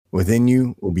Within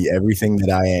you will be everything that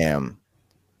I am.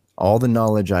 All the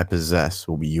knowledge I possess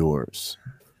will be yours.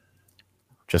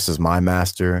 Just as my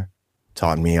master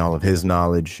taught me all of his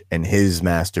knowledge and his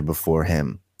master before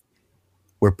him.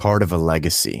 We're part of a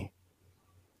legacy.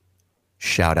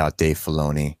 Shout out Dave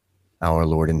Filoni, our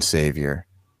Lord and Savior.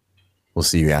 We'll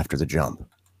see you after the jump.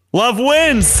 Love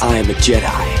wins! I am a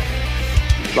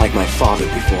Jedi, like my father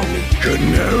before me.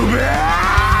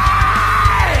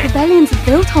 Rebellions are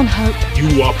built on hope.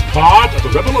 You are part of the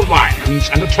Rebel Alliance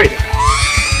and a traitor.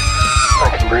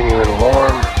 I can bring you in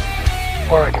warm,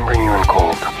 or I can bring you in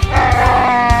cold.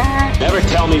 Never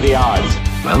tell me the odds.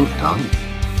 Well done.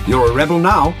 You're a rebel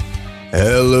now.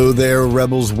 Hello there,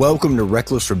 rebels. Welcome to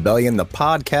Reckless Rebellion, the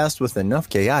podcast with enough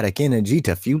chaotic energy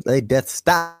to fuel a Death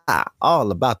Star. All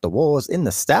about the wars in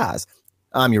the stars.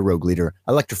 I'm your rogue leader,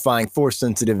 electrifying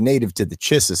force-sensitive native to the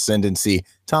Chiss ascendancy,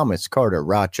 Thomas Carter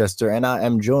Rochester, and I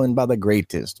am joined by the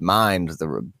greatest minds the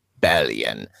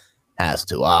rebellion has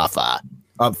to offer.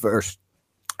 Up first,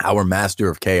 our master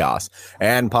of chaos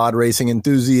and pod racing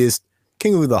enthusiast,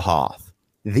 King of the Hoth,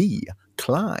 the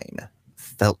Klein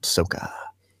Ahsoka.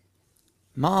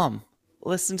 Mom,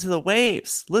 listen to the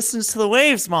waves. Listen to the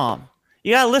waves, Mom.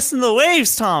 You gotta listen to the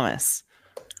waves, Thomas.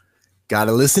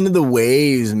 Gotta listen to the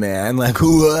waves, man. Like,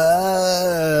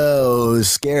 whoa.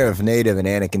 Scarif native and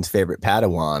Anakin's favorite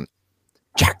Padawan.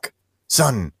 Jack,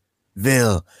 Son,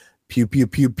 Vil, pew, pew,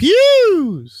 pew,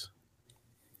 pews.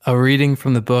 A reading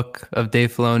from the book of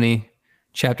Dave Filoni,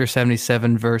 chapter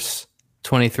 77, verse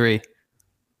 23.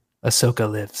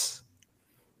 Ahsoka lives.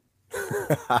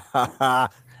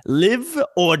 Live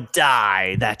or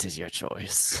die, that is your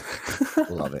choice.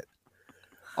 Love it.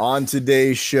 On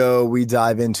today's show, we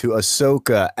dive into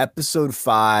Ahsoka, Episode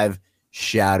 5,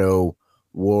 Shadow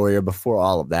Warrior. Before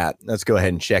all of that, let's go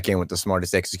ahead and check in with the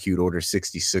smartest execute order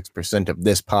 66% of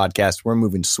this podcast. We're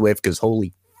moving swift because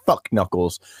holy fuck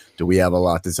knuckles, do we have a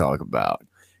lot to talk about.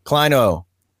 Kleino,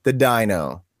 the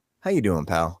Dino. How you doing,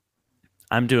 pal?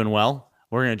 I'm doing well.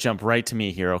 We're going to jump right to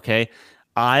me here, okay?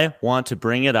 I want to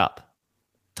bring it up.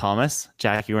 Thomas,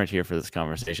 Jack, you weren't here for this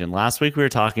conversation. Last week, we were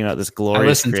talking about this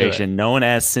glorious creation known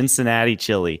as Cincinnati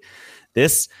chili.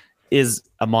 This is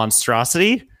a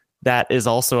monstrosity that is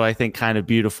also, I think, kind of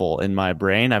beautiful in my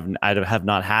brain. I have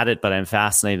not had it, but I'm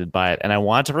fascinated by it. And I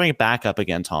want to bring it back up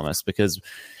again, Thomas, because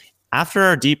after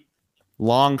our deep,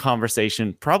 long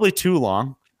conversation, probably too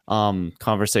long,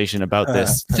 conversation about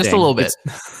this. Just a little bit.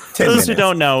 For those who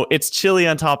don't know, it's chili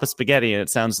on top of spaghetti, and it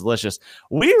sounds delicious.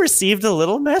 We received a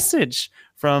little message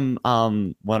from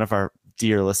one of our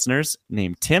dear listeners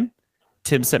named Tim.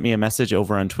 Tim sent me a message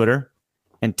over on Twitter,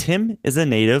 and Tim is a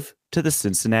native to the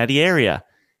Cincinnati area.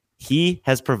 He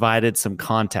has provided some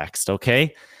context,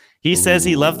 okay? He says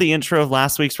he loved the intro of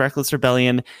last week's Reckless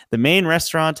Rebellion. The main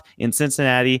restaurant in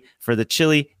Cincinnati for the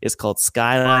chili is called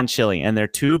Skyline Chili, and their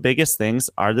two biggest things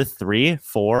are the 3,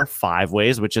 4, 5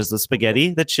 ways, which is the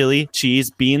spaghetti, the chili, cheese,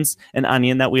 beans, and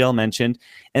onion that we all mentioned.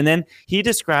 And then he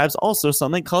describes also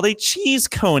something called a cheese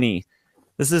coney.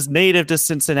 This is native to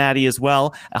Cincinnati as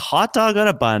well, a hot dog on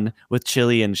a bun with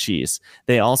chili and cheese.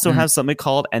 They also have something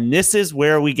called, and this is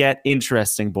where we get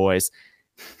interesting, boys,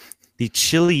 the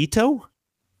chilito.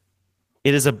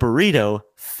 It is a burrito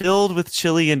filled with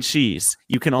chili and cheese.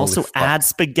 You can also add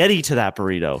spaghetti to that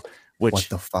burrito, which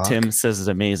Tim says is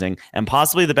amazing. And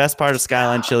possibly the best part of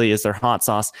Skyline Chili is their hot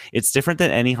sauce. It's different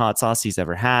than any hot sauce he's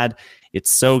ever had.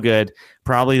 It's so good.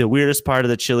 Probably the weirdest part of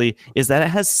the chili is that it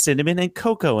has cinnamon and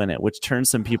cocoa in it, which turns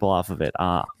some people off of it.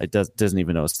 It doesn't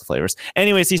even notice the flavors.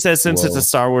 Anyways, he says, since it's a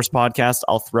Star Wars podcast,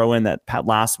 I'll throw in that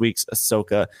last week's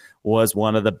Ahsoka was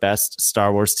one of the best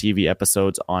Star Wars TV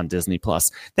episodes on Disney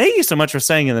Plus. Thank you so much for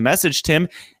saying in the message, Tim.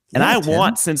 And I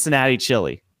want Cincinnati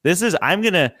chili. I'm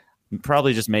going to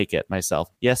probably just make it myself.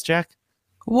 Yes, Jack?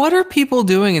 What are people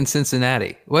doing in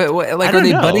Cincinnati? Like, are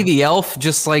they Buddy the Elf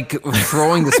just like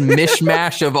throwing this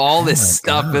mishmash of all this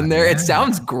stuff in there? Yeah. It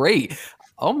sounds great.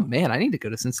 Oh man, I need to go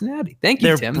to Cincinnati. Thank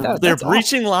you, Tim. They're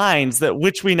breaching lines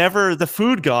the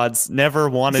food gods never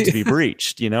wanted to be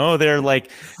breached. You know, they're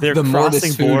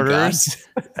crossing borders.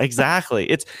 Exactly.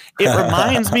 It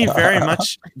reminds me very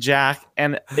much, Jack,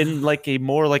 and in like a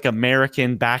more like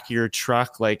American back of your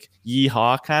truck, like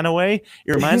yeehaw kind of way.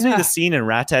 It reminds me of the scene in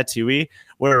Ratatouille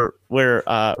where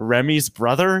Remy's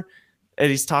brother, and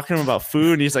he's talking to him about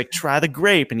food, and he's like, try the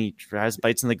grape, and he tries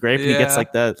bites in the grape, and he gets like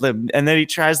and then he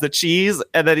tries the cheese,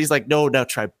 and then he's like, no,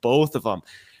 try both of them.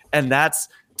 And that's,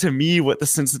 to me what the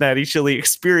Cincinnati chili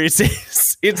experience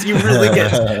is. It's you really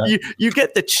get you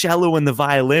get the cello and the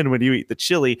violin when you eat the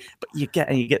chili, but you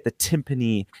get the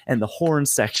timpani and the horn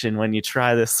section when you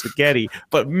try the spaghetti.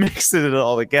 But mixing it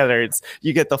all together,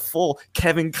 you get the full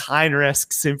Kevin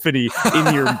Kiner-esque symphony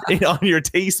on your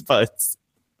taste buds.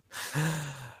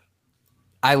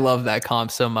 I love that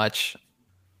comp so much.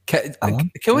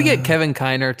 Can we get Kevin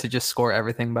Kiner to just score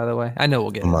everything, by the way? I know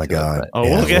we'll get my God.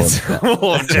 We'll get some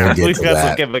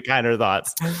Kevin Kiner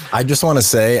thoughts. I just want to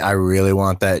say I really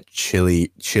want that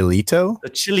chilito. The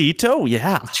chilito,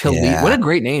 yeah. Yeah. What a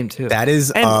great name, too. That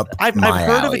is I've heard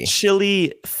alley. of a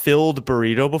chili filled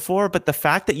burrito before, but the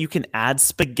fact that you can add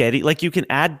spaghetti, like you can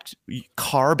add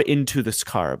carb into this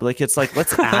carb. Like it's like,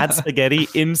 let's add spaghetti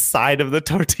inside of the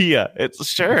tortilla. It's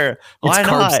sure. Why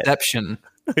not? Carbception.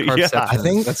 Yeah, I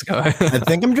think let's go. I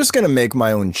think I'm just gonna make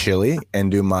my own chili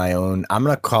and do my own. I'm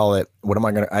gonna call it. What am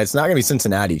I gonna? It's not gonna be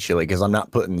Cincinnati chili because I'm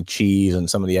not putting the cheese and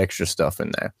some of the extra stuff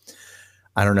in there.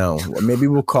 I don't know. Maybe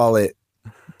we'll call it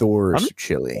Thor's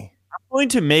chili. I'm going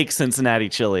to make Cincinnati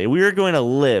chili. We are going to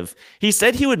live. He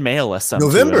said he would mail us some.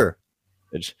 November.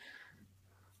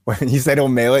 When he said he'll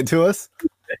mail it to us,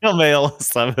 he'll mail us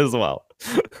some as well.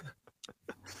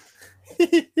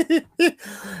 We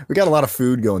got a lot of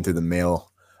food going through the mail.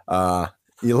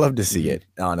 You love to see it,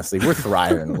 honestly. We're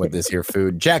thriving with this here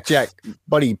food. Jack,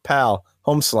 buddy, pal,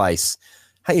 home slice.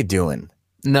 How you doing?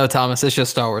 No, Thomas, it's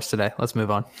just Star Wars today. Let's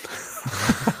move on.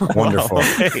 Wonderful.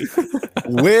 Hey.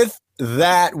 With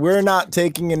that, we're not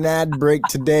taking an ad break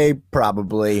today,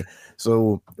 probably.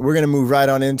 So we're going to move right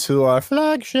on into our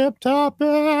flagship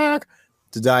topic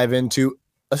to dive into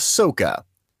Ahsoka,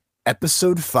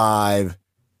 Episode 5,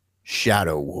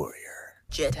 Shadow Warrior.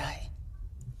 Jedi.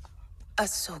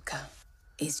 Ahsoka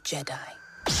is Jedi.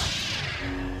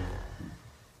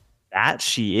 That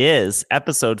she is.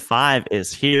 Episode 5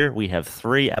 is here. We have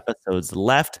 3 episodes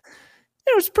left.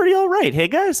 It was pretty all right. Hey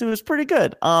guys, it was pretty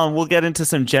good. We'll get into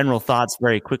some general thoughts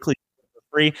very quickly.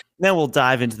 Then we'll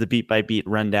dive into the beat by beat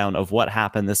rundown of what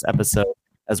happened this episode,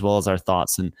 as well as our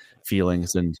thoughts and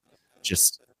feelings, and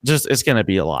just it's going to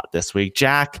be a lot this week.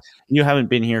 Jack, you haven't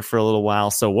been here for a little while,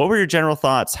 so what were your general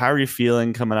thoughts? How are you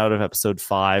feeling coming out of episode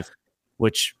 5,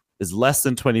 which is less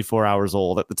than 24 hours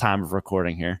old at the time of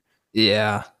recording here?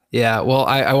 Yeah. Well,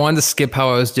 I wanted to skip how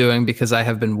I was doing because I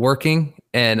have been working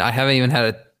and I haven't even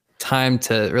had a time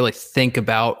to really think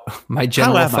about my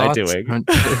general thoughts. How am I doing?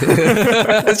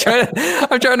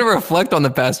 I'm trying to reflect on the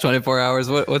past 24 hours.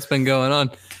 What's been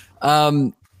going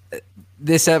on?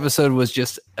 This episode was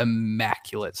just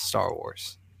immaculate Star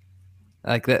Wars.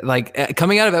 Like that, like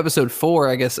coming out of episode 4,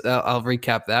 I guess I'll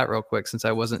recap that real quick since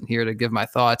I wasn't here to give my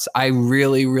thoughts. I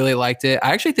really, really liked it.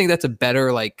 I actually think that's a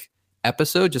better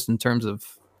episode just in terms of,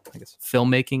 I guess,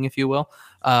 filmmaking, if you will.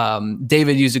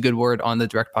 David used a good word on the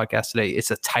direct podcast today.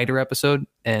 It's a tighter episode,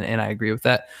 and I agree with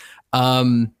that.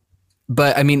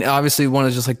 But I mean, obviously one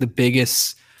of just the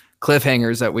biggest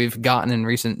cliffhangers that we've gotten in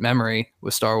recent memory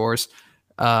with Star Wars.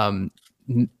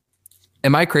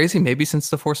 Am I crazy? Maybe since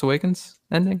The Force Awakens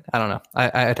ending? I don't know.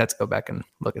 I'd have to go back and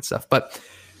look at stuff. But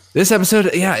this episode,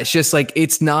 yeah, it's just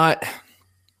it's not...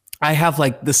 I have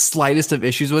the slightest of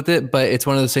issues with it, but it's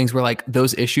one of those things where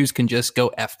those issues can just go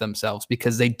F themselves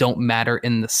because they don't matter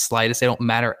in the slightest. They don't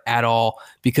matter at all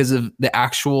because of the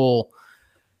actual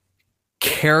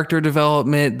character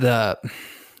development. God,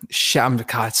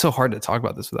 it's so hard to talk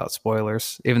about this without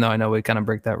spoilers, even though I know we kind of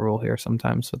break that rule here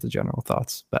sometimes with the general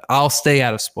thoughts, but I'll stay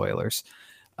out of spoilers.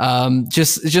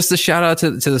 Just a shout out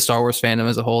to the Star Wars fandom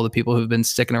as a whole, the people who've been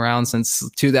sticking around since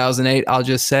 2008, I'll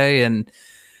just say, and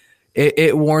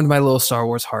it warmed my little Star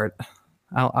Wars heart.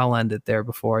 I'll end it there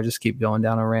before I just keep going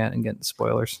down a rant and getting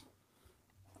spoilers.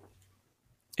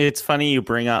 It's funny you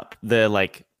bring up the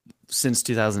since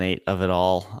 2008 of it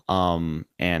all,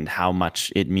 and how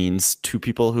much it means to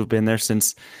people who've been there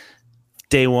since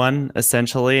day one,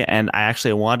 essentially. And I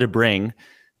actually wanted to bring,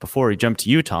 before we jump to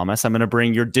you, Thomas, I'm going to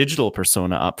bring your digital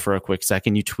persona up for a quick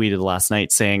second. You tweeted last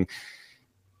night saying,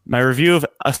 my review of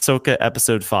Ahsoka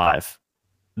episode 5.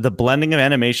 The blending of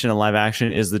animation and live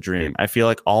action is the dream. I feel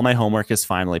like all my homework has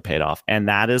finally paid off. And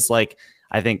that is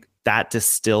I think that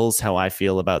distills how I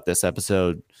feel about this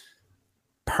episode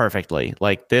perfectly.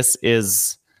 This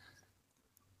is,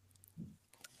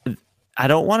 I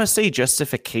don't want to say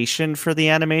justification for the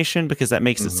animation because that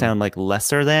makes it sound like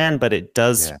lesser than, but it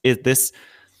does. Yeah.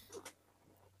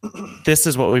 This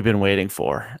is what we've been waiting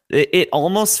for. It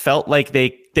almost felt like they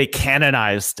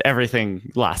canonized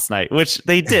everything last night, which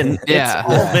they didn't. Yeah. It's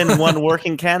all been one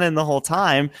working canon the whole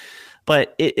time,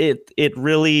 but it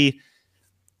really,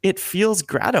 it feels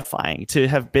gratifying to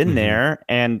have been there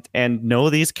and know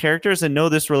these characters and know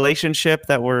this relationship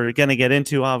that we're going to get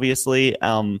into, obviously.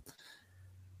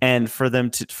 And for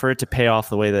it to pay off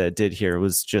the way that it did here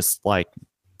was just like,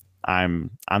 I'm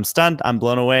stunned. I'm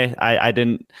blown away.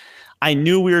 I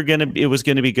knew it was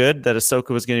going to be good, that Ahsoka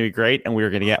was going to be great, and we were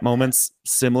going to get moments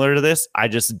similar to this. I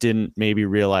just didn't maybe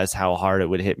realize how hard it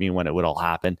would hit me when it would all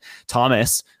happen.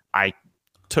 Thomas, I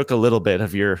took a little bit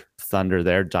of your thunder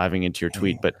there, diving into your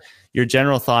tweet, but your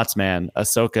general thoughts, man.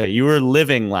 Ahsoka, you were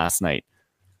living last night.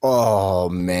 Oh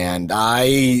man,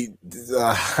 I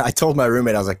told my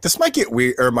roommate, I was like, this might get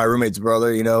weird. Or my roommate's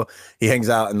brother, he hangs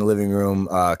out in the living room,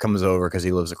 comes over because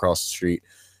he lives across the street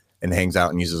and hangs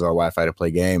out and uses our Wi-Fi to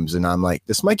play games. And I'm like,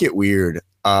 this might get weird.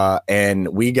 And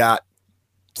we got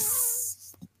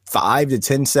 5 to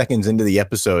 10 seconds into the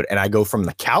episode, and I go from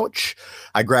the couch,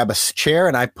 I grab a chair,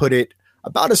 and I put it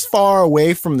about as far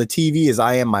away from the TV as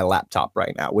I am my laptop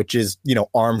right now, which is,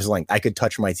 arm's length. I could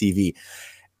touch my TV.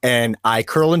 And I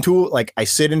I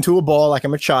sit into a ball like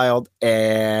I'm a child,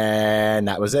 and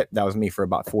that was it. That was me for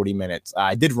about 40 minutes.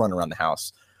 I did run around the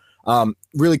house.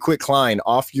 Really quick, Klein,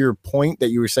 off your point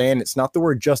that you were saying, it's not the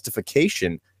word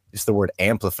justification, it's the word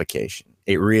amplification.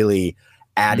 It really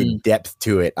added depth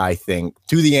to it, I think,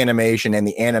 to the animation, and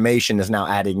the animation is now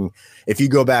adding, if you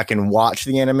go back and watch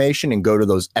the animation and go to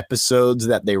those episodes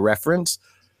that they reference,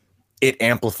 it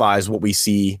amplifies what we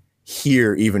see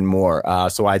here even more.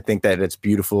 So I think that it's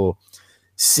beautiful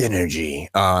synergy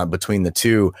between the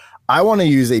two. I want to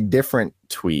use a different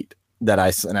tweet that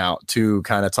I sent out to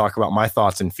kind of talk about my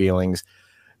thoughts and feelings,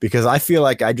 because I feel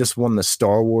like I just won the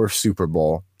Star Wars Super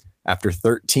Bowl after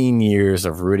 13 years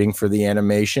of rooting for the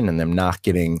animation and them not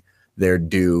getting their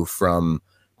due from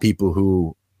people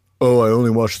who, I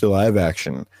only watched the live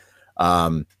action.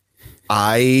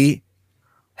 I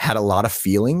had a lot of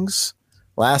feelings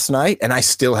last night, and I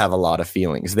still have a lot of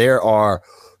feelings. There are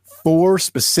 4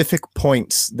 specific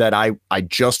points that I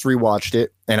just rewatched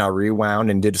it, and I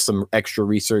rewound and did some extra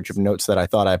research of notes that I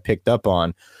thought I picked up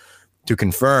on to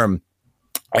confirm.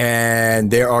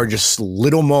 And there are just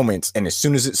little moments, and as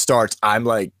soon as it starts, I'm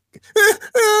like,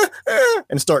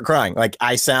 and start crying. Like,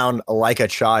 I sound like a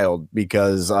child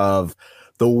because of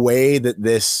the way that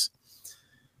this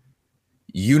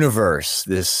universe,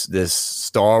 this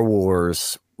Star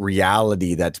Wars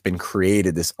reality that's been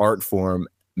created, this art form,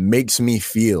 makes me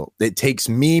feel. It takes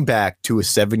me back to a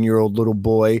 7-year-old little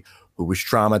boy who was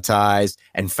traumatized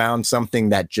and found something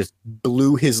that just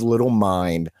blew his little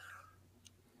mind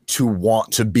to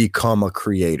want to become a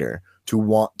creator, to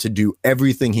want to do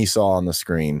everything he saw on the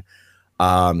screen.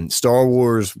 Star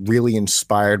Wars really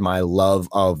inspired my love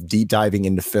of deep diving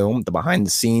into film, the behind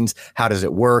the scenes. How does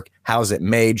it work? How's it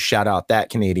made? Shout out that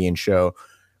Canadian show.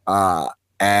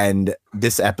 And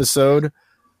this episode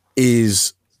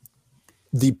is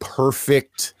the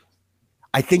perfect.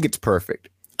 I think it's perfect.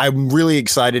 I'm really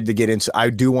excited to get into.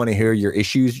 I do want to hear your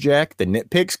issues, Jack, the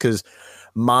nitpicks, because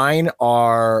mine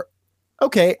are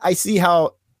okay. I see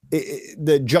how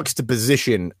the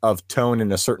juxtaposition of tone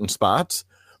in a certain spots,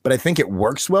 but I think it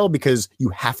works well because you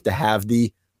have to have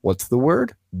the, what's the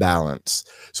word? Balance.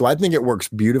 So I think it works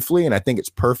beautifully, and I think it's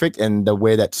perfect in the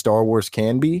way that Star Wars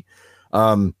can be.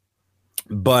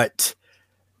 But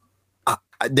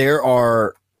there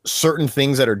are certain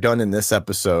things that are done in this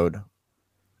episode,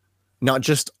 not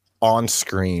just on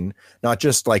screen, not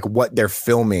just like what they're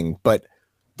filming, but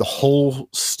the whole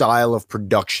style of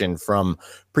production from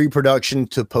pre-production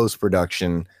to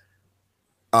post-production,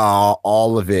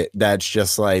 all of it. That's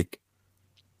just like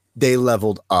they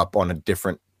leveled up on a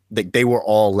different. They were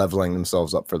all leveling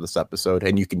themselves up for this episode,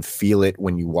 and you can feel it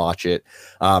when you watch it.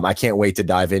 I can't wait to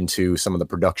dive into some of the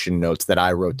production notes that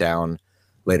I wrote down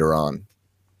later on.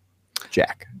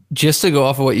 Jack. Just to go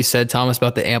off of what you said, Thomas,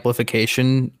 about the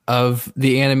amplification of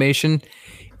the animation,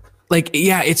 like,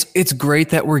 yeah, it's great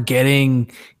that we're getting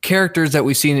characters that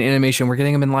we've seen in animation. We're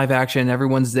getting them in live action.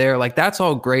 Everyone's there. Like, that's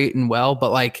all great and well,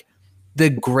 but like the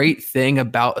great thing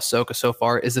about Ahsoka so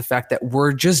far is the fact that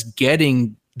we're just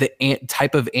getting the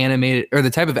type of animated or the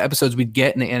type of episodes we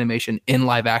get in the animation in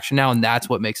live action now, and that's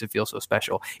what makes it feel so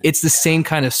special. It's the same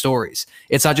kind of stories.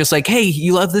 It's not just like, hey,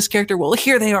 you love this character? Well,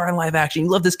 here they are in live action. You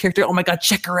love this character? Oh my God,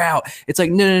 check her out. It's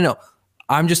like, no.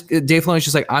 Dave Filoni's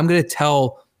just like, I'm going to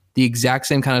tell the exact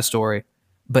same kind of story,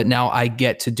 but now I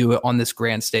get to do it on this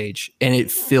grand stage, and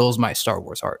it fills my Star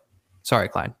Wars heart. Sorry,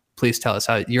 Klein. Please tell us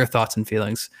how your thoughts and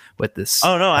feelings with this.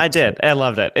 Oh no, I did. I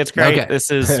loved it. It's great. Okay. This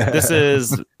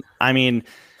is, I mean,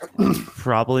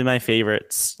 probably my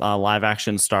favorite live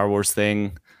action Star Wars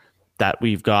thing that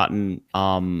we've gotten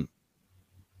on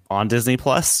Disney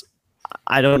Plus.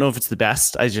 I don't know if it's the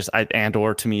best.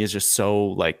 Andor to me is just so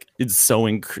like it's so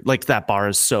like that bar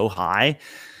is so high.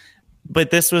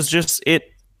 But this was just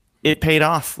it paid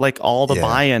off, like all the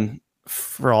buy-in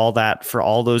for all that, for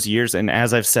all those years. And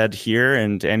as I've said here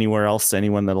and anywhere else,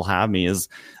 anyone that'll have me, is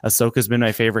Ahsoka's been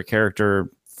my favorite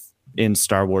character in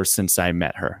Star Wars since I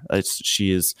met her.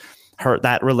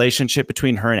 That relationship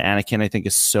between her and Anakin, I think,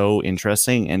 is so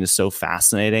interesting and is so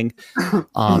fascinating.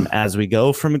 As we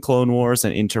go from Clone Wars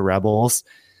and into Rebels,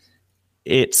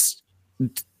 it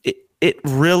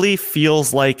really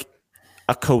feels like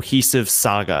a cohesive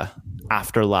saga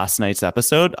after last night's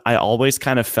episode. I always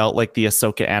kind of felt like the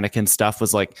Ahsoka Anakin stuff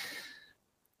was like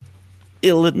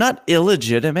not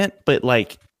illegitimate, but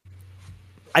like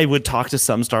I would talk to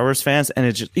some Star Wars fans and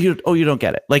it just, you don't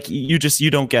get it. Like you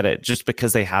don't get it just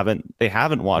because they haven't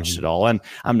watched it all. And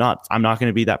I'm not going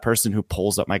to be that person who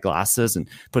pulls up my glasses and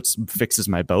fixes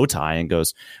my bow tie and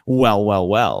goes,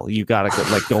 well, you got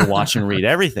to go watch and read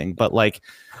everything. But like,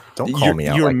 don't call me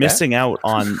out. You're missing out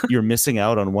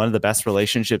on one of the best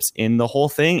relationships in the whole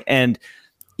thing. And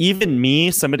even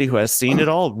me, somebody who has seen it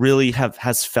all, really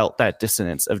has felt that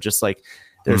dissonance of just like,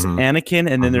 there's Anakin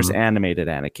and then there's animated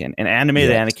Anakin. And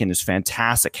animated Anakin is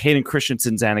fantastic. Hayden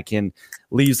Christensen's Anakin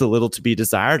leaves a little to be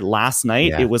desired. Last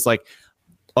night it was like,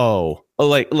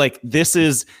 this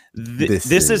is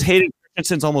Hayden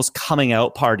Christensen's almost coming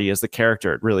out party as the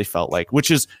character. It really felt like,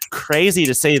 which is crazy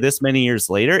to say this many years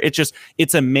later.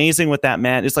 It's amazing what that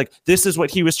man is like. This is what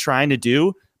he was trying to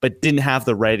do, but didn't have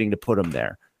the writing to put him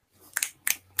there.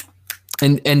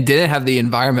 And didn't have the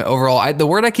environment overall. The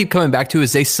word I keep coming back to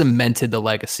is they cemented the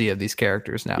legacy of these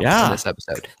characters now in this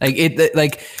episode.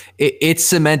 It's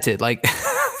cemented. Like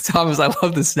Thomas, I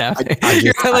love the snapping.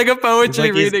 You're like a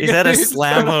poetry reading. Is that a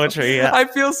slam poetry? Yeah. I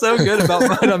feel so good about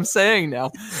what I'm saying now.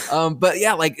 But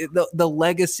yeah, like the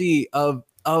legacy of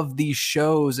these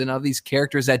shows and of these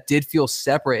characters that did feel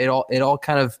separate. It all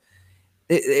kind of.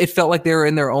 It felt like they were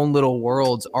in their own little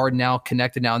worlds, are now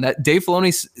connected now. And that Dave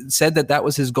Filoni said that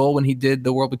was his goal when he did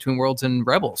The World Between Worlds and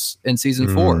Rebels in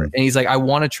season 4. And he's like, I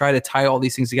want to try to tie all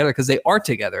these things together because they are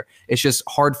together. It's just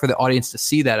hard for the audience to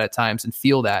see that at times and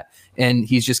feel that. And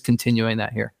he's just continuing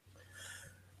that here.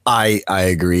 I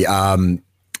agree.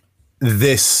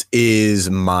 This is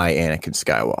my Anakin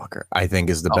Skywalker, I think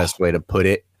is the best way to put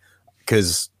it.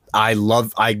 Because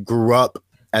I grew up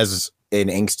as an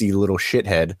angsty little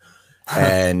shithead.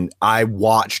 And I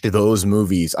watched those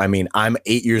movies. I mean, I'm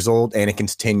 8 years old.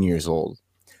 Anakin's 10 years old.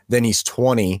 Then he's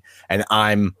 20, and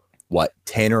I'm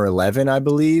 10 or 11, I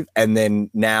believe. And then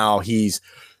now he's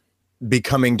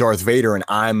becoming Darth Vader, and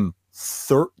I'm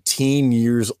 13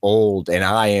 years old, and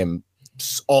I am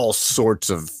all sorts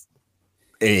of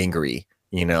angry,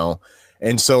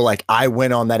 And so, like, I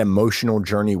went on that emotional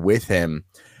journey with him.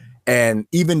 And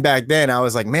even back then, I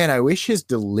was like, man, I wish his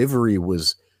delivery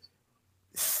was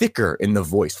thicker in the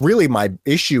voice. Really, my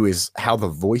issue is how the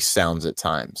voice sounds at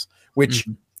times, which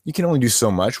you can only do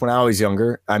so much. When I was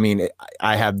younger, I mean,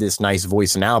 I have this nice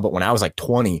voice now, but when I was like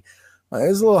 20, it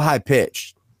was a little high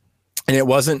pitched, and it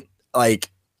wasn't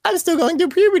like I was still going through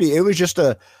puberty. It was just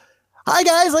a hi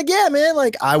guys, like, yeah, man,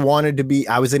 like I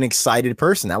was an excited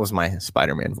person. That was my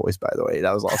Spider-Man voice, by the way.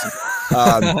 That was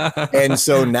awesome. And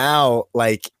so now,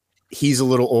 like, he's a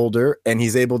little older and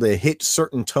he's able to hit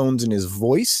certain tones in his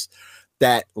voice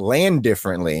that land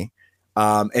differently.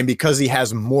 And because he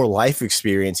has more life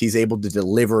experience, he's able to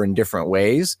deliver in different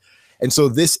ways. And so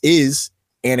this is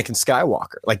Anakin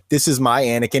Skywalker. Like, this is my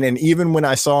Anakin. And even when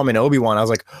I saw him in Obi-Wan, I was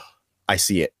like, I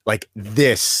see it. Like,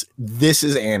 this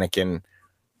is Anakin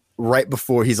right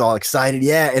before he's all excited.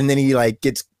 Yeah. And then he like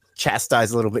gets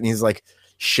chastised a little bit and he's like,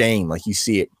 shame. Like, you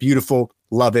see it. Beautiful.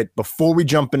 Love it. Before we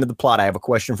jump into the plot, I have a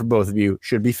question for both of you.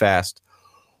 Should be fast.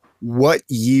 What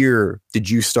year did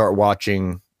you start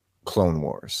watching Clone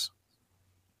Wars?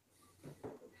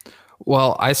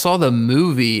 Well, I saw the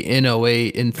movie in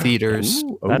 2008 in theaters.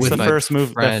 That's the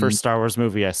first Star Wars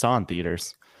movie I saw in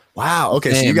theaters. Wow.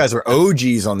 Okay, so you guys were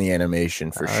OGs on the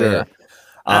animation for sure. Yeah.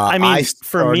 I mean,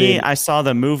 for me, I saw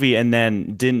the movie and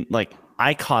then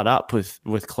I caught up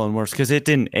with Clone Wars because it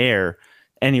didn't air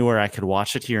anywhere I could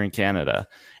watch it here in Canada.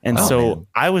 And man.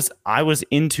 I was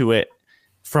into it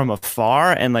from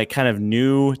afar and like kind of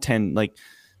knew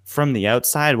from the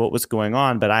outside what was going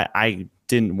on, but I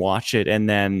didn't watch it. And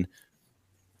then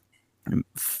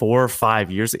 4 or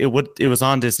 5 years, it was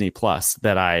on Disney Plus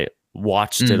that I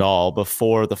watched it all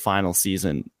before the final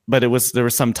season, but there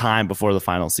was some time before the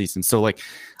final season. So like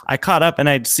I caught up and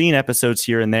I'd seen episodes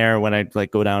here and there when I'd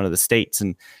like go down to the States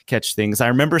and catch things. I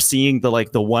remember seeing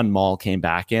the one Maul came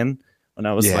back in when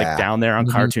I was like down there on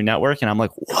Cartoon Network, and I'm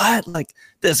like, what? Like,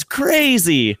 this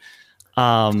crazy.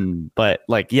 But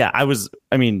like, yeah,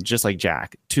 I mean, just like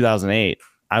Jack, 2008,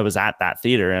 I was at that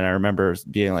theater and I remember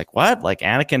being like, what? Like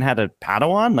Anakin had a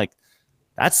Padawan? Like,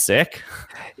 that's sick.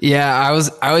 Yeah, I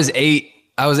was 8.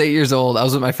 I was 8 years old. I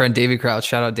was with my friend Davey Crouch.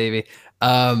 Shout out Davey.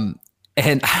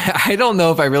 And I don't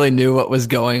know if I really knew what was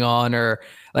going on, or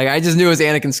like I just knew it was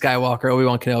Anakin Skywalker,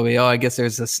 Obi-Wan Kenobi. Oh, I guess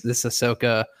there's this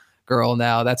Ahsoka girl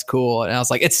now. That's cool. And I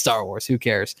was like, it's Star Wars. Who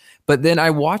cares? But then I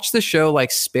watched the show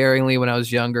like sparingly when I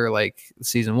was younger, like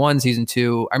season 1, season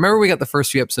 2. I remember we got the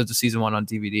first few episodes of season 1 on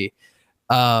DVD.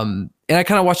 And I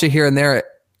kind of watched it here and there.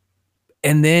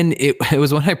 And then it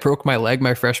was when I broke my leg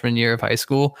my freshman year of high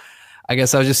school. I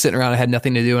guess I was just sitting around. I had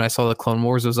nothing to do. And I saw the Clone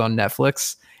Wars was on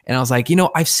Netflix. And I was like,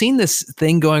 I've seen this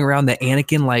thing going around that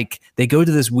Anakin, like they go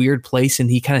to this weird place and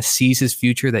he kind of sees his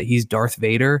future, that he's Darth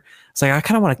Vader. It's like, I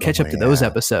kind of want to catch up to those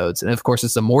episodes. And of course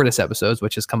it's the Mortis episodes,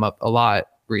 which has come up a lot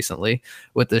recently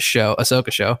with this show,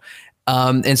 Ahsoka show.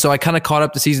 And so I kind of caught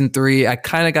up to season 3. I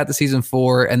kind of got to season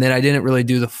 4, and then I didn't really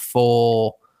do the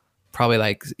full, probably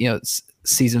like,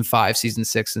 season 5, season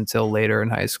 6 until later in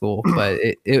high school. But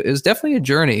it was definitely a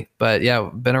journey. But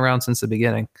yeah, been around since the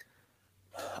beginning.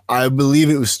 I believe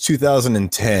it was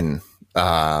 2010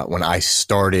 when I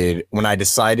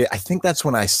decided, I think that's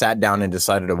when I sat down and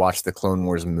decided to watch the Clone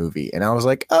Wars movie. And I was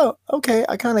like, oh, okay,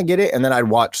 I kind of get it. And then I'd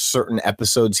watch certain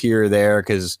episodes here or there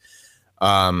because,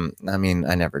 I mean,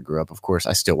 I never grew up, of course.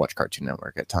 I still watch Cartoon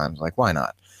Network at times. Like, why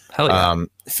not? Hell yeah.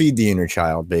 Feed the inner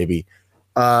child, baby.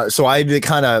 So I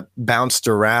kind of bounced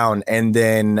around. And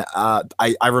then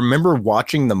I remember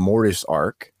watching the Mortis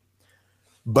arc.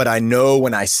 But I know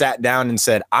when I sat down and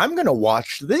said, I'm going to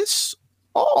watch this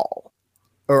all,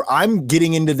 or I'm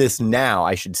getting into this now,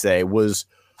 I should say, was,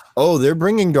 oh, they're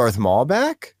bringing Darth Maul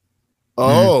back.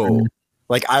 Oh,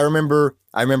 like I remember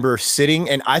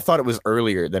sitting, and I thought it was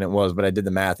earlier than it was, but I did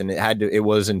the math and it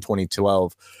was in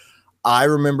 2012. I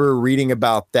remember reading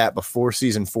about that before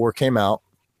season 4 came out.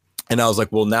 And I was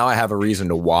like, well, now I have a reason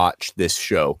to watch this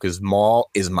show because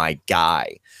Maul is my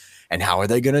guy. And how are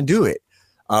they going to do it?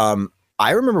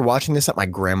 I remember watching this at my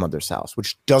grandmother's house,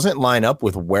 which doesn't line up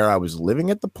with where I was living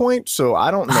at the point. So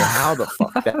I don't know how the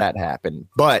fuck that happened.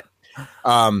 But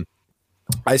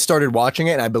I started watching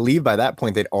it, and I believe by that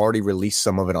point they'd already released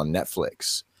some of it on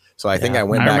Netflix. So I think I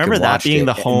went back and watched it. I remember that being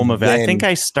the home of it. I think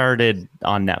I started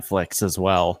on Netflix as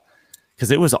well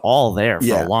because it was all there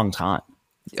for a long time.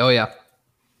 Oh, yeah.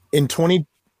 In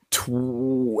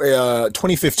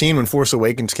 2015, when Force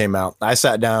Awakens came out, I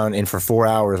sat down and for 4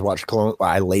 hours watched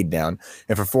I laid down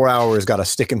and for 4 hours got a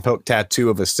stick and poke tattoo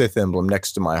of a Sith emblem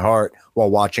next to my heart while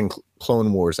watching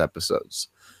Clone Wars episodes,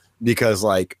 because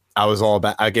like I was all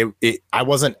about. I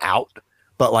wasn't out,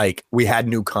 but like we had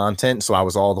new content, so I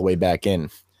was all the way back in.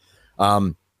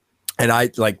 And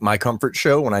I like my comfort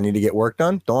show when I need to get work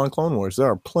done. Dawn Clone Wars. There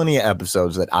are plenty of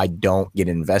episodes that I don't get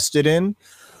invested in,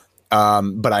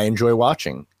 but I enjoy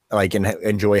watching. Like and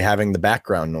enjoy having the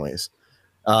background noise.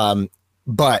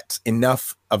 But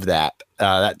enough of that.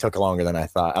 That took longer than I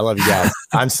thought. I love you guys.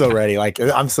 I'm so ready. Like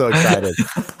I'm so excited.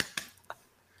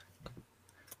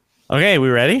 Okay, we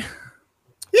ready?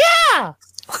 Yeah.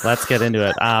 Let's get into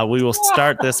it. We will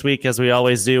start this week as we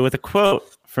always do with a quote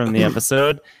from the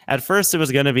episode. At first it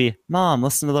was going to be "Mom,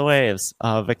 listen to the waves,"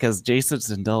 because Jason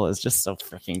Zendel is just so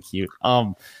freaking cute.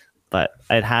 But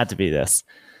it had to be this.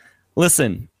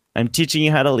 Listen, I'm teaching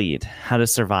you how to lead, how to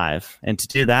survive. And to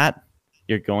do that,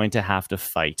 you're going to have to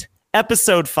fight.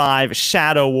 Episode 5,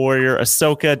 Shadow Warrior,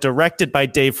 Ahsoka, directed by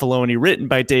Dave Filoni, written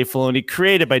by Dave Filoni,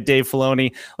 created by Dave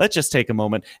Filoni. Let's just take a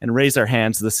moment and raise our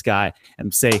hands to the sky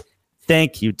and say,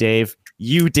 thank you, Dave.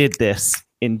 You did this.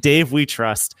 In Dave we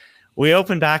trust. We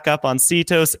open back up on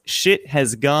Cetos. Shit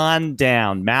has gone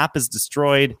down. Map is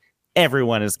destroyed.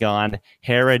 Everyone is gone.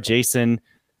 Hera, Jason,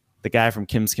 the guy from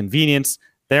Kim's Convenience,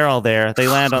 they're all there. They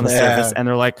land on the surface and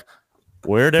they're like,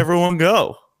 where'd everyone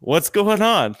go? What's going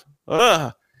on?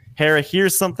 Ugh. Hera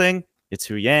hears something. It's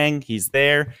Hu Yang. He's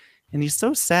there. And he's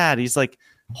so sad. He's like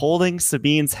holding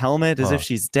Sabine's helmet as if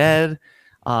she's dead.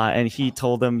 And he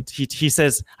told them, he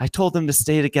says, I told them to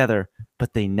stay together,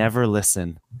 but they never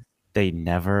listen. They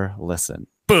never listen.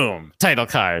 Boom. Title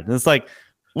card. And it's like,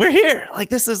 we're here.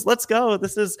 Like, let's go.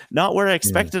 This is not where I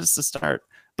expected us to start,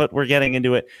 but we're getting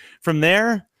into it. From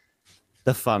there,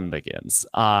 the fun begins.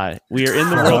 We are in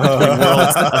the world between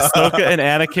worlds. Ahsoka and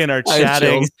Anakin are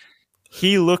chatting.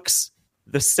 He looks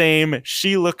the same.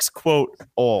 She looks, quote,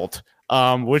 old,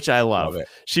 which I love.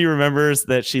 She remembers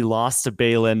that she lost to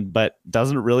Balin, but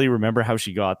doesn't really remember how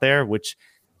she got there, which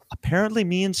apparently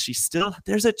means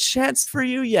there's a chance for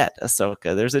you yet,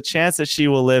 Ahsoka. There's a chance that she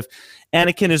will live.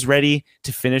 Anakin is ready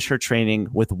to finish her training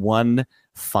with one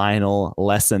final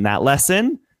lesson. That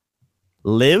lesson,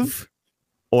 live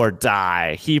or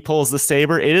die. He pulls the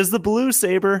saber. It is the blue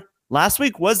saber. Last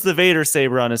week was the Vader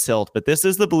saber on his hilt, but this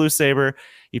is the blue saber.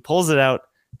 He pulls it out.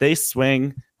 They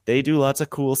swing. They do lots of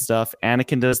cool stuff.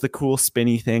 Anakin does the cool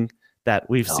spinny thing that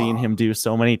we've seen him do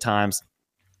so many times.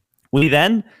 We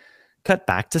then cut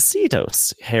back to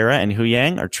Cetos. Hera and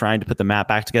Huyang are trying to put the map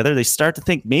back together. They start to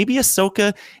think maybe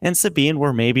Ahsoka and Sabine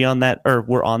were maybe on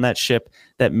that ship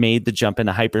that made the jump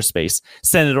into hyperspace.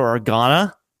 Senator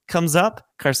Organa comes up.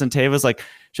 Carson Teva's like,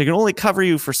 she can only cover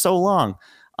you for so long.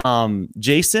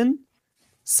 Jason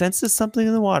senses something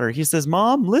in the water. He says,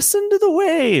 Mom, listen to the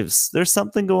waves. There's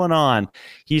something going on.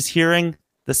 He's hearing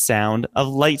the sound of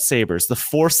lightsabers. The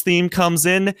Force theme comes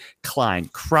in. Klein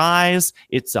cries.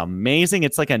 It's amazing.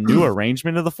 It's like a new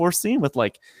arrangement of the Force theme with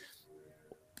like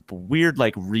weird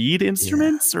like reed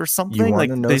instruments or something.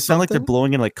 Like they sound like they're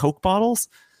blowing in like Coke bottles.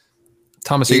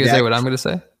 Thomas, are you gonna say what I'm gonna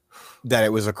say? That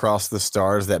it was across the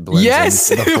stars that blends.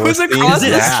 Yes, into the it was Force across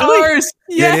theme. the stars.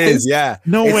 Yes. It is. Yeah.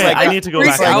 No It's way. like, I need to go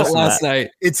back out and last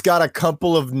night. It's got a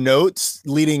couple of notes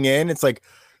leading in. It's like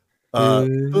yes.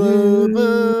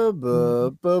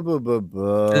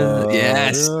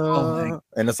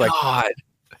 And it's like God.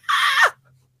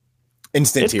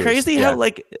 instant It's tears. crazy how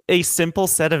like a simple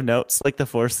set of notes like the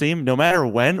Force theme, no matter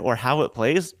when or how it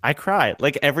plays, I cry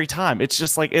like every time. It's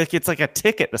just like it's like a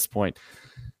tick at this point.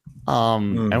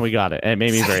 And we got it. And it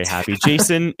made me very happy.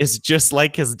 Jason is just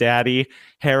like his daddy.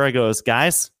 Hera goes,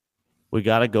 guys, we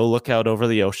got to go look out over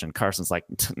the ocean. Carson's like,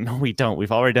 no, we don't.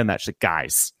 We've already done that. She's like,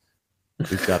 guys,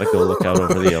 we've got to go look out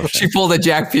over the ocean. She pulled a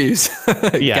Jack Fuse.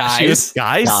 Yeah,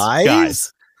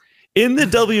 guys. In the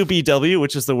WBW,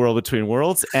 which is the World Between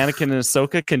Worlds, Anakin and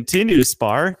Ahsoka continue to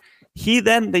spar.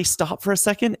 They stop for a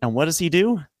second. And what does he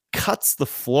do? Cuts the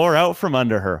floor out from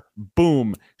under her.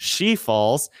 Boom. She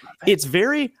falls. I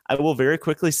will very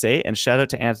quickly say, and shout out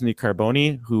to Anthony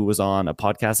Carboni, who was on a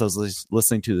podcast I was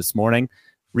listening to this morning,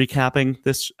 recapping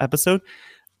this episode.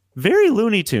 Very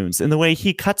Looney Tunes in the way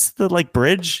he cuts the like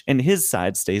bridge and his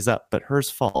side stays up, but hers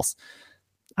falls.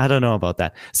 I don't know about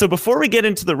that. So before we get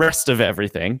into the rest of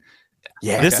everything,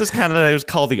 this is kind of what I was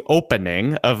called the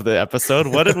opening of the episode.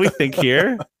 What did we think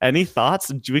here? Any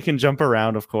thoughts? We can jump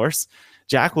around, of course.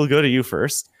 Jack, we'll go to you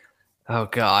first. Oh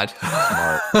God.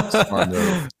 Smart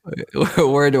move.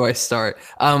 Where do I start?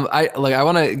 I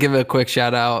want to give a quick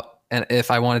shout out, and if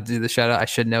I wanted to do the shout out, I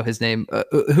should know his name.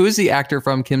 Who is the actor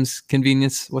from Kim's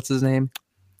Convenience? What's his name?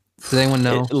 Does anyone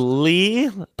know?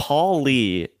 Paul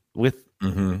Lee with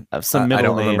some middle I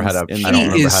don't remember names. how to. in I there. don't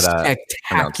remember He is how to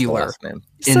spectacular pronounce the last name.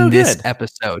 in So this good.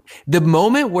 episode. The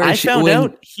moment where I found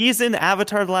out he's in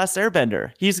Avatar: The Last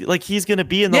Airbender. He's going to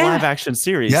be in the live action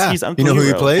series. Yeah. He's Uncle You know who he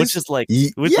Hero, plays? which is like,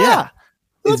 Yeah.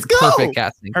 Let's go. perfect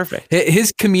casting. Perfect.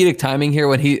 His comedic timing here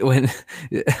when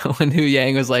Hu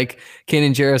Yang was like,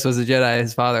 Kanan Jarrus was a Jedi,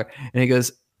 his father, and he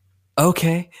goes,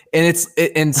 okay,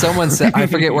 and someone said, I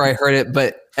forget where I heard it,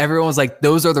 but everyone was like,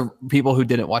 those are the people who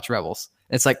didn't watch Rebels.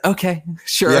 It's like, okay,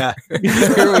 sure. Yeah.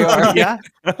 Here we are. Yeah.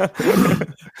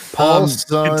 Paul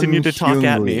Continue to talk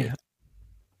at me.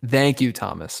 Thank you,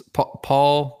 Thomas.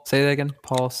 Paul, say that again.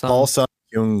 Paul Sun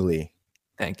Hyung Lee.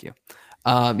 Thank you.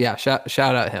 Shout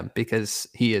out him because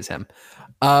he is him.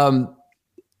 I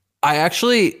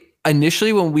actually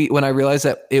initially when I realized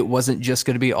that it wasn't just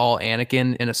going to be all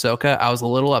Anakin and Ahsoka, I was a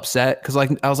little upset because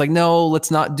I was like, no, let's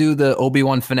not do the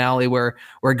Obi-Wan finale where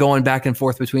we're going back and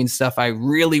forth between stuff I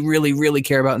really, really, really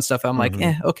care about and stuff I'm like,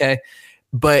 okay,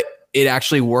 but it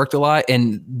actually worked a lot,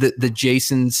 and the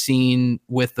Jason scene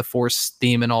with the Force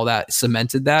theme and all that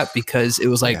cemented that because it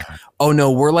was like, oh no,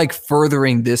 we're like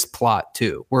furthering this plot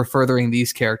too. We're furthering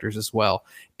these characters as well,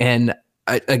 and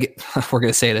we're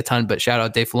gonna say it a ton, but shout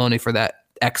out Dave Filoni for that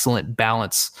excellent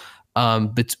balance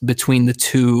between the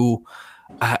two,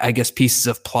 I guess, pieces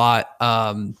of plot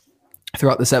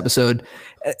throughout this episode.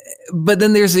 But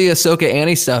then there's the Ahsoka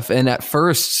Annie stuff, and at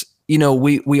first,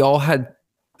 we all had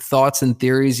thoughts and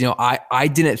theories. I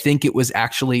didn't think it was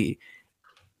actually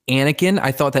Anakin.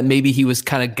 I thought that maybe he was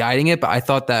kind of guiding it, but I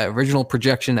thought that original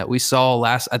projection that we saw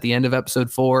at the end of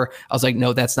episode 4, I was like,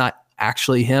 no, that's not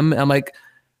actually him. And I'm like,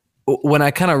 when I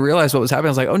kind of realized what was happening,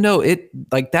 I was like, oh no,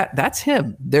 that's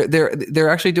him. They're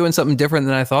actually doing something different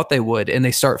than I thought they would. And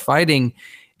they start fighting.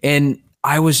 And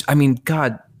I was on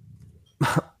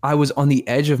the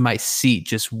edge of my seat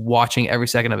just watching every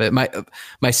second of it.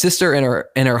 My sister and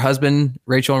her husband,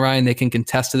 Rachel and Ryan, they can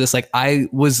contest to this. Like, I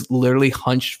was literally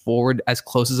hunched forward as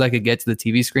close as I could get to the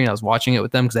TV screen. I was watching it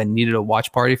with them because I needed a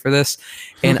watch party for this.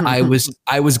 And I was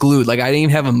glued. Like, I didn't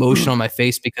even have emotion on my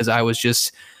face because I was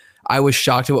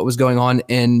shocked at what was going on.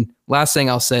 And last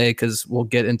thing I'll say, because we'll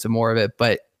get into more of it,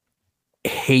 but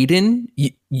Hayden,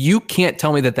 you can't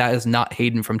tell me that is not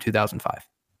Hayden from 2005.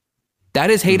 That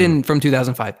is Hayden from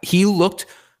 2005. He looked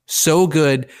so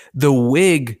good. The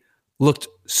wig looked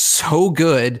so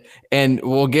good. And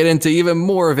we'll get into even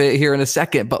more of it here in a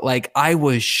second. But like, I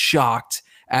was shocked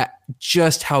at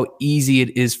just how easy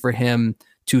it is for him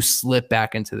to slip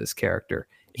back into this character.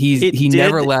 He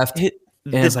never left.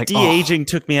 The de-aging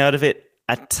took me out of it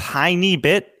a tiny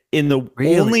bit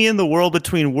only in the world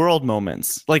between world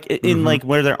moments, like in like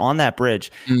where they're on that bridge.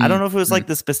 I don't know if it was like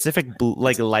the specific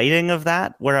like lighting of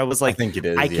that where I was like, I think it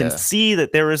is. I can see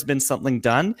that there has been something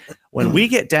done. When we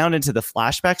get down into the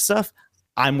flashback stuff,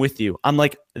 I'm with you. I'm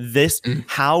like, this,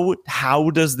 how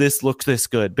does this look this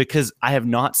good? Because I have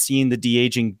not seen the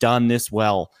de-aging done this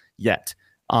well yet.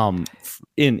 From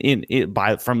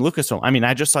Lucasfilm. I mean,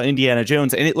 I just saw Indiana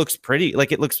Jones and it looks pretty,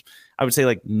 like it looks, I would say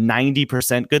like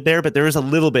 90% good there, but there is a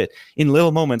little bit in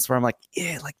little moments where I'm like,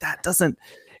 yeah, like that doesn't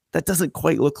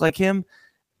quite look like him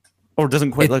or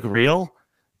doesn't quite look real.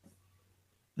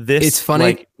 It's funny.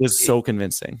 Like, was so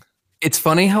convincing. It's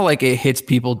funny how like it hits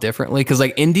people differently. Cause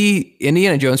like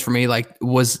Indiana Jones for me, like it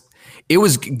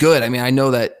was good. I mean, I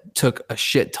know that took a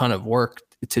shit ton of work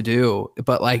to do,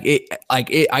 but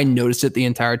I noticed it the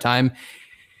entire time.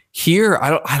 Here,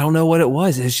 I don't know what it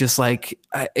was. It's just like,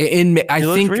 I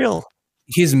think real.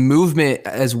 His movement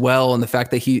as well, and the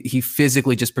fact that he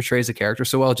physically just portrays the character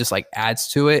so well, just like adds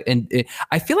to it. And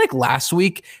I feel like last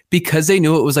week, because they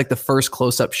knew it was like the first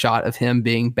close-up shot of him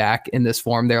being back in this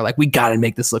form, they're like, we got to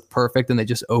make this look perfect, and they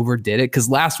just overdid it. Because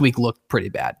last week looked pretty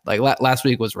bad. Like last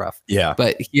week was rough. Yeah,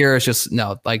 but here it's just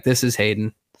no. Like this is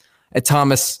Hayden.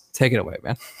 Thomas, take it away,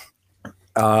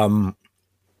 man.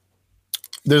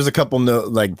 There's a couple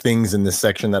things in this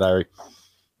section that I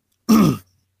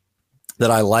that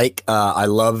I like. I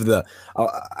love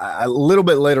a little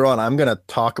bit later on, I'm going to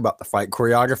talk about the fight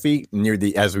choreography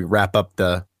as we wrap up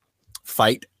the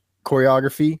fight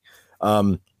choreography.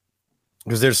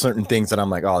 Because there's certain things that I'm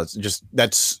like, oh,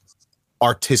 that's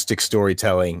artistic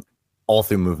storytelling all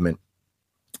through movement.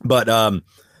 But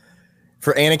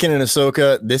for Anakin and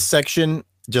Ahsoka, this section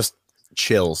just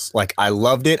chills. Like, I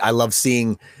loved it. I love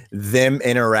seeing them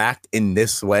interact in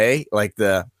this way. Like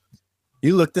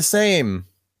you look the same.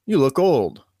 You look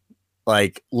old.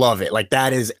 Like, love it. Like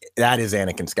that is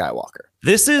Anakin Skywalker.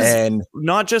 This is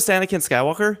not just Anakin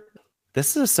Skywalker.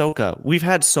 This is Ahsoka. We've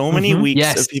had so many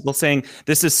weeks of people saying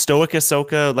this is stoic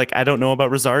Ahsoka. Like, I don't know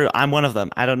about Rosario. I'm one of them.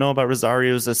 I don't know about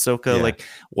Rosario's Ahsoka. Yeah. Like,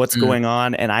 what's going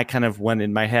on? And I kind of went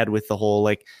in my head with the whole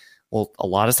like, well, a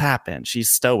lot has happened. She's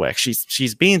stoic.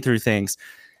 She's been through things.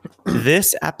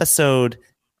 This episode,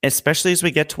 especially as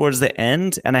we get towards the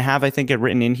end, and I think it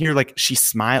written in here, like she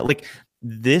smiled. Like,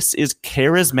 this is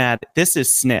charismatic. This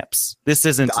is Snips. This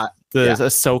isn't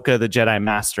Ahsoka, the Jedi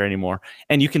Master anymore.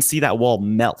 And you can see that wall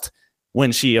melt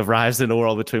when she arrives in the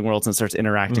world between worlds and starts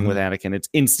interacting with Anakin. It's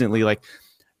instantly like,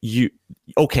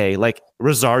 like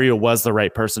Rosario was the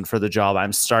right person for the job.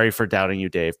 I'm sorry for doubting you,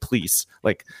 Dave. Please,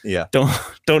 like,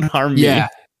 don't harm me. Yeah,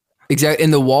 exactly.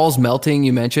 And the walls melting,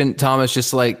 you mentioned, Thomas,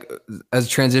 just like as a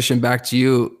transition back to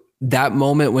you, that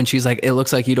moment when she's like, it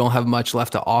looks like you don't have much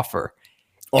left to offer.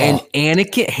 Oh.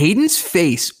 And Hayden's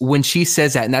face when she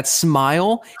says that, and that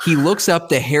smile, he looks up,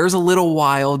 the hair's a little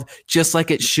wild, just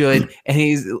like it should.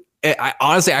 And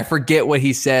honestly, I forget what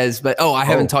he says, but I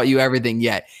haven't taught you everything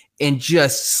yet. And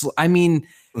just, I mean,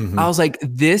 I was like,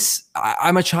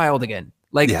 I'm a child again.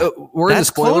 Like, we're in the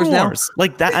spoilers now.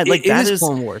 Like that, that is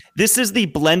Clone Wars. This is the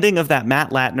blending of that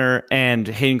Matt Latner and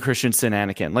Hayden Christensen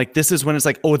Anakin. Like, this is when it's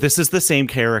like, oh, this is the same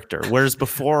character. Whereas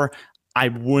before, I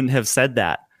wouldn't have said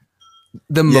that.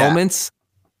 The moments.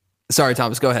 Sorry,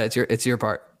 Thomas, go ahead. It's your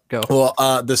part. Go. Well,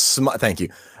 thank you.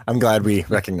 I'm glad we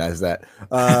recognized that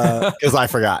because I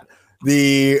forgot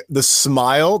the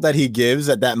smile that he gives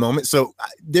at that moment. So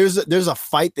there's a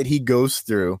fight that he goes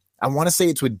through. I want to say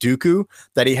it's with Dooku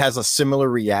that he has a similar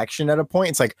reaction at a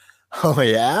point. It's like, oh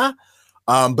yeah,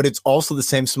 but it's also the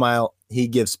same smile he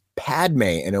gives Padme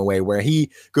in a way where he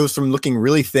goes from looking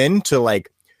really thin to like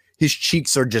his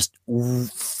cheeks are just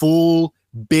full.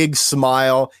 Big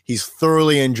smile. He's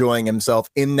thoroughly enjoying himself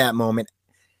in that moment.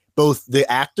 Both the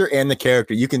actor and the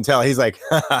character, you can tell he's like,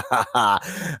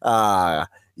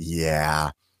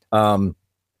 yeah.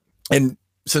 And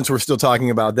since we're still talking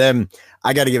about them,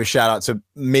 I got to give a shout out to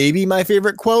maybe my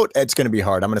favorite quote. It's going to be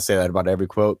hard. I'm going to say that about every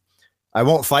quote. I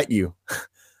won't fight you.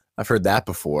 I've heard that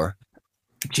before.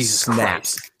 Jesus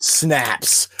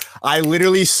Snaps. I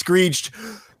literally screeched.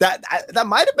 That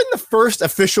might have been the first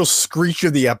official screech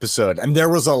of the episode, and there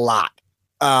was a lot.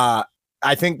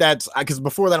 I think that's because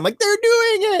before that I'm like, they're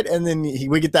doing it, and then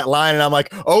we get that line, and I'm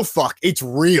like, oh fuck, it's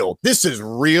real. This is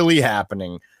really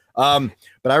happening. But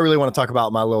I really want to talk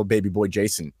about my little baby boy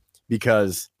Jason,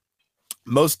 because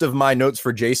most of my notes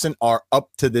for Jason are up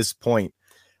to this point.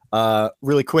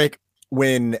 Really quick,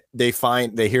 when they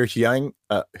hear Hyang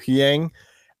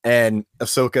and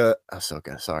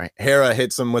Hera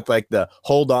hits him with like the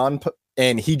hold on,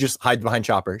 and he just hides behind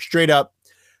Chopper. Straight up,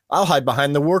 I'll hide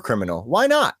behind the war criminal. Why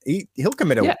not? He'll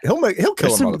commit a he'll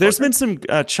kill him. There's been some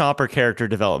Chopper character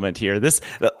development here.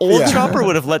 Old Chopper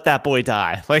would have let that boy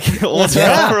die. Like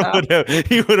Chopper would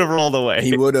have rolled away.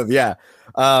 He would have, yeah.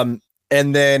 And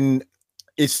then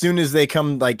as soon as they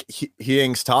come, like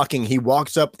Hyang's talking, he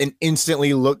walks up and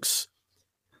instantly looks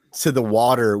to the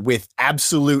water with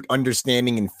absolute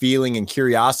understanding and feeling and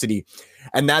curiosity.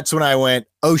 And that's when I went,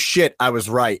 oh shit, I was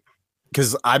right.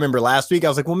 Because I remember last week I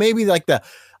was like, well, maybe like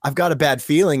I've got a bad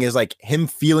feeling is like him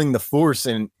feeling the force,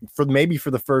 and for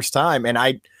the first time. And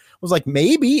I was like,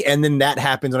 maybe. And then that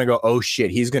happens and I go, oh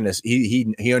shit, he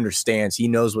understands. He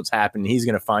knows what's happening. He's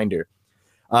going to find her.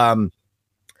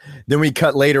 Then we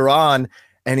cut later on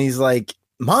and he's like,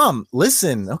 Mom,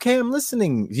 listen. Okay, I'm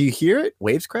listening. Do you hear it?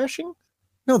 Waves crashing?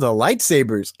 No, the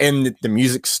lightsabers. And the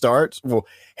music starts. Well,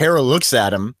 Hera looks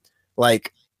at him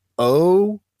like,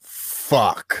 oh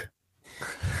fuck,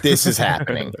 this is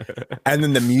happening. And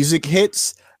then the music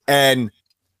hits, and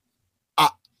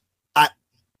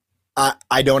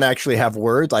I don't actually have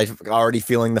words. I'm already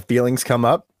feeling the feelings come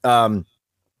up. And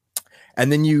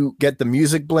then you get the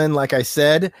music blend, like I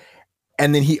said,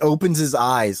 and then he opens his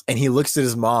eyes and he looks at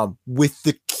his mom with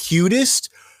the cutest,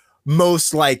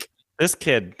 most like this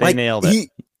kid. They nailed it.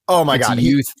 Oh my God.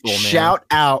 Youthful, man. Shout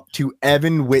out to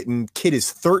Evan Witten. Kid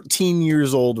is 13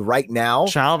 years old right now.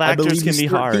 Child actors can be 13.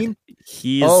 Hard.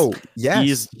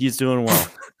 He's doing well.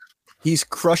 He's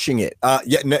crushing it.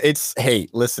 Hey,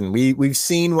 listen, we've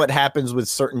seen what happens with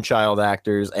certain child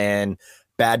actors and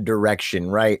bad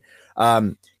direction, right?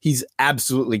 He's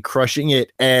absolutely crushing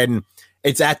it. And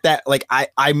it's at that, like,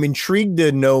 I'm intrigued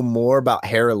to know more about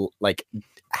Hera, like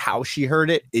how she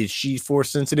heard it. Is she force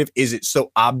sensitive? Is it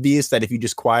so obvious that if you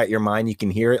just quiet your mind, you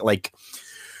can hear it? Like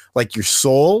your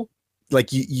soul,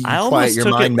 like you quiet your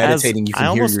mind meditating, you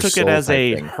can hear your soul. I almost took it as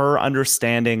her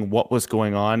understanding what was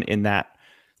going on in that,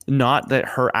 not that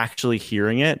her actually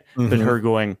hearing it, but her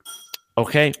going,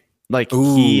 okay, like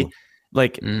he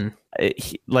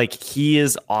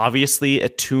is obviously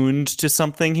attuned to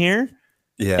something here.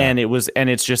 Yeah. And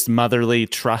it's just motherly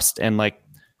trust and like,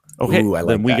 okay,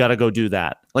 then we got to go do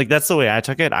that. Like, that's the way I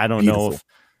took it. I don't know if.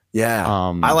 Yeah.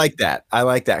 I like that.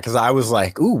 Because I was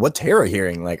like, ooh, what's Hera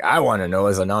hearing? Like, I want to know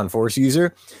as a non-force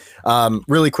user.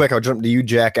 Really quick, I'll jump to you,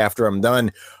 Jack, after I'm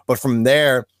done. But from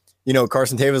there,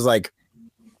 Carson Tava's like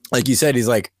you said, he's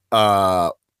like,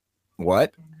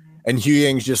 what? And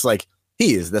Huyang's just like,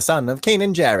 he is the son of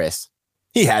Kanan Jarrus.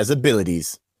 He has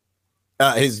abilities.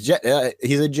 He's a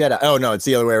Jedi. Oh, no, it's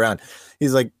the other way around.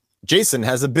 He's like, Jason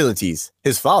has abilities.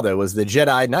 His father was the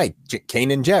Jedi Knight,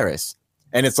 Kanan Jarrus.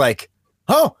 And it's like,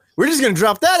 oh, we're just going to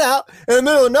drop that out in the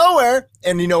middle of nowhere.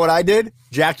 And you know what I did?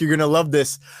 Jack, you're going to love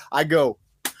this. I go,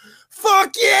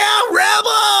 fuck yeah,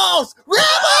 Rebels!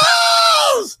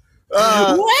 Rebels!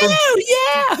 Woo,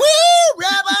 yeah! Woo,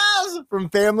 Rebels! From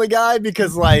Family Guy,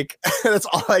 because, like, that's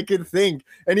all I could think.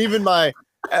 And even I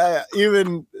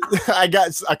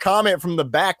got a comment from the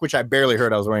back, which I barely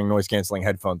heard. I was wearing noise canceling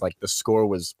headphones. Like, the score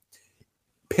was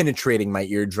penetrating my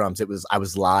eardrums. I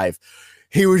was live.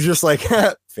 He was just like,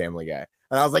 Family Guy.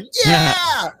 And I was like,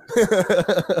 yeah.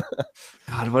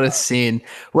 God, what a scene.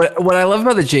 What I love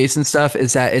about the Jason stuff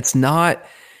is that it's not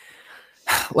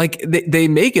like they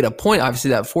make it a point,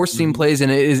 obviously, that force scene plays, and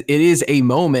it is a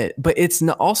moment, but it's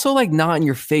also like not in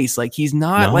your face. Like, he's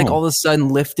not like all of a sudden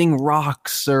lifting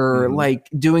rocks or like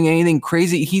doing anything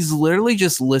crazy. He's literally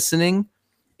just listening.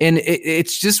 And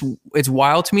it's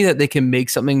wild to me that they can make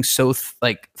something so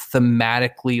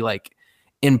thematically like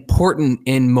important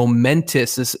and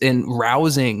momentous and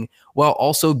rousing while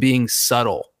also being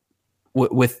subtle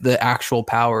with the actual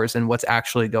powers and what's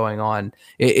actually going on.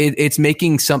 It's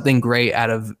making something great out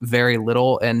of very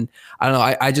little. And I don't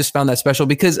know, I just found that special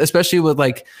because especially with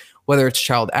like, whether it's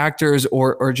child actors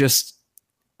or just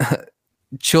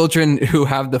children who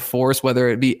have the force, whether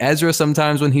it be Ezra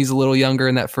sometimes when he's a little younger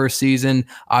in that first season,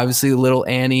 obviously little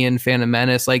Annie and Phantom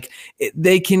Menace, like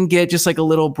they can get just like a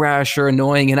little brash or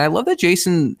annoying. And I love that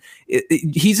Jason,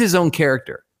 he's his own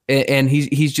character. And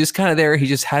he's just kind of there. He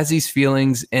just has these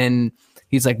feelings and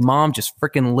he's like, Mom, just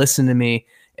freaking listen to me.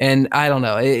 And I don't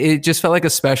know, it just felt like a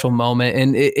special moment.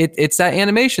 And it's that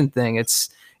animation thing. It's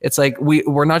like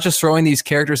we're not just throwing these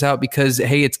characters out because,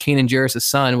 hey, it's Kanan Jarrus'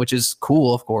 son, which is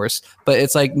cool, of course. But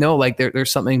it's like, no, like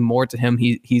there's something more to him.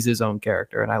 He's his own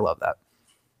character. And I love that.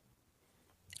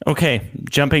 Okay,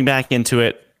 jumping back into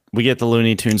it, we get the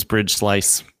Looney Tunes bridge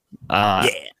slice.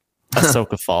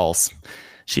 Ahsoka falls.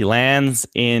 She lands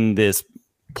in this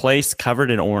place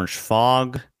covered in orange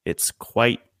fog. It's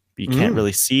quite, you can't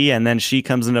really see. And then she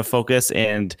comes into focus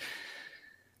and,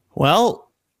 well,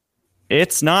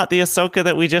 it's not the Ahsoka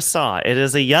that we just saw. It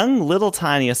is a young, little,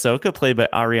 tiny Ahsoka played by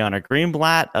Ariana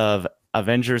Greenblatt of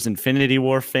Avengers Infinity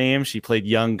War fame. She played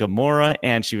young Gamora,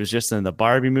 and she was just in the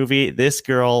Barbie movie. This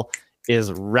girl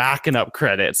is racking up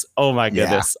credits. Oh my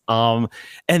goodness. And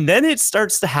then it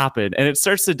starts to happen, and it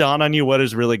starts to dawn on you what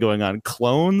is really going on.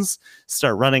 Clones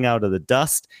start running out of the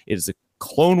dust. It is a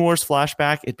Clone Wars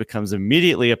flashback. It becomes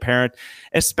immediately apparent,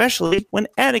 especially when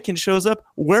Anakin shows up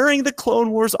wearing the Clone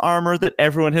Wars armor that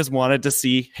everyone has wanted to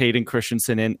see Hayden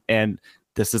Christensen in. And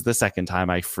this is the second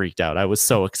time I freaked out. I was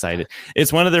so excited.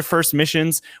 It's one of their first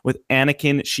missions with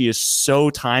Anakin. She is so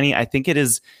tiny. I think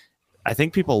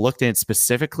people looked at it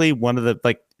specifically, one of the,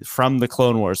 like, from the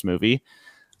Clone Wars movie.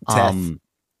 Teth.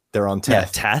 They're on Teth. Yeah,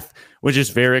 Teth, which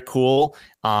is very cool.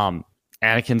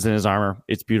 Anakin's in his armor.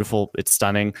 It's beautiful. It's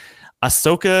stunning.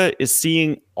 Ahsoka is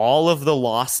seeing all of the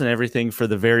loss and everything for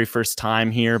the very first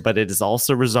time here, but it is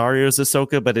also Rosario's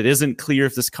Ahsoka, but it isn't clear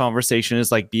if this conversation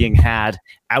is like being had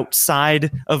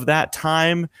outside of that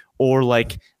time or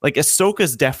like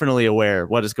Ahsoka's definitely aware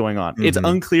of what is going on. It's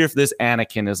unclear if this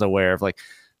Anakin is aware of like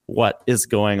what is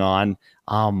going on.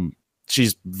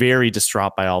 She's very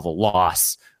distraught by all the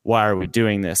loss. Why are we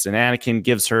doing this? And Anakin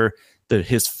gives her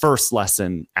his first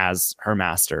lesson as her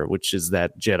master, which is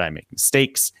that Jedi make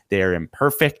mistakes, they are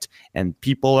imperfect, and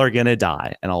people are going to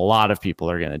die, and a lot of people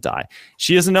are going to die.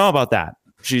 She doesn't know about that.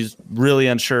 She's really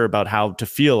unsure about how to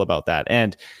feel about that,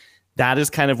 and that is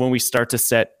kind of when we start to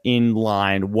set in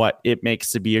line what it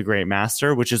makes to be a great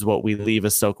master, which is what we leave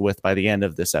Ahsoka with by the end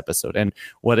of this episode. And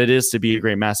what it is to be a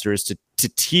great master is to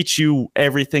teach you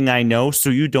everything I know so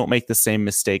you don't make the same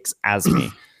mistakes as me.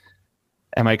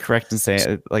 Am I correct in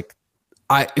saying like,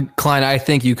 Klein, I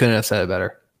think you couldn't have said it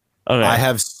better. Okay. I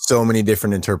have so many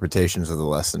different interpretations of the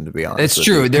lesson, to be honest. It's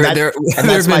true. There have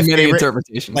been many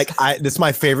interpretations. Like, this is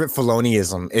my favorite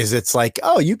Filoniism. Is it's like,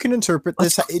 oh, you can interpret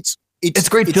this. It's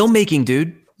great filmmaking,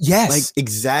 dude. Yes, like,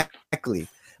 exactly.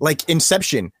 Like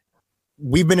Inception,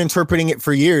 we've been interpreting it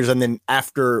for years, and then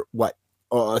after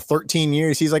 13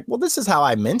 years, he's like, well, this is how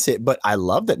I meant it, but I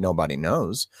love that nobody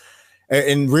knows.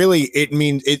 And really, it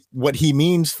means it. What he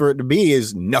means for it to be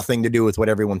is nothing to do with what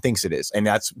everyone thinks it is, and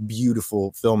that's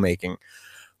beautiful filmmaking.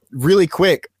 Really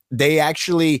quick, they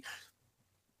actually,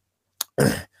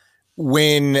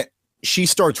 when she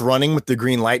starts running with the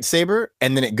green lightsaber,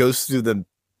 and then it goes through the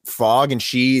fog, and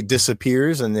she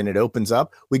disappears, and then it opens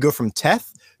up. We go from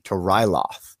Teth to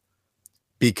Ryloth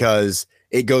because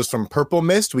it goes from purple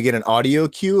mist. We get an audio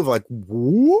cue of like,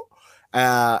 woo.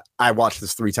 I watched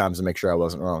this 3 times to make sure I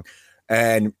wasn't wrong.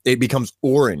 And it becomes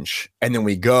orange, and then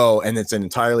we go, and it's an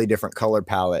entirely different color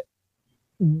palette.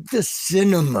 The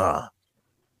cinema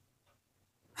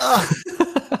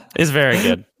is very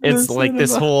good. It's like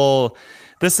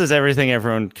this is everything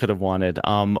everyone could have wanted.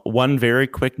 One very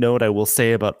quick note I will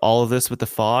say about all of this with the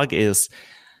fog is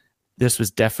this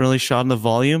was definitely shot in the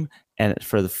volume, and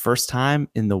for the first time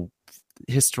in the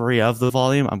history of the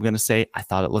volume, I'm going to say I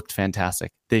thought it looked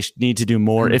fantastic. They need to do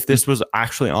more. If this was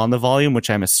actually on the volume, which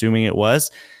I'm assuming it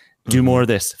was, do more of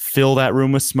this. Fill that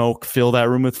room with smoke, fill that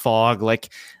room with fog,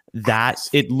 like that.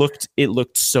 It looked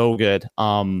so good.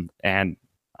 And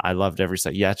I loved every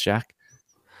set. Yeah, Jack.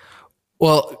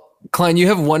 Well, Klein, you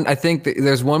have one. I think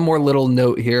there's one more little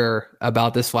note here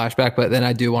about this flashback, but then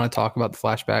I do want to talk about the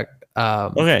flashback.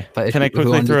 Okay, can I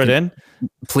quickly throw it in?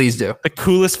 Please do. The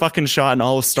coolest fucking shot in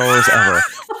all of Star Wars ever.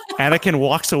 Anakin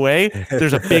walks away.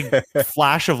 There's a big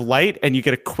flash of light, and you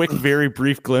get a quick, very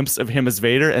brief glimpse of him as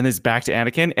Vader, and his back to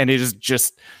Anakin, and it is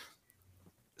just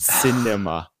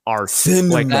cinema art.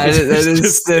 Cinema. Like, that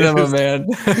is cinema, man.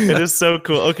 It is so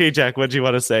cool. Okay, Jack, what do you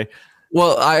want to say?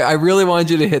 Well, I really wanted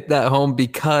you to hit that home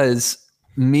because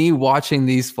me watching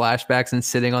these flashbacks and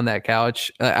sitting on that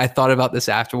couch, I thought about this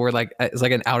afterward, like it's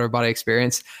like an outer body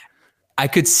experience. I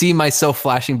could see myself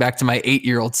flashing back to my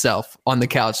 8-year-old self on the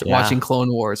couch watching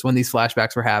Clone Wars when these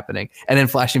flashbacks were happening, and then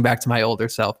flashing back to my older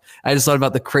self. I just thought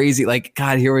about the crazy, like,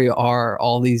 God, here we are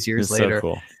all these years later. So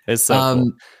cool. It's so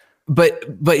cool.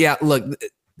 But yeah, look,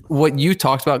 what you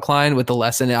talked about, Klein, with the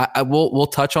lesson, we'll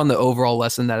touch on the overall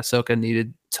lesson that Ahsoka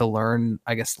needed to learn,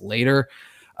 I guess, later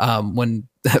when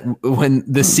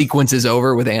the sequence is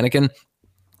over with Anakin.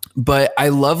 But I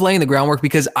love laying the groundwork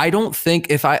because I don't think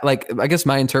I guess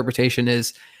my interpretation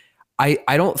is I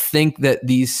don't think that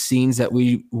these scenes that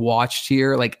we watched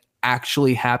here like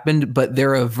actually happened, but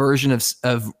they're a version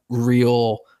of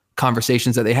real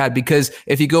conversations that they had, because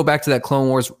if you go back to that Clone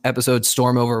Wars episode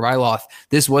Storm over Ryloth,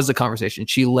 this was the conversation.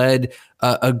 She led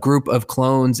a group of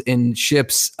clones in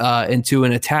ships into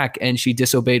an attack, and she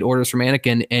disobeyed orders from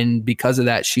Anakin, and because of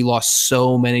that she lost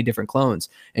so many different clones,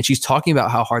 and she's talking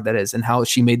about how hard that is and how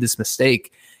she made this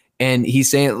mistake. And he's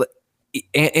saying,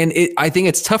 I think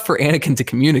it's tough for Anakin to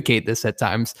communicate this at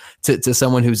times to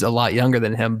someone who's a lot younger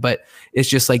than him, but it's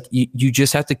just like you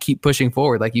just have to keep pushing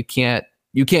forward. Like you can't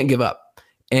give up.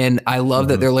 And I love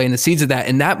that they're laying the seeds of that.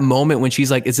 In that moment when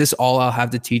she's like, is this all I'll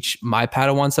have to teach my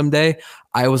Padawan someday?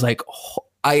 I was like, oh,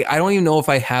 I don't even know if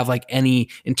I have like any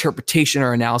interpretation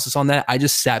or analysis on that. I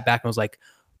just sat back and was like,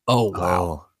 oh,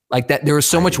 wow. Like that, there was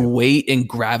so much weight and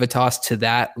gravitas to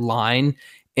that line.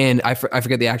 And I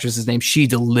forget the actress's name. She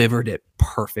delivered it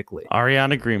perfectly.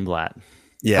 Ariana Greenblatt.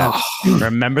 Yeah. Oh,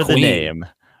 remember the name.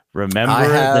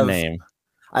 The name.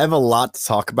 I have a lot to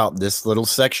talk about this little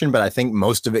section, but I think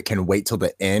most of it can wait till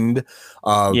the end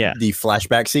of the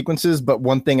flashback sequences. But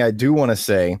one thing I do want to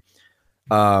say,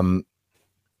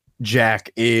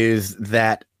 Jack, is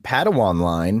that Padawan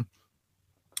line,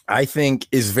 I think,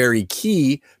 is very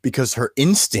key because her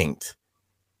instinct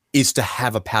is to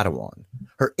have a Padawan.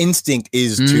 Her instinct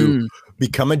is to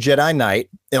become a Jedi Knight.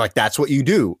 And like, that's what you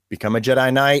do. Become a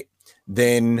Jedi Knight,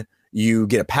 then you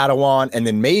get a Padawan, and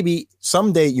then maybe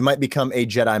someday you might become a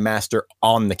Jedi Master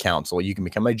on the Council. You can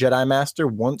become a Jedi Master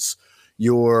once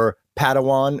your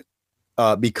Padawan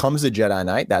becomes a Jedi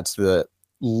Knight. That's the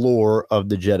lore of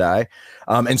the Jedi.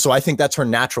 And so I think that's her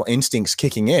natural instincts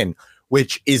kicking in,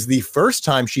 which is the first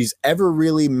time she's ever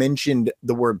really mentioned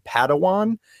the word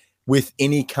Padawan with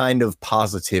any kind of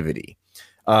positivity.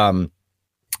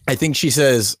 I think she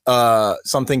says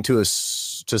something to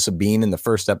Sabine in the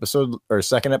first episode or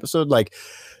second episode, like,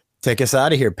 take us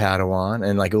out of here, Padawan,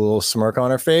 and like a little smirk on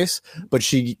her face.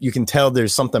 But you can tell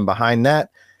there's something behind that.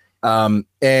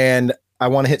 And I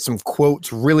want to hit some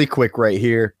quotes really quick right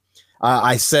here.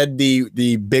 I said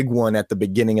the big one at the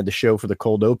beginning of the show for the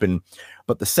cold open,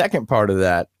 but the second part of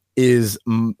that is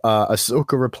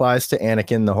Ahsoka replies to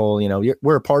Anakin the whole,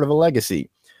 we're a part of a legacy.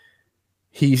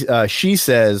 She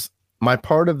says, my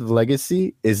part of the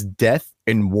legacy is death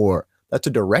and war. That's a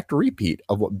direct repeat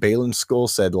of what Baylan Skoll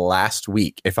said last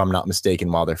week, if I'm not mistaken,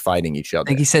 while they're fighting each other. I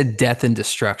think he said death and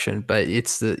destruction, but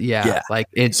it's like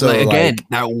it's so, like, again,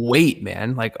 that weight,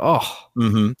 man. Like,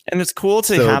 and it's cool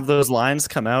to have those lines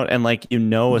come out and like,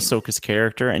 Ahsoka's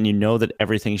character, and that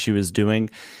everything she was doing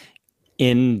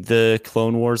in the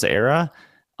Clone Wars era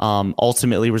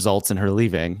ultimately results in her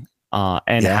leaving.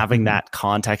 And having that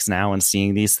context now and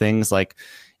seeing these things, like,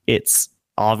 it's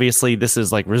obviously this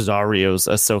is like Rosario's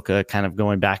Ahsoka kind of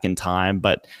going back in time,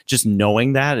 but just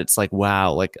knowing that, it's like,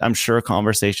 wow, like I'm sure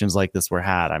conversations like this were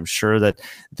had. I'm sure that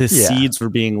the seeds were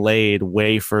being laid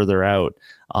way further out.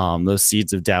 Those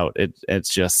seeds of doubt.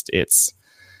 It's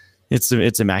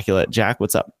immaculate. Jack,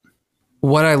 what's up?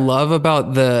 What I love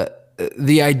about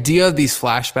the idea of these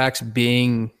flashbacks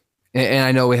being, and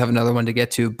I know we have another one to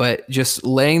get to, but just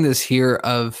laying this here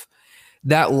of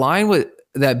that line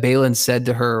that Baylan said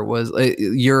to her was,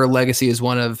 your legacy is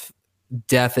one of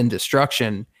death and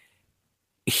destruction.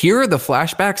 Here are the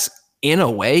flashbacks in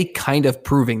a way kind of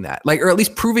proving that, like, or at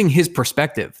least proving his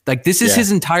perspective. Like, this is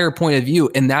his entire point of view.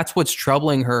 And that's what's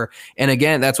troubling her. And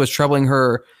again, that's what's troubling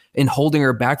her and holding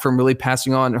her back from really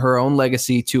passing on her own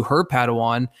legacy to her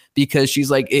Padawan, because she's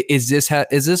like, is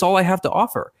this all I have to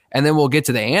offer? And then we'll get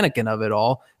to the Anakin of it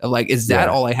all. Of like, is that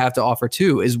all I have to offer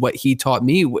too? Is what he taught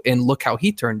me, and look how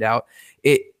he turned out.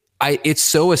 It's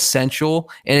so essential,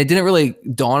 and it didn't really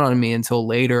dawn on me until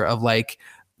later of like,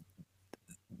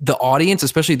 the audience,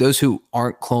 especially those who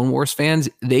aren't Clone Wars fans,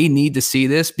 they need to see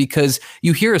this, because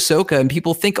you hear Ahsoka and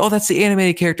people think, oh, that's the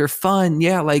animated character, fun.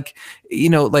 Yeah, like,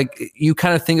 like you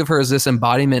kind of think of her as this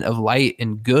embodiment of light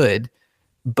and good,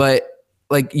 but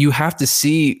like you have to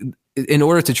see, in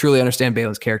order to truly understand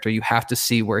Baylan's character, you have to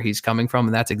see where he's coming from,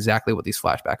 and that's exactly what these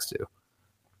flashbacks do.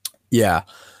 Yeah.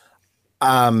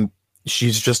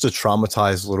 She's just a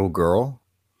traumatized little girl.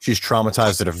 She's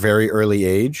traumatized at a very early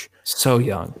age. So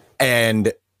young.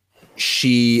 And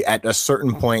she, at a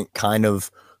certain point, kind of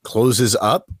closes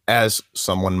up, as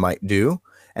someone might do,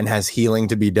 and has healing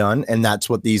to be done. And that's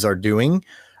what these are doing.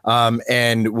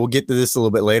 And we'll get to this a little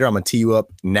bit later. I'm going to tee you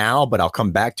up now, but I'll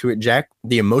come back to it, Jack.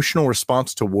 The emotional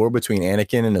response to war between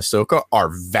Anakin and Ahsoka are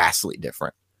vastly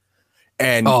different.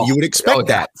 And you would expect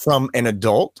that from an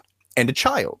adult and a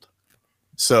child.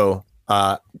 So,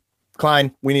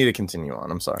 Klein, we need to continue on.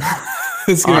 I'm sorry.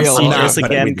 On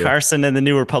again, Carson and the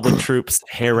New Republic troops,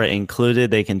 Hera included,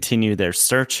 they continue their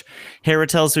search. Hera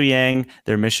tells Huyang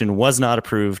their mission was not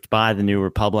approved by the New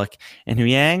Republic, and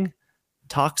Huyang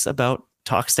talks about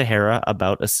talks to Hera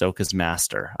about Ahsoka's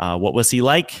master. What was he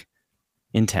like?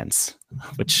 Intense.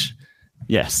 Which,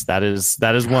 yes, that is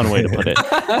one way to put it.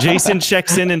 Jason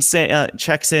checks in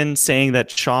saying that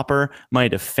Chopper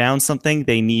might have found something.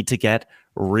 They need to get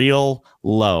real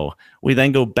low. We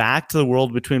then go back to the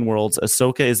world between worlds.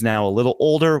 Ahsoka is now a little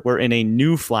older. We're in a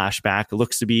new flashback. It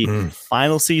looks to be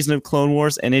final season of Clone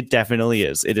Wars, and it definitely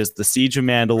is. It is the Siege of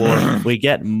Mandalore. We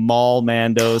get Maul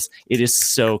Mandos. It is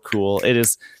so cool. It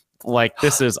is like,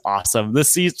 this is awesome.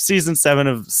 This season 7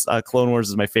 of Clone Wars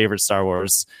is my favorite Star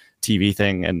Wars TV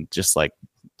thing, and just like,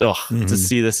 to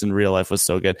see this in real life was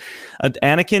so good.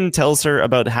 Anakin tells her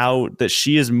about how that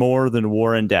she is more than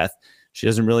war and death. She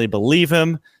doesn't really believe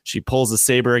him. She pulls the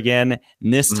saber again.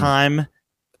 And this time,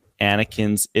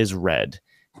 Anakin's is red.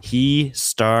 He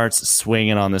starts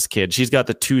swinging on this kid. She's got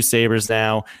the 2 sabers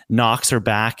now, knocks her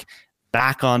back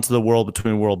onto the world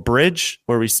between world bridge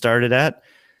where we started at.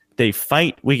 They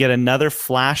fight. We get another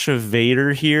flash of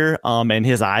Vader here. And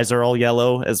his eyes are all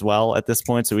yellow as well at this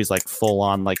point. So he's like full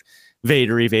on like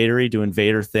Vadery doing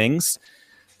Vader things.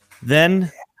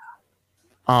 Then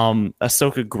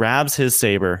Ahsoka grabs his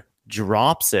saber,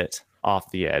 drops it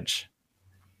off the edge.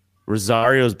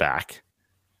 Rosario's back.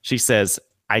 She says,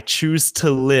 "I choose to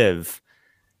live."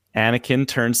 Anakin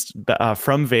turns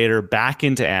from Vader back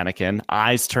into Anakin.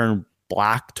 Eyes turn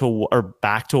back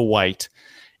to white.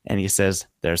 And he says,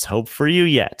 "There's hope for you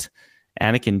yet."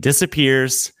 Anakin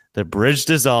disappears. The bridge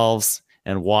dissolves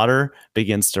and water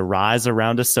begins to rise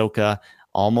around Ahsoka,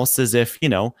 almost as if,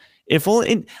 if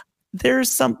only...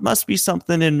 must be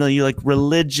something in the like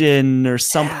religion or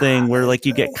something where like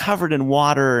you get covered in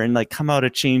water and like come out a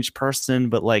changed person,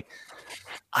 but like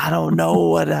I don't know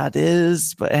what that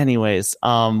is. But anyways,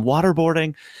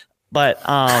 waterboarding. But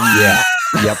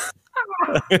Yep.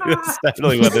 That's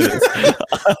definitely what it is.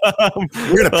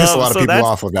 We're gonna piss a lot of people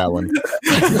off with that one.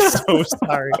 I'm so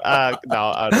sorry.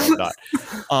 No, I'm not.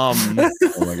 Oh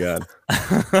my god.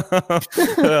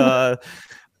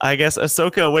 I guess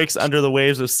Ahsoka awakes under the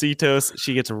waves of Cetos.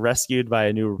 She gets rescued by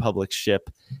a New Republic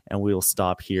ship, and we will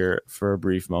stop here for a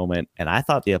brief moment. And I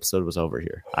thought the episode was over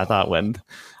here. I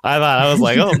was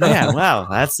like, oh man, wow,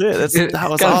 that's it.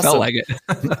 That was awesome. Felt like it.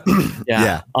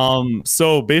 Yeah.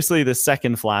 So basically, the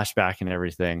second flashback and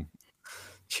everything.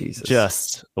 Jesus.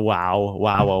 Just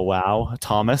wow.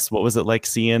 Thomas, what was it like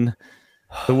seeing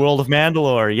the world of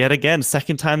Mandalore yet again,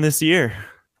 second time this year?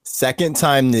 Second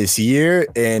time this year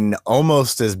in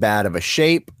almost as bad of a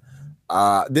shape.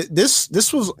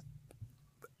 This was,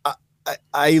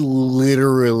 I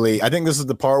literally, I think this is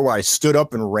the part where I stood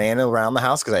up and ran around the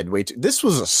house because I had this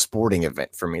was a sporting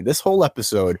event for me. This whole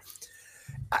episode,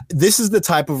 this is the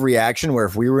type of reaction where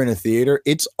if we were in a theater,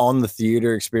 it's on the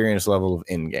theater experience level of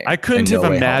in-game. I couldn't have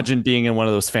imagined being in one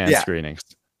of those fan screenings.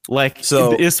 Like,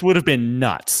 so this would have been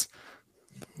nuts.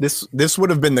 This would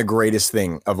have been the greatest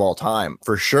thing of all time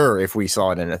for sure if we saw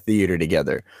it in a theater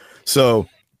together. So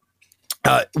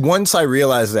once I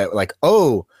realized that, like, I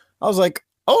was like,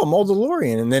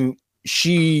 Mandalorian, and then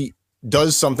she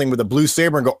does something with a blue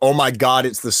saber and go, oh my god,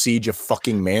 it's the Siege of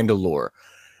fucking Mandalore.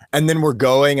 And then we're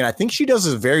going, and I think she does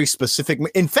a very specific.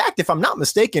 In fact, if I'm not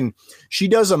mistaken, she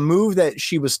does a move that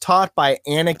she was taught by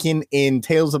Anakin in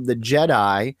Tales of the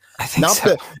Jedi. I think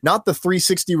not the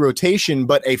 360 rotation,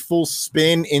 but a full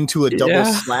spin into a double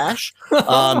slash.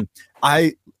 The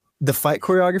fight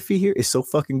choreography here is so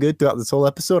fucking good throughout this whole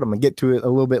episode. I'm gonna get to it a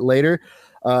little bit later.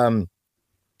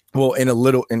 Well,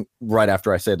 right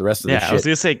after I say the rest of the shit. I was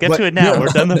gonna say, get to it now. We're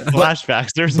done the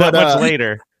flashbacks. There's not much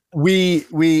later.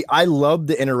 I love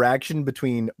the interaction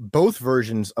between both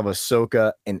versions of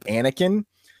Ahsoka and Anakin.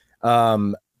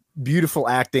 Beautiful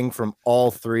acting from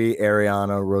all three,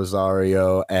 Ariana,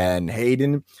 Rosario, and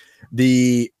Hayden.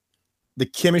 The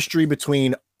chemistry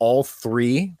between all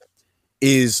three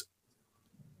it's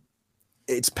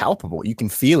palpable. You can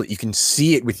feel it. You can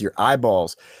see it with your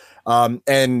eyeballs.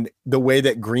 And the way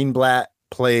that Greenblatt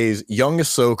plays young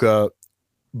Ahsoka,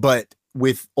 but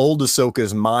with old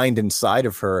Ahsoka's mind inside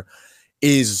of her,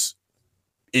 it's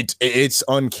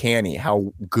uncanny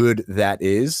how good that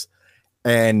is.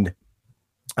 And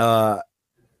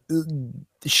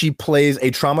she plays a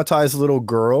traumatized little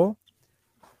girl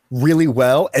really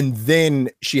well, and then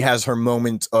she has her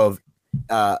moment of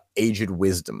aged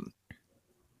wisdom.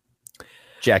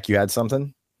 Jack, you had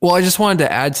something? Well, I just wanted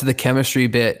to add to the chemistry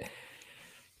bit.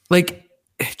 Like,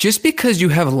 just because you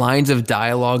have lines of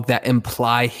dialogue that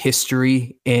imply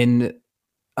history in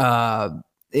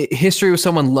history with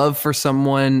someone, love for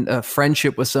someone,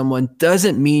 friendship with someone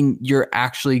doesn't mean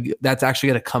that's actually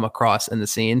going to come across in the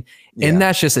scene. Yeah. And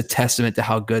that's just a testament to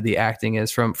how good the acting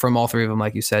is from all three of them.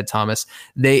 Like you said, Thomas,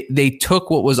 they took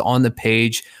what was on the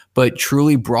page, but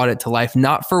truly brought it to life.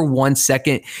 Not for 1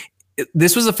 second.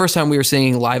 This was the first time we were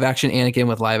seeing live action Anakin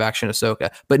with live action Ahsoka,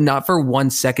 but not for 1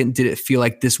 second did it feel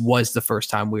like this was the first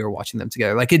time we were watching them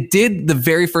together. Like it did the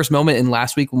very first moment in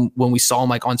last week when we saw them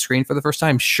like on screen for the first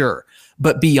time, sure.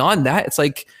 But beyond that, it's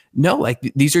like, no, like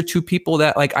these are two people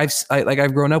that like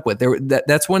I've grown up with.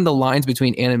 That's when the lines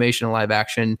between animation and live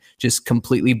action just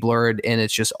completely blurred, and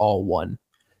it's just all one.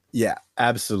 Yeah,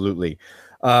 absolutely.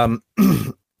 And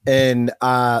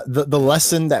the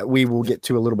lesson that we will get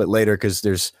to a little bit later, because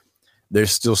there's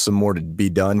still some more to be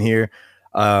done here,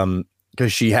 because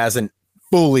she hasn't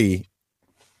fully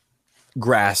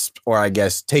grasped, or I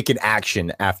guess taken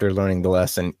action after learning the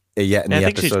lesson yet in the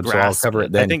episode. So I'll cover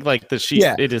it then. I think like the she.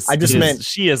 Yeah, it is. I just meant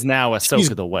she is now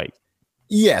Ahsoka the White.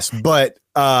 Yes, but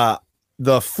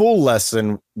the full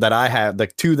lesson that I have,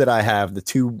 the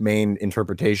two main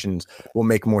interpretations will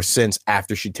make more sense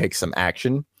after she takes some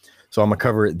action. So I'm going to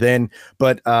cover it then.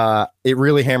 But it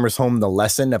really hammers home the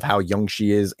lesson of how young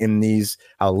she is in these,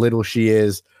 how little she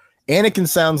is. Anakin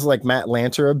sounds like Matt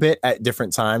Lanter a bit at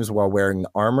different times while wearing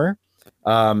the armor.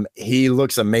 He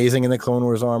looks amazing in the Clone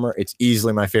Wars armor. It's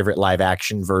easily my favorite live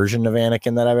action version of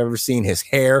Anakin that I've ever seen. His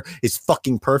hair is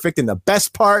fucking perfect. And the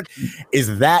best part is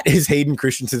Hayden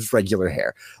Christensen's regular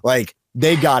hair. Like,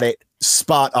 they got it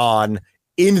spot on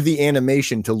in the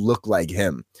animation to look like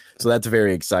him. So that's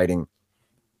very exciting.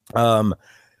 The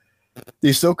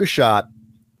Ahsoka shot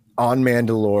on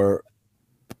Mandalore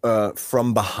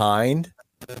from behind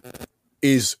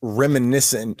is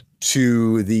reminiscent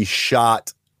to the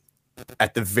shot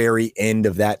at the very end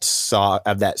of that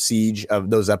siege of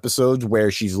those episodes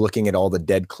where she's looking at all the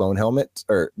dead clone helmets,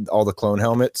 or all the clone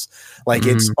helmets. Like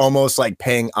it's almost like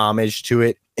paying homage to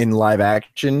it in live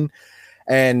action.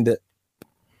 And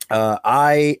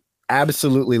I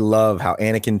absolutely love how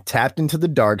Anakin tapped into the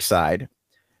dark side.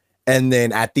 And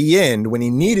then at the end, when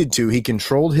he needed to, he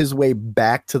controlled his way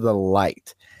back to the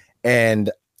light.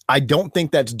 And I don't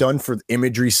think that's done for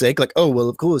imagery's sake. Like, oh, well,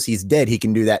 of course, he's dead. He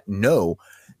can do that. No,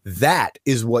 that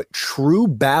is what true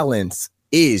balance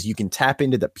is. You can tap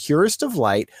into the purest of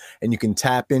light, and you can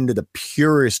tap into the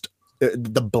purest,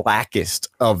 the blackest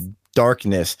of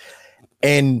darkness,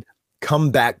 and come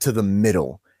back to the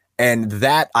middle. And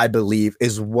that, I believe,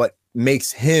 is what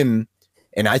makes him,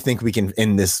 and I think we can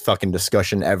end this fucking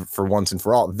discussion for once and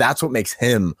for all. That's what makes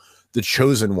him the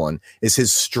chosen one, is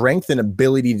his strength and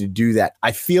ability to do that.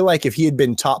 I feel like if he had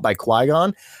been taught by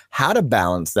Qui-Gon how to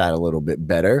balance that a little bit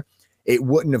better, it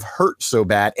wouldn't have hurt so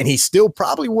bad. And he still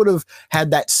probably would have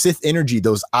had that Sith energy,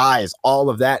 those eyes, all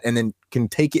of that, and then can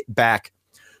take it back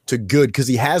to good, because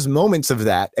he has moments of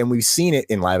that. And we've seen it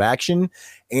in live action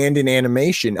and in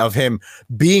animation of him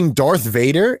being Darth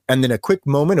Vader, and then a quick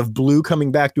moment of blue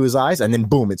coming back to his eyes, and then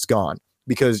boom, it's gone,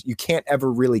 because you can't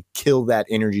ever really kill that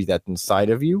energy that's inside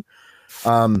of you.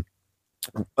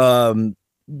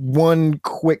 One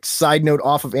quick side note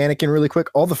off of Anakin really quick.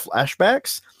 All the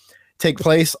flashbacks take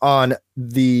place on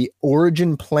the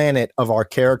origin planet of our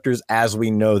characters as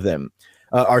we know them.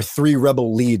 Our three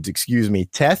rebel leads,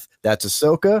 Teth, that's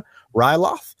Ahsoka;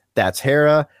 Ryloth, that's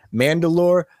Hera;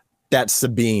 Mandalore, that's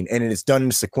Sabine. And it is done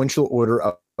in sequential order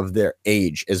of their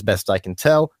age, as best I can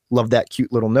tell. Love that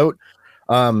cute little note.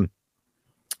 And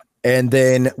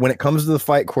then when it comes to the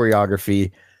fight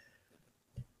choreography,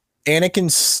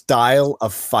 Anakin's style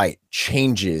of fight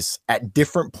changes at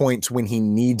different points when he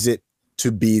needs it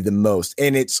to be the most.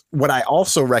 And it's what I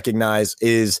also recognize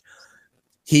is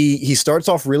he starts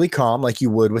off really calm, like you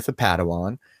would with a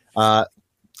Padawan,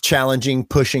 challenging,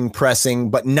 pushing, pressing,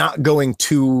 but not going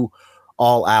too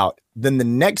all out. Then the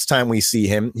next time we see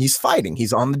him, he's fighting.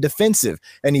 He's on the defensive,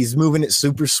 and he's moving it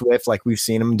super swift, like we've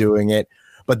seen him doing it.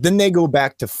 But then they go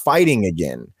back to fighting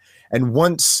again. And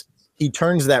once he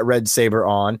turns that red saber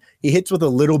on, he hits with a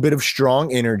little bit of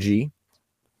strong energy.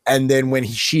 And then when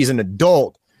she's an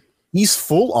adult, he's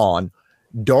full on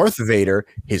Darth Vader.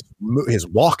 His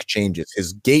walk changes,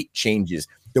 his gait changes,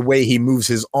 the way he moves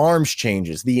his arms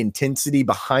changes, the intensity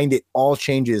behind it all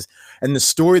changes. And the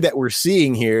story that we're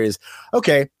seeing here is,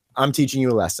 okay, I'm teaching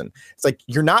you a lesson. It's like,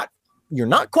 you're not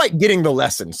quite getting the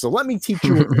lesson, so let me teach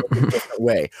you a different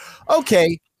way.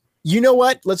 Okay, you know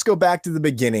what? Let's go back to the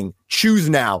beginning. Choose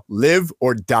now, live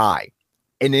or die.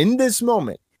 And in this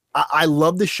moment, I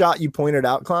love the shot you pointed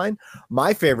out, Klein.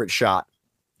 My favorite shot,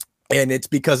 and it's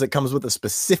because it comes with a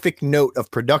specific note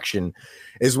of production,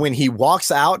 is when he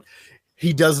walks out,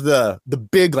 he does the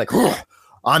big, like,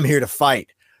 I'm here to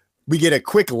fight. we get a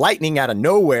quick lightning out of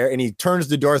nowhere, and he turns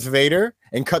to Darth Vader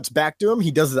and cuts back to him.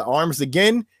 He does the arms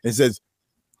again and says,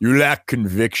 "You lack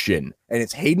conviction." And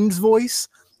it's Hayden's voice,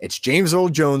 it's James Earl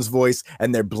Jones' voice,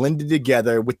 and they're blended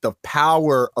together with the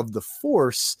power of the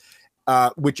Force,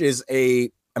 which is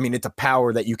it's a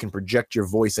power that you can project your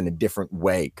voice in a different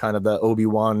way, kind of the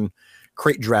Obi-Wan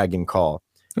crate dragon call.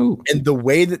 Ooh. And the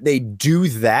way that they do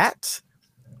that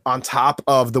on top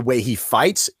of the way he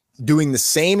fights, doing the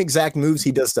same exact moves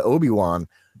he does to Obi-Wan,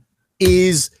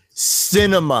 is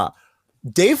cinema.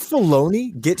 Dave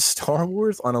Filoni gets Star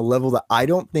Wars on a level that I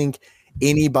don't think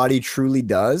anybody truly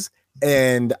does.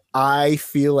 And I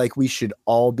feel like we should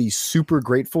all be super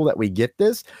grateful that we get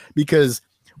this, because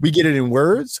we get it in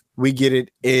words, we get it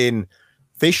in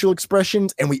facial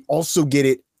expressions, and we also get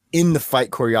it in the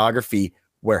fight choreography,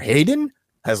 where Hayden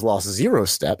has lost 0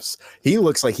 steps. He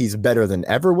looks like he's better than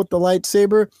ever with the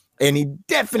lightsaber, and he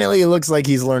definitely looks like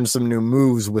he's learned some new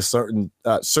moves with certain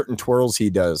twirls he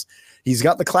does. He's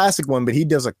got the classic one, but he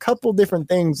does a couple different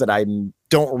things that I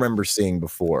don't remember seeing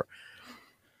before.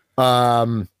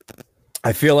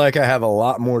 I feel like I have a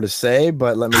lot more to say,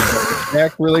 but let me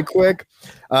check really quick.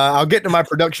 I'll get to my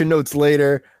production notes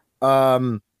later,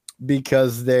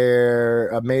 because they're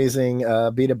amazing.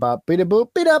 Beat a bop, beat a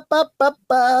boop, beat up, bop, bop,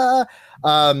 ba.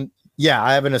 Yeah,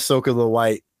 I have an Ahsoka the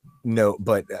White note,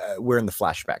 but we're in the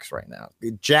flashbacks right now.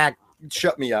 Jack,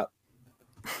 shut me up.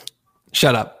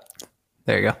 Shut up.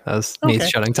 There you go. That was me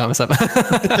shutting Thomas up.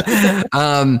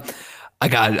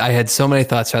 I had so many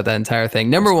thoughts about that entire thing.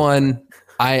 Number one,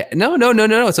 no,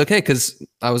 it's okay, because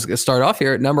I was gonna start off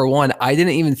here. Number one, I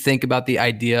didn't even think about the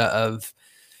idea of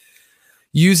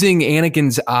using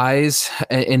Anakin's eyes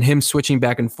and him switching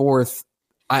back and forth.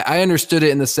 I understood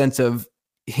it in the sense of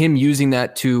him using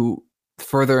that to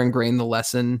further ingrain the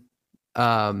lesson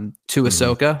to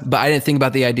Ahsoka, but I didn't think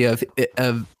about the idea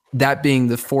of that being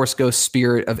the Force Ghost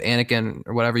spirit of Anakin,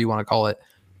 or whatever you want to call it,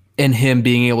 and him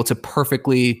being able to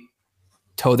perfectly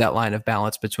toe that line of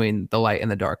balance between the light and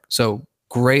the dark. So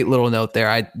great little note there.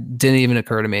 I didn't even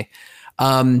occur to me.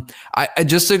 I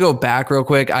just to go back real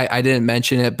quick, I didn't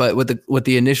mention it, but with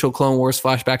the initial Clone Wars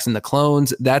flashbacks and the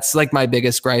clones, that's like my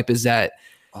biggest gripe, is that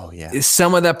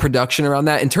some of that production around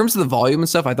that, in terms of the volume and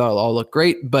stuff, I thought it all looked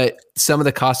great, but some of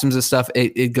the costumes and stuff,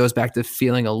 it goes back to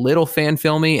feeling a little fan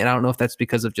filmy. And I don't know if that's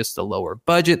because of just the lower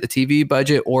budget, the TV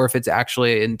budget, or if it's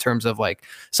actually in terms of like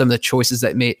some of the choices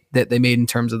that they made in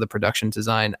terms of the production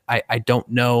design. I don't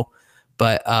know.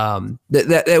 But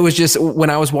that was just, when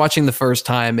I was watching the first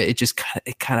time, it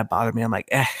kind of bothered me. I'm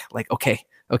like,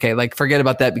 okay, like forget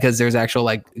about that, because there's actual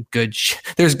like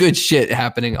there's good shit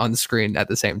happening on the screen at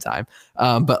the same time.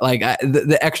 But like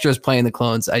the extras playing the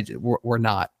clones, were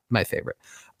not my favorite.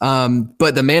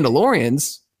 But the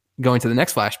Mandalorians, going to the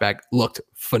next flashback, looked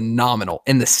phenomenal.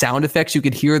 And the sound effects, you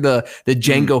could hear the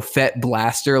Jango Fett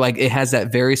blaster, like it has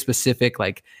that very specific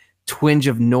like twinge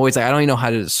of noise. Like, I don't even know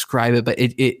how to describe it, but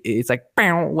it's like,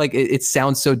 like it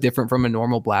sounds so different from a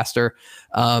normal blaster.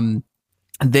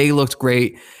 They looked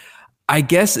great. I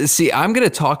guess, see, I'm going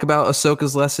to talk about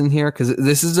Ahsoka's lesson here, because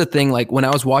this is a thing, like when I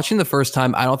was watching the first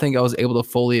time, I don't think I was able to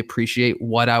fully appreciate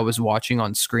what I was watching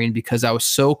on screen, because I was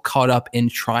so caught up in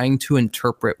trying to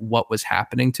interpret what was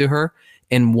happening to her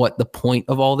and what the point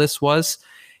of all this was.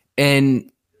 And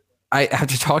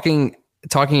after talking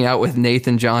out with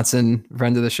Nathan Johnson,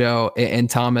 friend of the show, and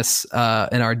Thomas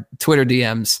in our Twitter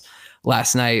DMs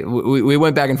last night, we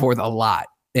went back and forth a lot,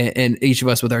 and each of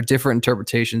us with our different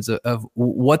interpretations of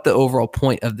what the overall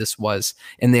point of this was,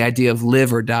 and the idea of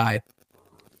live or die.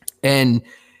 And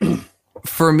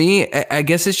for me, I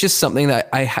guess it's just something that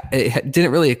it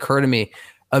didn't really occur to me,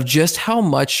 of just how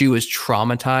much she was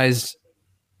traumatized,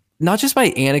 not just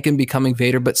by Anakin becoming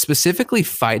Vader, but specifically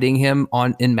fighting him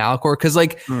in Malachor. Because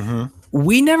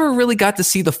we never really got to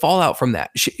see the fallout from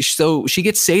that. So she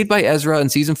gets saved by Ezra in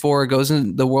season 4, goes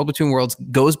in the world between worlds,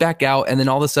 goes back out, and then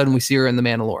all of a sudden we see her in The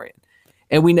Mandalorian.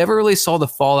 And we never really saw the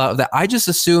fallout of that. I just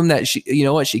assumed that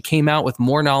she came out with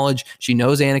more knowledge. She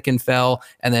knows Anakin fell.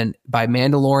 And then by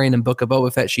Mandalorian and Book of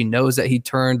Boba Fett, she knows that he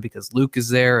turned because Luke is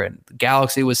there and the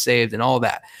galaxy was saved and all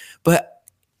that. But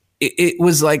it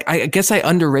was like, I guess I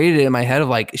underrated it in my head, of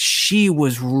like, she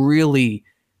was really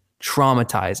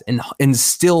traumatized and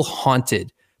still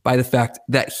haunted by the fact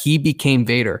that he became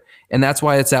Vader. And that's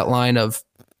why it's that line of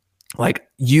like,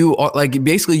 you are like,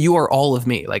 basically you are all of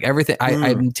me, like everything.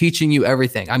 I'm teaching you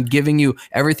everything. I'm giving you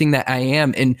everything that I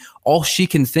am. And all she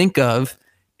can think of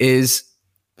is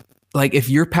like, if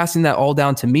you're passing that all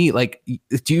down to me, like,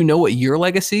 do you know what your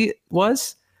legacy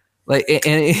was? Like,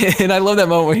 and I love that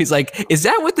moment where he's like, "Is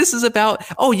that what this is about?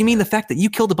 Oh, you mean the fact that you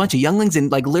killed a bunch of younglings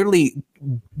and like literally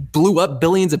blew up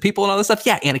billions of people and all this stuff?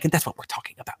 Yeah, Anakin, that's what we're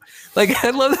talking about." Like, I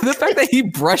love the fact that he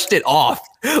brushed it off.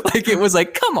 Like, it was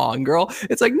like, "Come on, girl."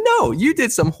 It's like, no, you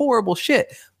did some horrible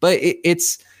shit. But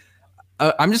it's.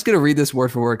 I'm just gonna read this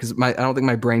word for word because I don't think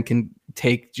my brain can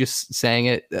take just saying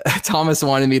it. Thomas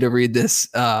wanted me to read this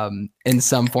in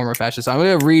some form or fashion, so I'm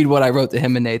gonna read what I wrote to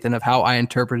him and Nathan of how I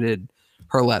interpreted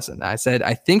her lesson. I said,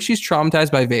 I think she's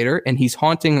traumatized by Vader and he's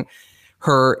haunting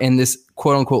her in this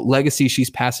quote unquote legacy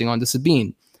she's passing on to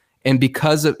Sabine. And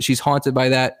because she's haunted by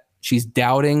that, she's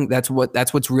doubting. That's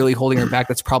what's really holding her back.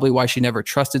 That's probably why she never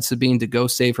trusted Sabine to go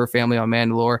save her family on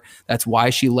Mandalore. That's why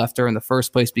she left her in the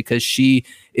first place, because she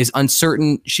is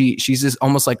uncertain. She's just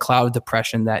almost like cloud of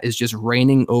depression that is just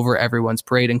reigning over everyone's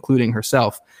parade, including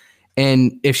herself.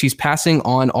 And if she's passing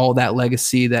on all that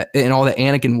legacy and all that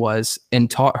Anakin was and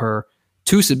taught her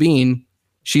to Sabine,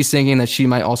 she's thinking that she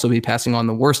might also be passing on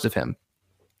the worst of him.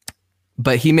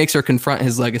 But he makes her confront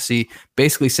his legacy,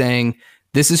 basically saying,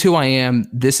 this is who I am.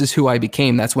 This is who I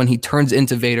became. That's when he turns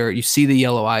into Vader. You see the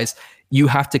yellow eyes. You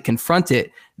have to confront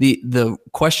it. The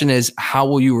question is, how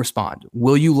will you respond?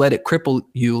 Will you let it cripple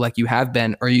you like you have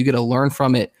been? Or are you going to learn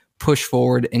from it, push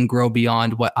forward, and grow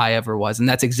beyond what I ever was? And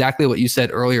that's exactly what you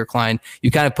said earlier, Klein. You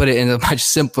kind of put it in a much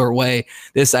simpler way.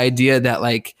 This idea that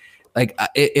like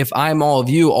if I'm all of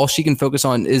you, all she can focus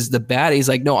on is the bad. He's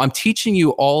like, no, I'm teaching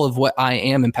you all of what I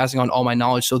am and passing on all my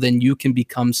knowledge so then you can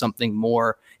become something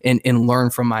more and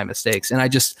learn from my mistakes. And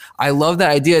I love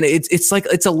that idea. And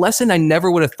it's a lesson I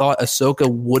never would have thought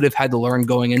Ahsoka would have had to learn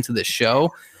going into this show.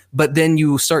 But then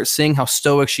you start seeing how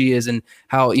stoic she is and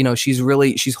how,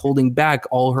 she's holding back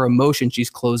all her emotions. She's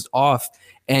closed off.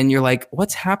 And you're like,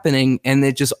 what's happening? And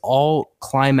it just all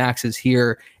climaxes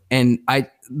here. And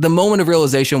the moment of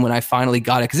realization when I finally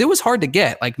got it, because it was hard to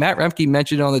get, like Matt Remke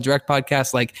mentioned on the direct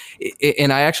podcast,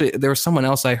 there was someone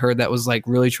else I heard that was like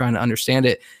really trying to understand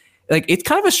it. Like, it's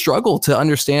kind of a struggle to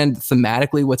understand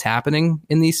thematically what's happening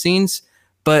in these scenes.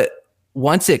 But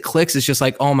once it clicks, it's just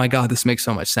like, oh my God, this makes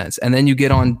so much sense. And then you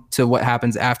get on to what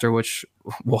happens after, which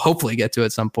we'll hopefully get to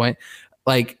at some point.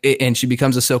 And she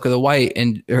becomes Ahsoka the White,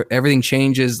 and everything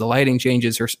changes. The lighting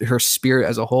changes. Her spirit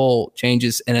as a whole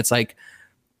changes. And it's like,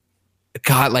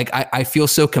 God, like I feel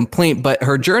so complete, but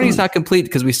her journey's not complete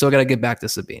because we still got to get back to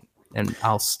Sabine. And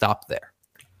I'll stop there.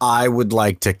 I would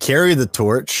like to carry the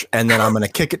torch, and then I'm going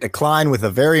to kick it to Klein with a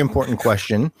very important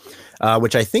question,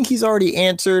 which I think he's already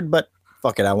answered, but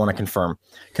fuck it, I want to confirm.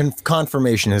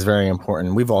 Confirmation is very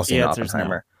important. We've all seen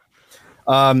Oppenheimer.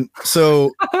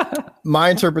 So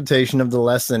my interpretation of the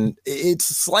lesson, it's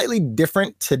slightly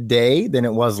different today than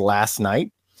it was last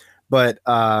night, but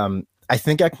I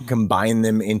think I can combine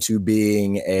them into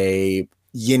being a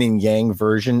yin and yang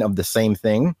version of the same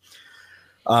thing.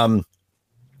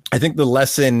 I think the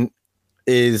lesson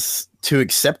is to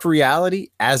accept reality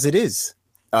as it is.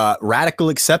 Radical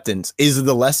acceptance is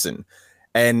the lesson.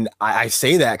 And I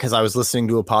say that because I was listening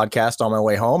to a podcast on my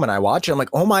way home and I watch it. I'm like,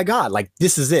 oh my God, like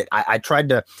this is it. I tried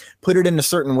to put it in a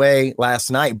certain way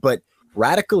last night, but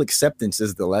radical acceptance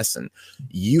is the lesson.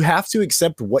 You have to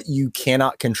accept what you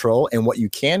cannot control and what you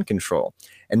can control.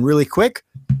 And really quick,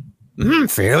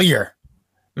 failure.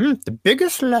 The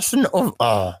biggest lesson of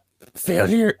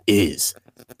failure is.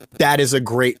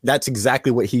 That's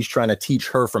exactly what he's trying to teach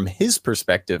her from his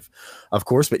perspective, of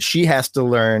course, but she has to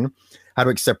learn how to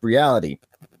accept reality,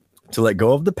 to let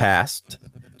go of the past,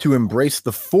 to embrace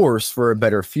the Force for a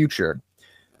better future.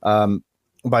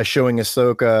 By showing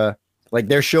Ahsoka, like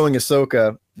they're showing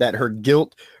Ahsoka that her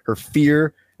guilt, her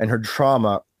fear, and her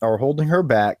trauma are holding her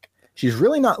back. She's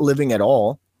really not living at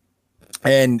all.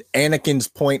 And Anakin's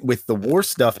point with the war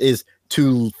stuff is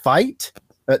to fight,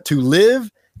 to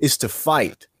live is to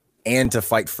fight, and to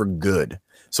fight for good.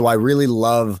 So I really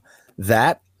love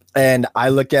that. And I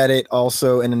look at it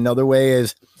also in another way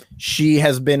as she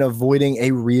has been avoiding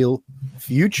a real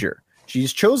future.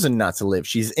 She's chosen not to live.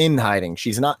 She's in hiding.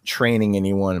 She's not training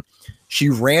anyone. She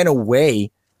ran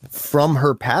away from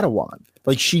her Padawan.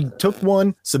 Like she took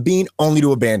one, Sabine, only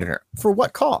to abandon her. For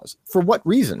what cause? For what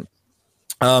reason?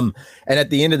 And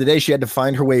at the end of the day, she had to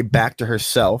find her way back to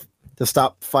herself. To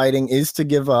stop fighting is to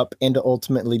give up and to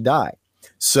ultimately die.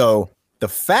 So the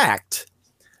fact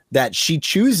that she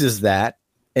chooses that,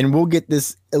 and we'll get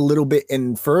this a little bit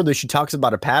in further, she talks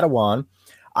about a Padawan.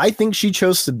 I think she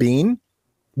chose Sabine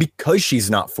because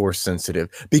she's not force sensitive,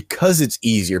 because it's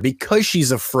easier, because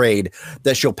she's afraid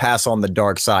that she'll pass on the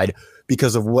dark side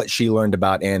because of what she learned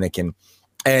about Anakin.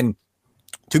 And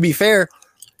to be fair,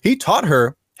 he taught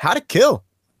her how to kill.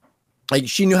 Like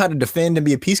she knew how to defend and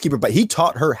be a peacekeeper, but he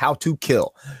taught her how to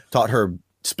kill, taught her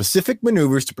specific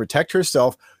maneuvers to protect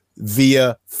herself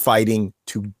via fighting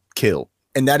to kill.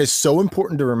 And that is so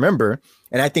important to remember.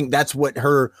 And I think that's what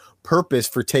her purpose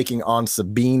for taking on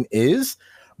Sabine is.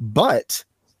 But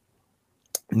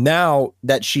now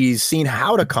that she's seen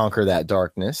how to conquer that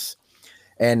darkness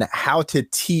and how to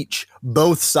teach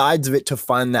both sides of it to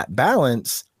find that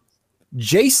balance,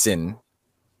 Jason,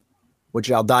 which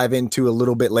I'll dive into a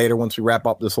little bit later once we wrap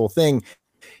up this whole thing,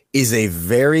 is a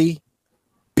very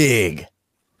big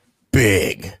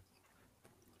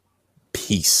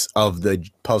piece of the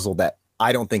puzzle that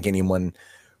I don't think anyone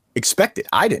expected.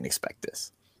 I didn't expect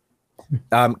this.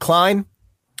 Klein,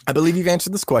 I believe you've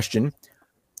answered this question,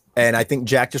 and I think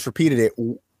Jack just repeated it.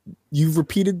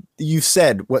 You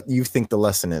said what you think the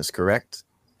lesson is, correct?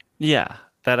 Yeah,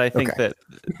 that I think that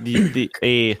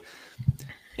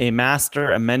a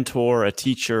master, a mentor, a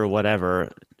teacher,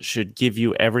 whatever, should give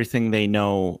you everything they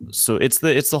know. So it's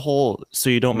the whole, so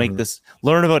you don't make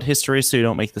learn about history so you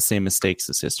don't make the same mistakes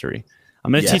as history.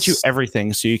 I'm going to teach you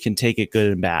everything so you can take it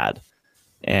good and bad.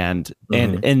 And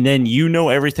then you know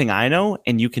everything I know,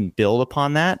 and you can build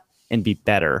upon that and be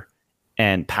better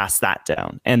and pass that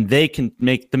down. And they can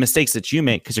make the mistakes that you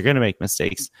make, because you're going to make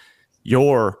mistakes.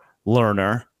 Your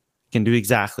learner can do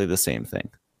exactly the same thing.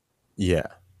 Yeah.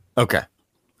 Okay.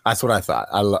 That's what I thought.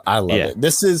 I love it.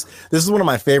 This is one of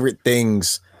my favorite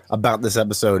things about this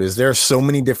episode is there are so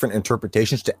many different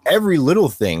interpretations to every little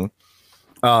thing.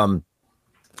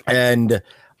 And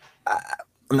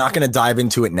I'm not going to dive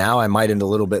into it now. I might in a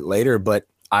little bit later, but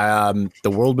the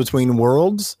world between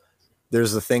worlds,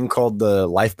 there's a thing called the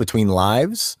life between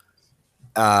lives.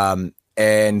 And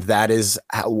that is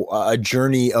a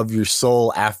journey of your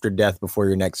soul after death before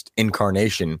your next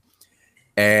incarnation.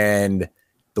 And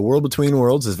the world between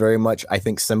worlds is very much, I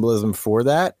think, symbolism for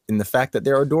that, in the fact that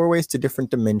there are doorways to different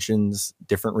dimensions,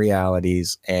 different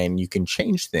realities, and you can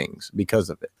change things because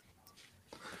of it.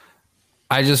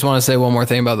 I just want to say one more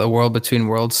thing about the world between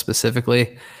worlds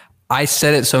specifically. I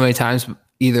said it so many times,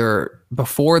 either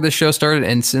before the show started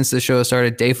and since the show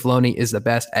started, Dave Filoni is the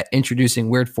best at introducing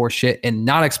weird Force shit and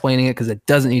not explaining it because it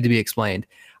doesn't need to be explained.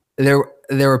 There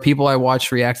were people I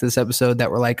watched react to this episode that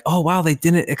were like, "Oh wow, they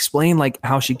didn't explain like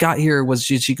how she got here.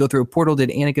 Did she go through a portal? Did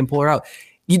Anakin pull her out?"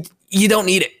 You don't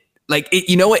need it. Like,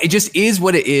 you know what? It just is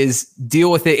what it is.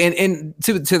 Deal with it. And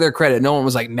to their credit, no one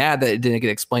was like mad that it didn't get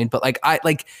explained. But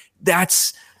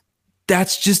that's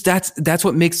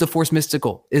what makes the Force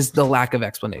mystical, is the lack of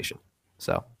explanation.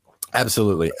 So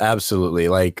absolutely.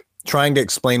 Like, trying to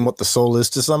explain what the soul is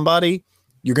to somebody,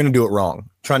 you're going to do it wrong.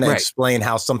 Trying to explain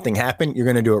how something happened, you're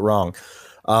going to do it wrong.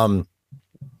 The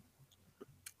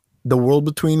world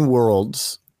between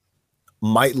worlds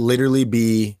might literally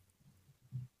be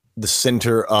the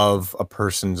center of a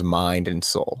person's mind and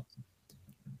soul.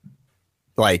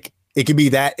 Like, it could be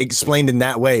that explained in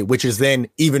that way, which is then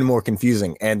even more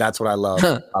confusing. And that's what I love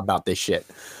about this shit.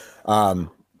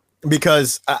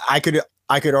 Because I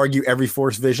could argue every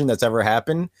Force vision that's ever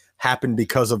happened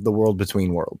because of the world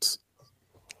between worlds.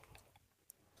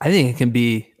 I think it can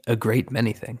be a great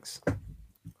many things.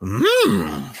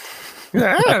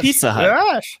 Yes, a Pizza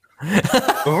Hut.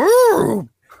 Yes. Ooh,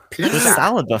 pizza. The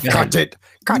salad buffet.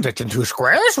 Cut it into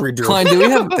squares. We do. Klein,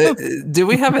 do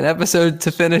we have an episode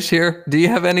to finish here? Do you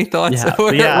have any thoughts? Yeah,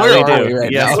 where we do.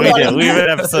 Right yes, now? we do. We have an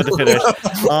episode to finish.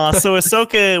 So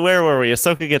Ahsoka, where were we?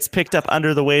 Ahsoka gets picked up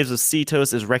under the waves of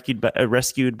Cetos, is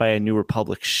rescued by a New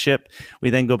Republic ship.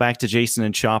 We then go back to Jason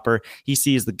and Chopper. He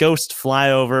sees the Ghost fly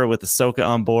over with Ahsoka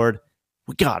on board.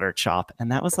 We got her, Chop.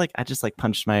 And that was like, I just like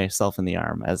punched myself in the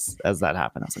arm as that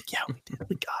happened. I was like, yeah, we did.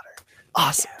 We got her.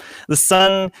 Awesome. The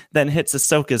sun then hits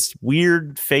Ahsoka's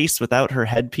weird face without her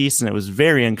headpiece, and it was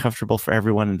very uncomfortable for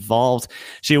everyone involved.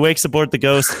 She awakes aboard the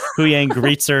Ghost. Hu Yang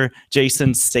greets her.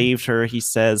 Jason saved her, he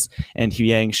says, and Hu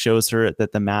Yang shows her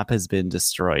that the map has been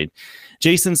destroyed.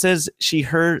 Jason says he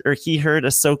heard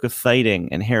Ahsoka fighting,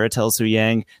 and Hera tells Hu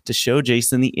Yang to show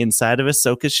Jason the inside of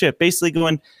Ahsoka's ship, basically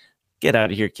going, get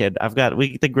out of here, kid.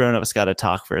 The grown-ups got to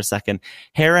talk for a second.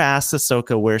 Hera asks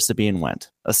Ahsoka where Sabine went.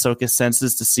 Ahsoka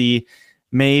senses to see,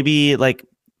 maybe, like,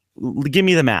 give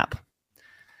me the map.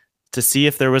 To see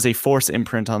if there was a Force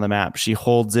imprint on the map. She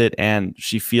holds it and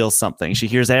she feels something. She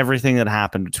hears everything that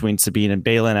happened between Sabine and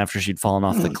Baylan after she'd fallen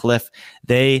off the cliff.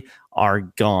 They are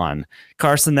gone.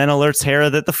 Carson then alerts Hera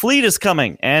that the fleet is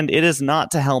coming, and it is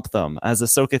not to help them. As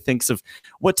Ahsoka thinks of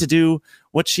what to do,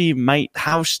 what she might,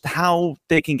 how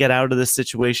they can get out of this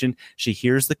situation, she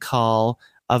hears the call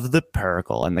of the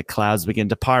Purrgil, and the clouds begin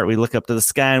to part. We look up to the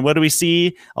sky, and what do we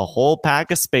see? A whole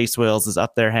pack of space whales is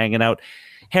up there hanging out.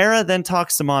 Hera then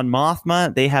talks to Mon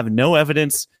Mothma. They have no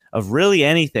evidence of really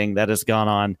anything that has gone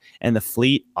on, and the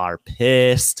fleet are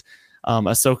pissed.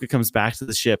 Ahsoka comes back to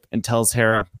the ship and tells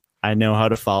Hera, I know how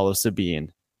to follow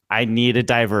Sabine. I need a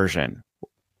diversion.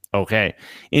 Okay.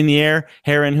 In the air,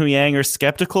 Hera and Huyang are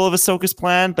skeptical of Ahsoka's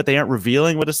plan, but they aren't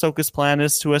revealing what Ahsoka's plan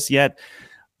is to us yet.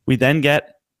 We then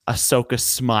get Ahsoka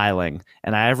smiling.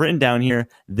 And I have written down here,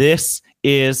 this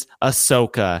is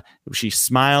Ahsoka. She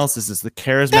smiles. This is the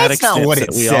charismatic Sith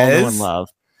that we all know and love.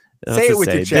 Say it with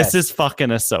your chest. This is fucking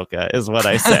Ahsoka, is what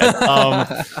I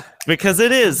said. Because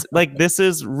it is. Like, this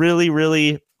is really,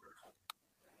 really...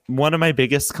 One of my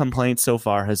biggest complaints so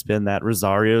far has been that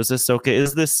Rosario's Ahsoka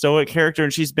is this stoic character,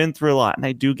 and she's been through a lot, and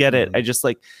I do get it. I just,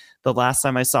 like, the last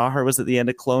time I saw her was at the end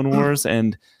of Clone Wars,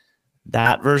 and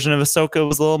that version of Ahsoka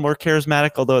was a little more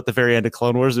charismatic, although at the very end of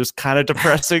Clone Wars it was kind of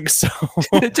depressing. So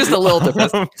just a little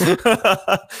depressing.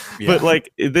 But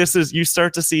like, this is, you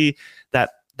start to see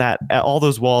that all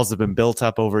those walls have been built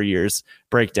up over years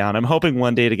break down. I'm hoping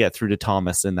one day to get through to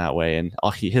Thomas in that way, and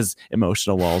his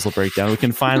emotional walls will break down. We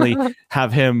can finally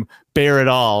have him bear it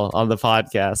all on the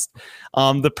podcast.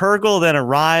 The Purgle then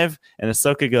arrive, and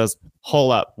Ahsoka goes,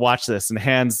 hold up, watch this, and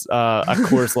hands a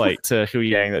Coors Light to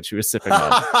Huyang that she was sipping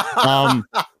on.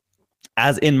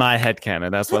 As in my headcanon,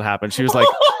 that's what happened. She was like,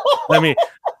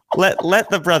 let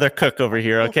the brother cook over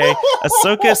here, okay?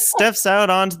 Ahsoka steps out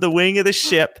onto the wing of the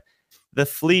ship. The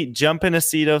fleet jump in a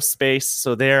seat of space,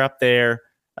 so they're up there.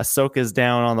 Ahsoka's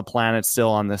down on the planet, still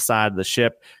on the side of the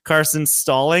ship. Carson's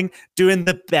stalling, doing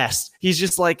the best. He's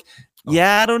just like,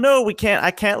 yeah, I don't know.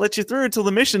 I can't let you through until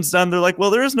the mission's done. They're like,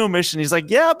 well, there is no mission. He's like,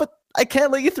 yeah, but I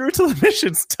can't let you through until the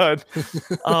mission's done.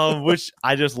 Which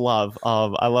I just love.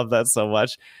 I love that so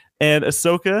much. And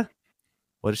Ahsoka,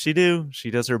 what does she do?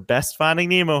 She does her best Finding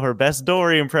Nemo, her best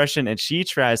Dory impression, and she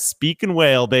tries speaking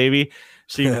whale, baby.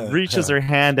 She reaches her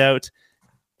hand out,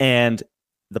 and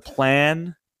the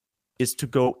plan is to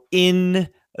go in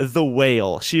the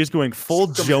whale. She is going full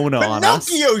Jonah on us.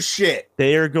 Pinocchio shit.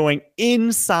 They are going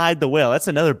inside the whale. That's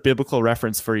another biblical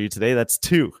reference for you today. That's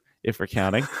 2, if we're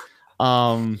counting.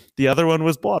 The other one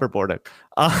was waterboarding.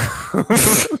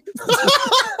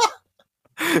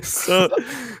 So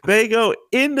they go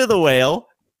into the whale.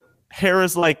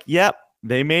 Hera's like, yep,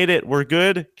 they made it. We're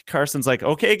good. Carson's like,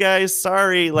 okay, guys,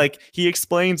 sorry. Like, he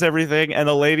explains everything. And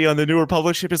the lady on the New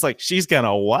Republic ship is like, she's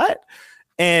gonna what?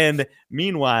 And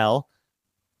meanwhile,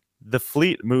 the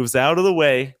fleet moves out of the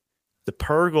way. The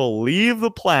Purgle leave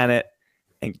the planet,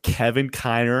 and Kevin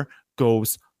Kiner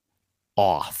goes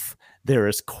off. There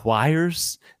is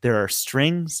choirs, there are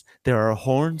strings, there are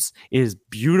horns. It is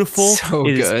beautiful. So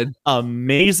it good. Is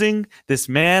amazing. This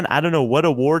man, I don't know what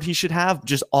award he should have,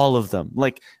 just all of them.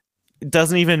 Like, it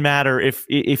doesn't even matter if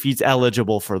he's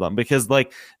eligible for them, because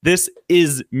like, this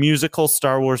is musical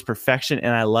Star Wars perfection,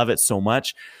 and I love it so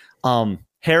much.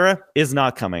 Hera is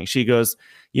not coming. She goes,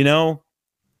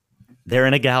 they're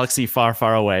in a galaxy far,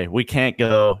 far away. We can't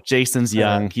go. Jason's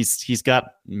young. He's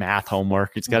got math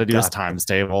homework. He's got to do his times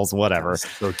tables, whatever.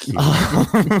 So cute.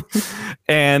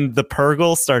 And the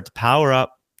Purgle start to power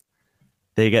up.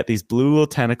 They get these blue little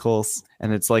tentacles,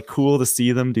 and it's like cool to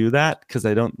see them do that, because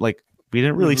I don't like. We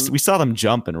didn't really we saw them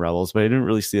jump in Rebels, but I didn't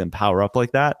really see them power up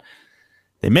like that.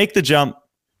 They make the jump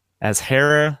as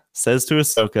Hera says to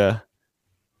Ahsoka,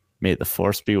 "May the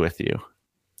Force be with you."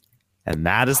 And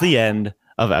that is the end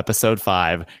of episode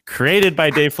 5, created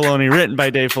by Dave Filoni, written by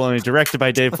Dave Filoni, directed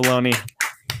by Dave Filoni.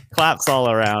 Claps all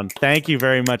around. Thank you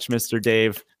very much, Mr.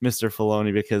 Dave, Mr.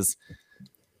 Filoni, because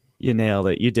you nailed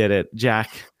it. You did it. Jack,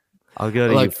 I'll go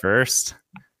to you first.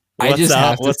 What's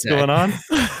up? What's going on?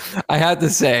 I have to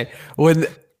say, when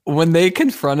they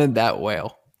confronted that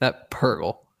whale, that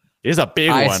Purgle, it's a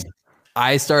big one.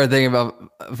 I started thinking about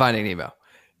Finding Nemo,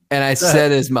 and I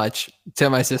said as much to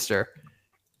my sister,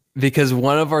 because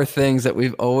one of our things that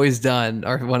we've always done,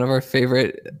 or one of our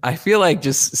favorite, I feel like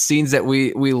just scenes that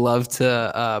we love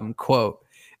to quote,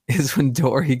 is when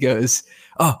Dory goes,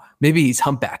 "Oh, maybe he's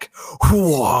humpback.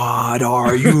 What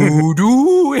are you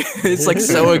doing?" It's like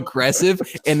so aggressive,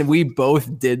 and we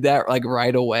both did that like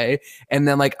right away. And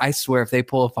then like, I swear, if they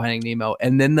pull a Finding Nemo,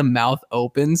 and then the mouth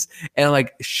opens, and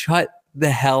like, shut the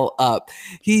hell up.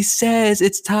 He says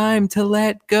it's time to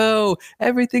let go.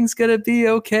 Everything's gonna be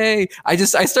okay. I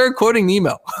started quoting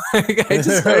Nemo. I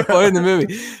just started quoting the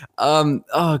movie.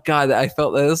 Oh God, I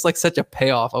felt that it was like such a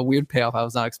payoff, a weird payoff I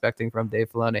was not expecting from Dave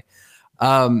Filoni.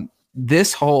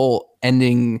 This whole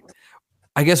ending,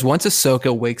 I guess once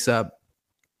Ahsoka wakes up,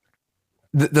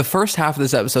 the first half of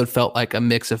this episode felt like a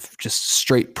mix of just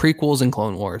straight prequels and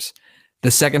Clone Wars.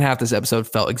 The second half of this episode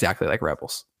felt exactly like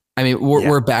Rebels. I mean,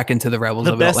 we're back into the Rebels.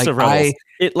 The best of Rebels.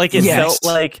 Yes. Felt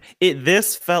like it.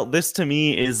 This to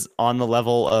me is on the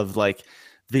level of like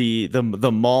the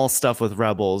mall stuff with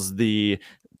Rebels, the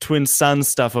twin son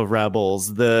stuff of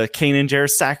Rebels, the Kanan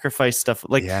Jarrus sacrifice stuff,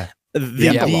 like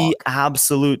the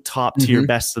absolute top tier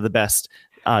best of the best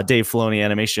Dave Filoni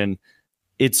animation.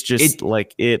 It's just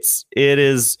it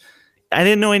is. I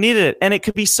didn't know I needed it, and it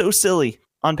could be so silly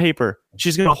on paper.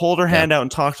 She's gonna hold her hand out and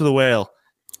talk to the whale.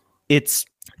 It's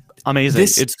amazing.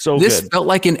 It's so good. This felt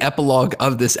like an epilogue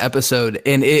of this episode,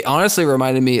 and it honestly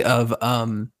reminded me of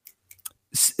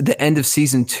the end of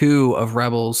season 2 of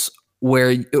Rebels,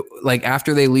 where like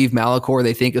after they leave Malachor,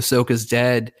 they think Ahsoka's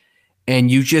dead, and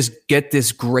you just get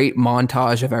this great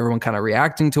montage of everyone kind of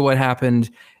reacting to what happened.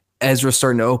 Ezra's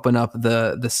starting to open up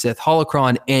the Sith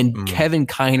holocron, and Kevin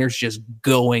Kiner's just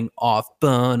going off.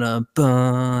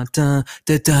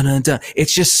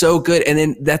 It's just so good. And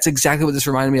then that's exactly what this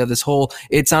reminded me of. This whole,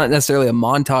 it's not necessarily a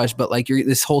montage, but like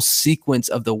this whole sequence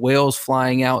of the whales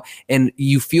flying out, and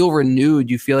you feel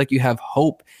renewed. You feel like you have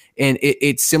hope. And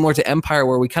it's similar to Empire,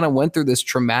 where we kind of went through this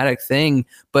traumatic thing,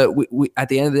 but we at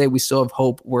the end of the day, we still have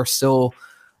hope. We're still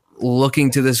looking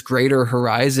to this greater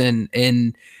horizon.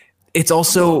 And it's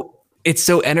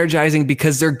so energizing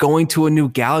because they're going to a new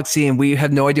galaxy, and we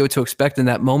have no idea what to expect in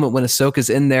that moment when Ahsoka's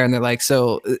in there, and they're like,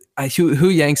 so Hu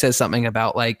Yang says something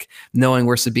about like knowing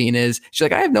where Sabine is. She's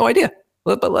like, I have no idea,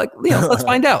 but like, you know, let's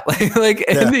find out.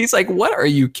 And he's like, what, are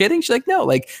you kidding? She's like, no,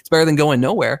 like it's better than going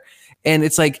nowhere. And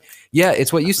it's like, yeah,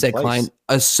 it's what you said, Klein.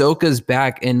 Ahsoka's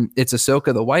back, and it's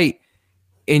Ahsoka the White.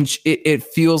 And it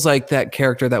feels like that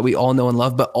character that we all know and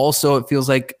love, but also it feels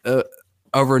like a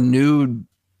renewed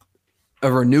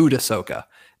Ahsoka,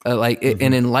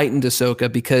 an enlightened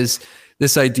Ahsoka, because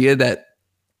this idea that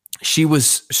she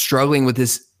was struggling with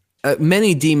this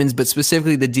many demons, but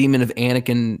specifically the demon of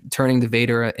Anakin turning to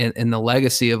Vader and the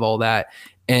legacy of all that,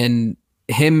 and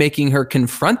him making her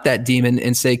confront that demon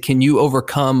and say, can you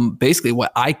overcome basically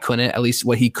what I couldn't, at least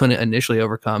what he couldn't initially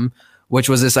overcome, which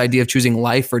was this idea of choosing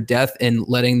life or death and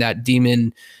letting that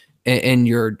demon in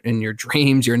your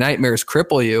dreams, your nightmares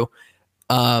cripple you.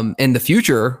 In the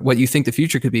future, what you think the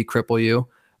future could be, cripple you.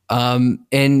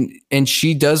 And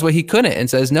she does what he couldn't and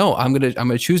says, no, I'm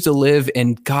gonna choose to live.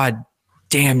 And God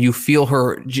damn, you feel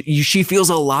her. She feels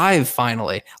alive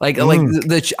finally.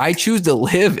 I choose to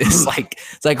live is like,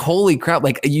 it's like, holy crap.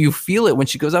 Like you feel it when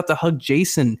she goes out to hug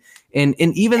Jason, and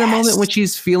even the moment when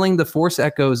she's feeling the force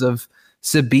echoes of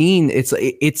Sabine,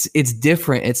 it's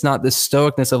different. It's not the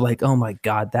stoicness of like, oh my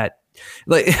God, that.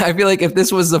 Like, I feel like if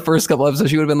this was the first couple episodes,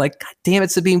 she would have been like, God damn it,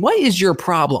 Sabine, what is your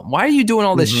problem? Why are you doing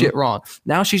all this shit wrong?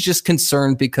 Now she's just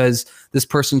concerned because this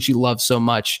person she loves so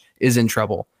much is in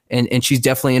trouble. And she's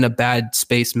definitely in a bad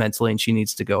space mentally, and she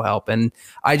needs to go help. And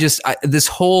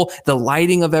the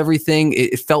lighting of everything,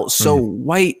 it felt so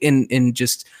white and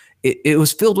just, it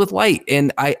was filled with light.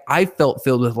 And I felt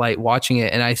filled with light watching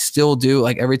it. And I still do,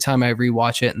 like every time I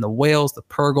rewatch it, and the whales, the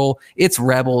Purgle, it's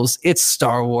Rebels, it's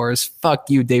Star Wars. Fuck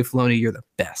you, Dave Filoni, you're the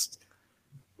best.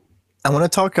 I want to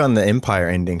talk on the Empire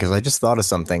ending, because I just thought of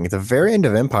something. At the very end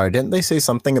of Empire, didn't they say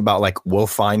something about like, we'll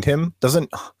find him?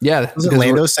 Doesn't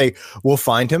Lando say, we'll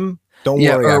find him? Don't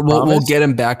worry, or we'll get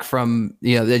him back from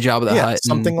the Jabba the Hutt,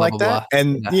 something like that.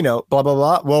 And blah blah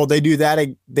blah. Well, they do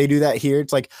that here.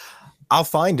 It's like, I'll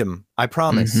find him. I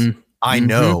promise. I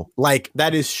know. Like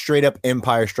that is straight up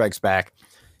Empire Strikes Back.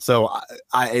 So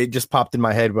it just popped in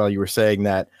my head while you were saying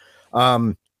that.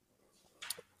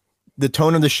 The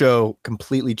tone of the show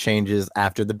completely changes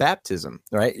after the baptism,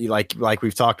 right? Like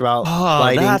we've talked about.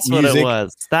 Lighting, that's music. What it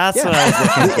was. That's what I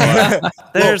was looking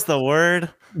for. There's the word.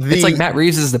 It's like Matt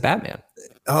Reeves is the Batman.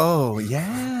 Oh,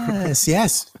 yes.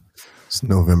 It's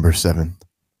November 7th.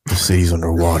 The city's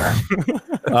underwater.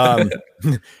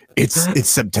 It's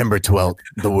September 12th.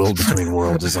 The world between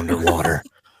worlds is underwater.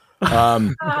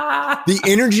 The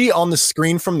energy on the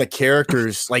screen from the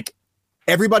characters, like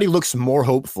everybody looks more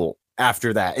hopeful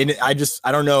after that. And I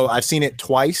don't know. I've seen it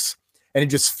twice, and it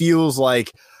just feels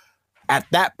like at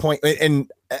that point, and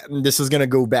this is going to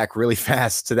go back really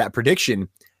fast to that prediction,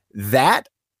 that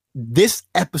this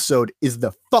episode is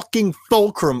the fucking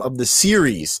fulcrum of the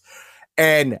series.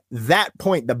 And that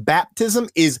point, the baptism,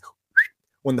 is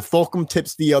when the fulcrum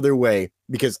tips the other way,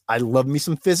 because I love me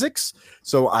some physics.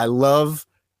 So I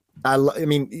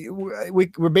mean,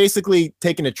 we're basically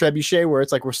taking a trebuchet where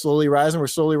it's like we're slowly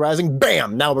rising.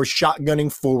 Bam! Now we're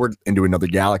shotgunning forward into another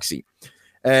galaxy.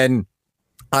 And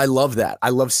I love that. I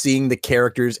love seeing the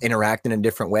characters interact in a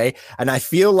different way. And I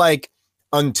feel like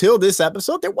until this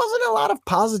episode, there wasn't a lot of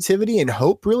positivity and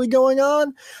hope really going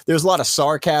on. There's a lot of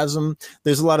sarcasm.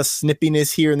 There's a lot of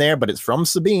snippiness here and there, but it's from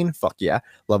Sabine. Fuck yeah.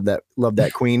 Love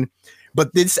that queen.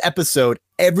 But this episode,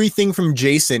 everything from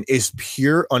Jason is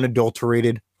pure,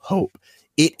 unadulterated hope.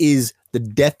 It is the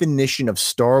definition of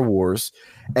Star Wars.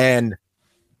 And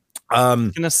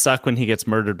It's gonna suck when he gets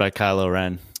murdered by Kylo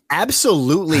Ren.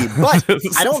 Absolutely. But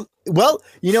I don't. Well,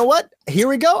 you know what? Here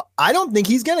we go. I don't think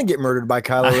he's gonna get murdered by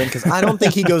Kylo Ren because I don't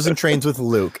think he goes and trains with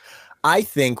Luke. I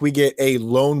think we get a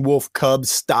lone wolf cub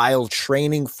style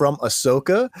training from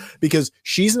Ahsoka because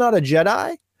she's not a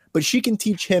Jedi, but she can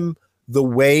teach him the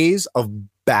ways of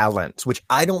balance, which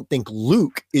I don't think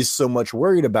Luke is so much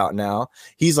worried about now.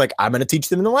 He's like, I'm going to teach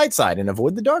them the light side and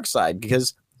avoid the dark side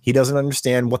because he doesn't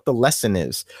understand what the lesson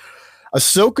is.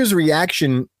 Ahsoka's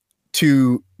reaction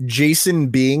to Jason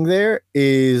being there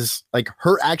is like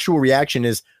her actual reaction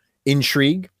is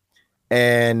intrigue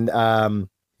and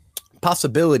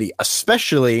possibility,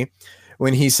 especially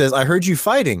when he says, I heard you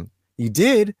fighting. You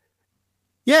did?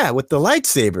 Yeah, with the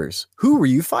lightsabers. Who were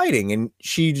you fighting? And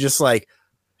she's like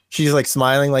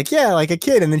smiling, like, yeah, like a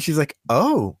kid. And then she's like,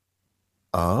 oh.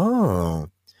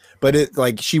 But it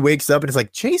like she wakes up and it's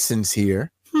like, Jason's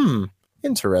here.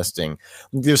 Interesting.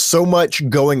 There's so much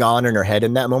going on in her head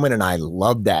in that moment. And I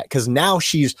love that because now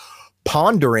she's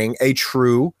pondering a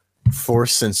true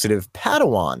force sensitive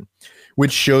Padawan,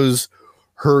 which shows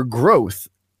her growth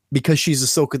because she's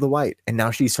Ahsoka the White. And now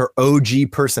she's her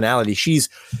OG personality. She's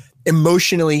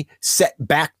emotionally set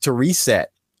back to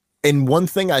reset. And one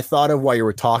thing I thought of while you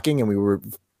were talking and we were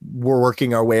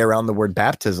working our way around the word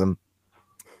baptism,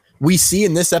 we see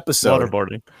in this episode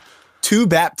Waterboarding. 2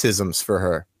 baptisms for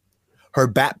her. Her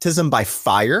baptism by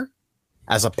fire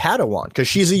as a Padawan, because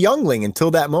she's a youngling until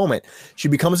that moment. She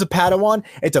becomes a Padawan.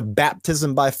 It's a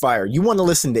baptism by fire. You want to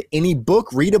listen to any book,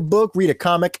 read a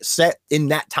comic set in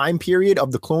that time period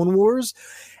of the Clone Wars.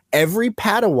 Every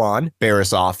Padawan,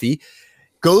 Barriss Offee,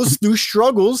 goes through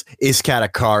struggles. Is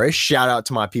Katakarish. Shout out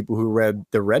to my people who read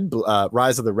the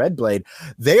Rise of the Red Blade.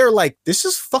 They are like, this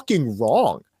is fucking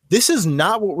wrong. This is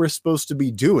not what we're supposed to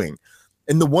be doing.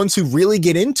 And the ones who really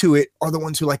get into it are the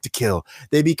ones who like to kill.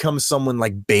 They become someone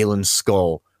like Balin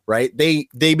Skull, right? They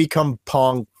become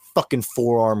Pong fucking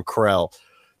forearm Krell.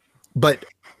 But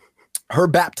her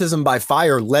baptism by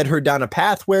fire led her down a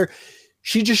path where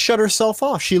she just shut herself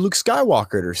off. She Luke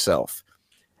Skywalkered herself.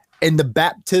 And the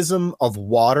baptism of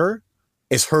water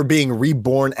is her being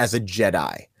reborn as a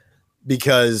Jedi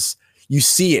because you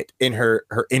see it in her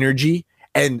energy.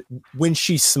 And when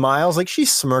she smiles, like she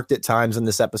smirked at times in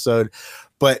this episode,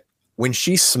 but when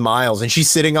she smiles and she's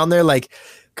sitting on there like,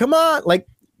 come on, like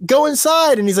go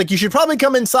inside. And he's like, you should probably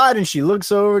come inside. And she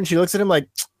looks over and she looks at him like,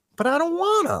 but I don't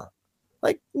wanna.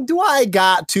 Like, do I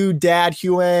got to, Dad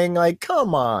Huang? Like,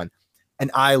 come on.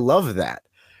 And I love that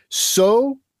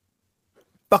so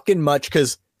fucking much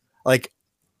because like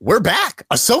we're back.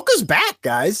 Ahsoka's back,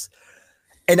 guys.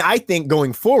 And I think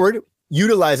going forward,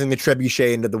 utilizing the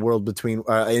trebuchet into the world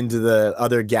into the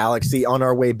other galaxy on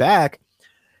our way back,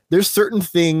 there's certain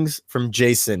things from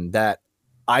Jason that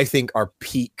I think are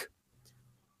peak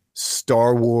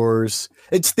Star Wars.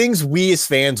 It's things we as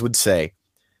fans would say.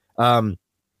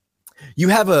 You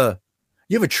have a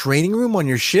training room on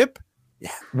your ship?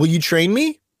 Yeah. Will you train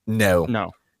me?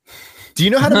 No. Do you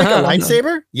know how to make a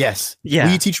lightsaber? Yes. Yeah.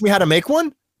 Will you teach me how to make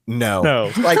one? No.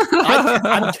 Like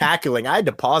I'm cackling. I had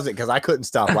to pause it because I couldn't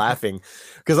stop laughing.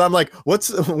 Because I'm like, what's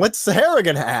Sahara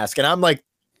gonna ask? And I'm like,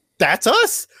 that's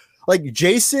us. Like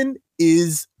Jason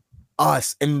is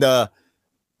us, and the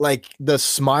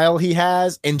smile he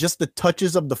has, and just the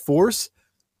touches of the Force.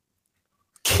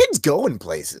 Kid's going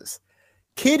places.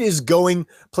 Kid is going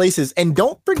places, and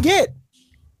don't forget,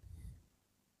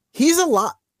 he's a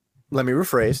lot. Let me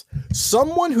rephrase.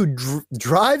 Someone who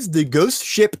drives the ghost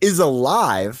ship is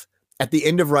alive at the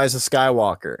end of Rise of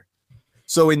Skywalker.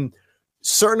 So in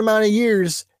certain amount of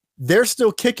years, they're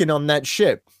still kicking on that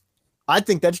ship. I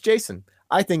think that's Jason.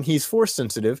 I think he's force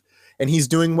sensitive and he's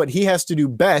doing what he has to do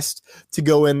best to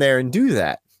go in there and do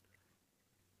that.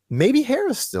 Maybe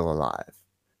Hera's still alive.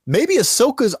 Maybe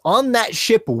Ahsoka's on that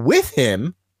ship with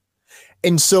him.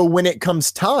 And so when it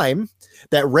comes time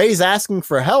that Rey's asking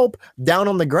for help down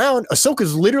on the ground,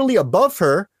 Ahsoka's literally above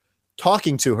her,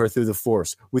 talking to her through the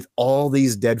Force with all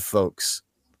these dead folks.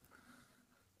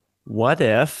 What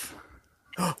if?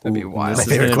 That'd be wild. This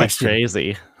is going to be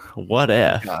crazy. What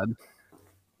if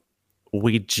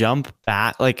we jump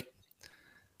back? Like,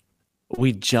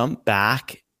 we jump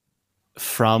back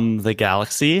from the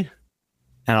galaxy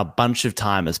and a bunch of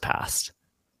time has passed.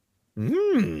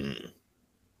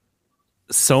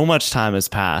 So much time has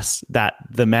passed that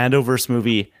the Mandoverse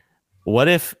movie, what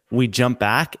if we jump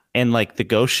back and like the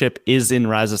ghost ship is in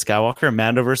Rise of Skywalker,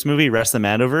 Mandoverse movie, rest of the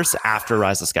Mandoverse after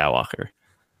Rise of Skywalker?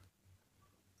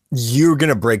 You're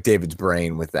gonna break David's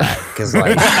brain with that because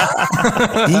like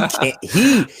I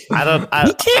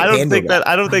don't think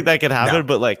that could happen,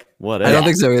 but like whatever. I don't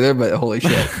think so either, but holy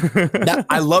shit.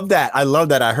 I love that. I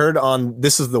heard on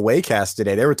This Is the Waycast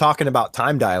today, they were talking about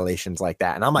time dilations like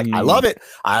that. And I'm like, I love it.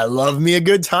 I love me a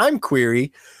good time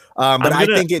query. But I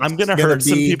think I'm gonna hurt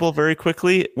some people very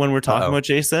quickly when we're talking about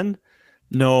Jason.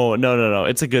 No.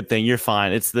 It's a good thing. You're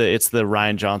fine. It's the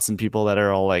Ryan Johnson people that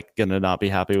are all like gonna not be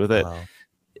happy with it.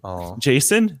 Oh.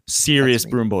 Jason, serious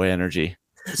broom boy energy.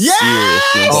 Yeah.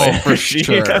 For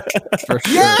sure.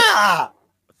 Yeah.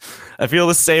 I feel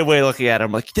the same way looking at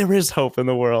him. Like there is hope in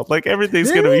the world. Like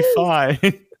everything's gonna be fine.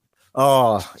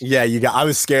 Oh yeah, I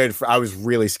was scared. I was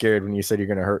really scared when you said you're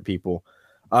gonna hurt people.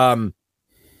 Ahsoka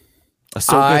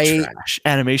trash,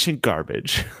 animation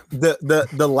garbage.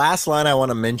 The last line I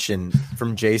want to mention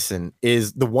from Jason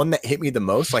is the one that hit me the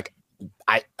most. Like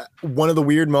one of the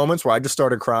weird moments where I just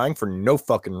started crying for no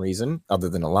fucking reason other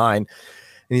than a line.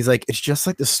 And he's like, it's just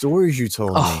like the stories you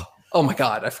told me. Oh my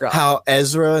God, I forgot. How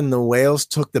Ezra and the whales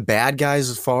took the bad guys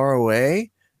as far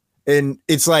away. And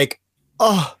it's like,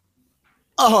 oh,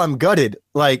 I'm gutted.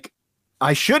 Like,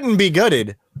 I shouldn't be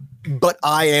gutted, but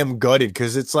I am gutted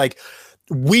because it's like,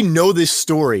 we know this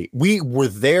story. We were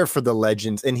there for the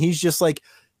legends. And he's just like,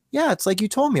 yeah, it's like you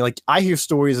told me. Like, I hear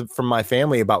stories from my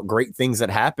family about great things that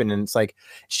happen. And it's like,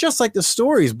 it's just like the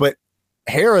stories. But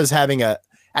Hera's having at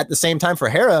the same time for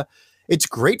Hera, it's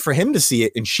great for him to see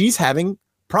it. And she's having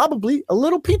probably a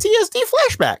little PTSD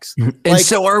flashbacks. And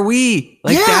so are we.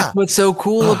 Like, that's what's so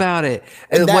cool about it.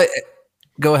 And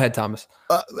go ahead, Thomas.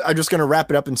 I'm just going to wrap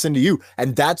it up and send to you.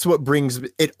 And that's what brings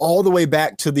it all the way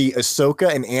back to the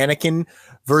Ahsoka and Anakin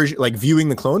version, like viewing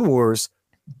the Clone Wars.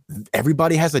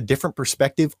 Everybody has a different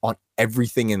perspective on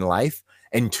everything in life.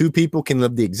 And two people can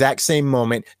live the exact same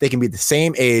moment. They can be the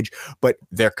same age, but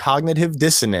their cognitive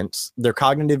dissonance, their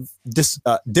cognitive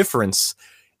difference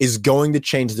is going to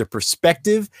change their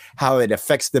perspective, how it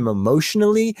affects them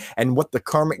emotionally, and what the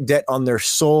karmic debt on their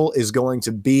soul is going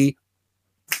to be.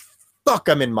 Fuck,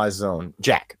 I'm in my zone.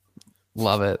 Jack.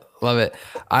 Love it.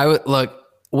 I would look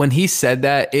when he said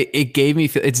that, it gave me,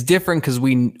 it's different because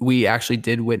we actually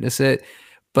did witness it.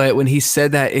 But when he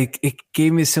said that, it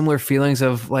gave me similar feelings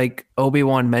of like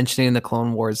Obi-Wan mentioning the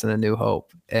Clone Wars and A New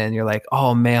Hope. And you're like,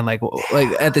 oh man, like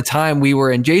at the time we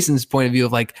were in Jason's point of view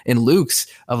of like in Luke's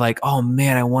of like, oh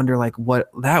man, I wonder like what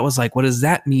that was like. What does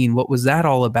that mean? What was that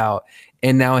all about?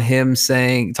 And now him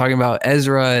talking about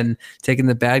Ezra and taking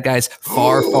the bad guys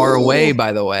far, far away,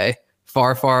 by the way,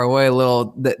 far, far away.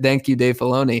 Thank you, Dave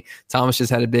Filoni. Thomas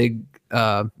just had a big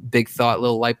thought,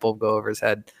 little light bulb go over his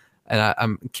head. And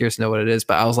I'm curious to know what it is,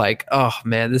 but I was like, oh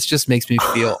man, this just makes me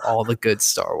feel all the good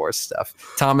Star Wars stuff.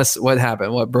 Thomas, what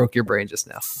happened? What broke your brain just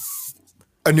now?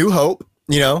 A New Hope,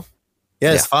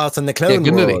 Yes, Thoughts on the Clone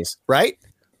Wars, movie. Right?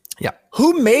 Yeah.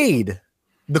 Who made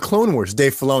the Clone Wars?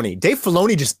 Dave Filoni. Dave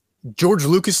Filoni George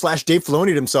Lucas / Dave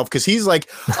Filoni himself because he's like,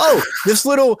 oh, this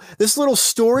little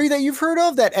story that you've heard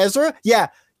of, that Ezra,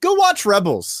 go watch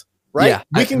Rebels. Right? Yeah,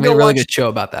 we can go watch a good show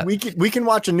about that. We can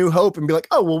watch A New Hope and be like,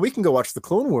 oh well, we can go watch the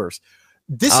Clone Wars.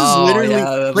 This is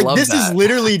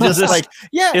literally just like,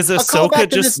 is Ahsoka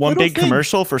just one big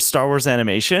commercial for Star Wars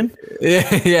animation?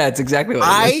 Yeah, it's exactly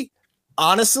what it is.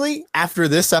 Honestly, after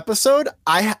this episode,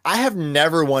 I have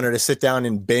never wanted to sit down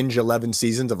and binge 11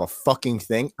 seasons of a fucking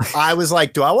thing. I was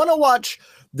like, do I want to watch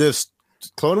this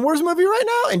Clone Wars movie right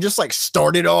now and just like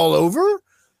start it all over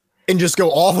and just go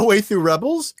all the way through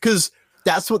Rebels? Because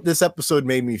that's what this episode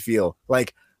made me feel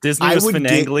like. Disney was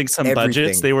finagling some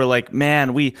budgets. They were like,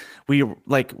 man, we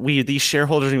these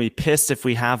shareholders are gonna be pissed if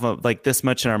we have like this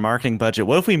much in our marketing budget.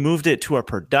 What if we moved it to our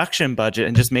production budget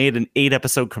and just made an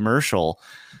 8-episode commercial?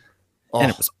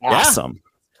 And it was awesome.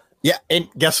 Yeah, and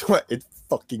guess what? It's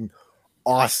fucking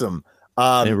awesome.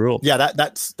 It ruled. Yeah,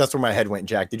 that's where my head went,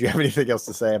 Jack. Did you have anything else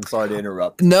to say? I'm sorry to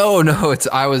interrupt. No,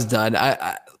 I was done.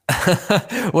 I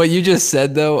what you just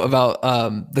said though about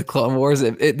the Clone Wars,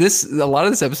 a lot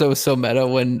of this episode was so meta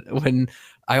when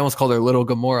I almost called her Little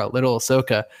Gamora, Little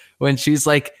Ahsoka, when she's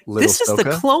like, "This is the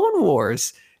Clone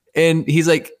Wars," and he's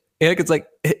like, Anakin's like,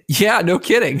 "Yeah, no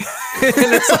kidding." And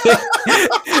it's like,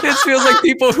 it feels like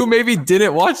people who maybe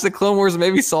didn't watch the Clone Wars,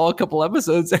 maybe saw a couple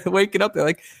episodes, and waking up, they're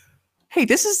like, hey,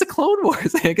 this is the Clone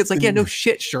Wars. And it's like, yeah, no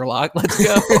shit, Sherlock. Let's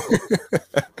go.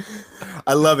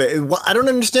 I love it. I don't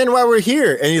understand why we're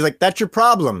here. And he's like, that's your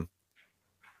problem.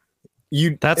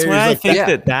 That's why I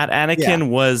think that Anakin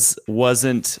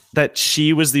wasn't, that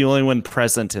she was the only one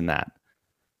present in that.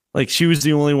 Like she was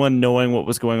the only one knowing what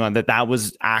was going on, that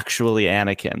was actually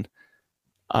Anakin.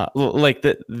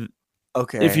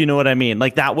 Okay. If you know what I mean.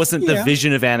 Like that wasn't the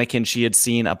vision of Anakin she had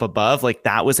seen up above. Like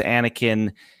that was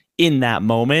Anakin in that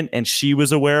moment, and she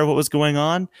was aware of what was going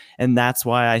on. And that's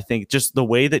why I think just the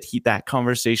way that that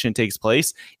conversation takes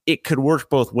place, it could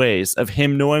work both ways, of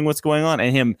him knowing what's going on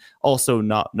and him also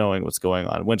not knowing what's going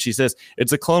on. When she says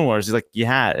it's a Clone Wars, he's like,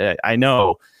 yeah, I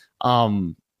know.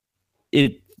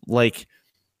 It like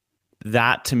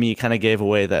that to me kind of gave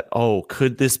away that, oh,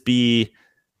 could this be,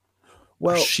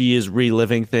 well, she is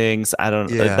reliving things. I don't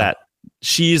know that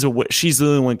she's the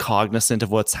only one cognizant of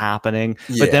what's happening.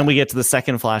 But then we get to the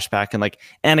second flashback and like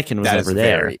Anakin was never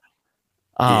there.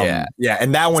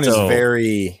 And that one is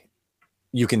very,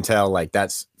 you can tell like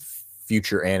that's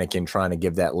future Anakin trying to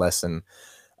give that lesson.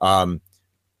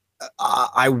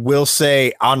 I will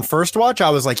say on first watch, I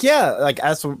was like, yeah, like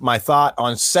that's my thought.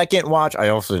 On second watch, I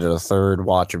also did a third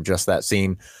watch of just that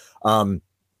scene.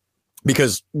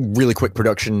 Because really quick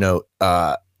production note,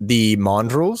 the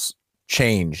Mondrels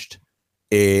changed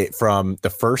it from the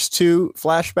first two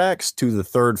flashbacks to the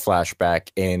third flashback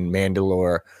in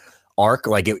Mandalore arc.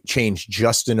 Like it changed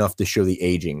just enough to show the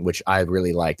aging, which I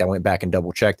really liked. I went back and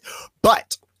double checked,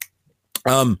 but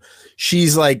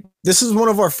she's like, this is one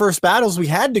of our first battles we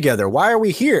had together. Why are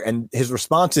we here? And his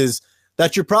response is,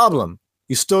 that's your problem.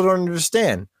 You still don't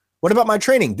understand. What about my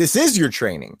training? This is your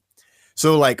training.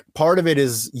 So like part of it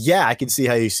is, yeah, I can see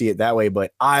how you see it that way,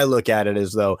 but I look at it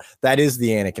as though that is the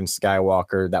Anakin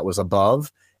Skywalker that was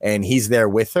above and he's there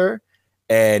with her.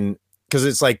 And because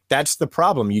it's like, that's the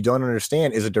problem. You don't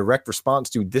understand is a direct response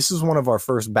to, this is one of our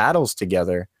first battles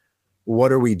together.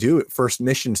 What are we doing? First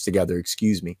missions together,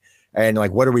 excuse me. And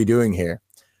like, what are we doing here?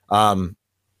 I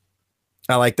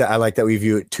like that. I like that we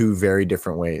view it two very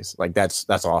different ways. Like that's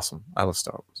awesome. I love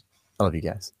Star Wars. I love you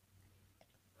guys.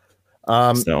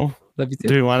 So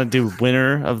do we want to do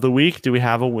winner of the week? Do we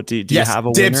have a do you have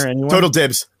a dibs. winner? Anyone? Total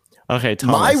dibs. Okay,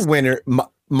 Thomas.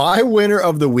 My winner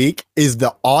of the week is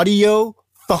the audio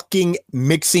fucking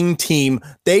mixing team.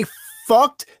 They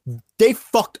fucked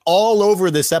all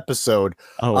over this episode.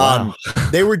 Oh wow.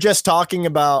 They were just talking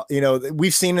about,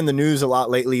 we've seen in the news a lot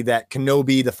lately that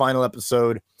Kenobi, the final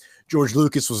episode, George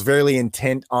Lucas was very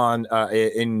intent on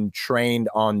trained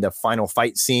on the final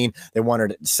fight scene. They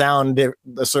wanted it to sound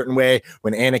a certain way.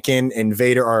 When Anakin and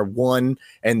Vader are one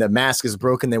and the mask is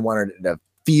broken, they wanted it to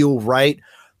feel right.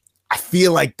 I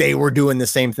feel like they were doing the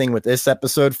same thing with this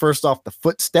episode. First off, the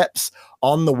footsteps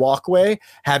on the walkway,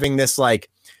 having this like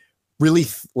really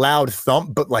loud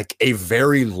thump, but like a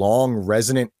very long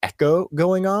resonant echo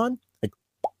going on.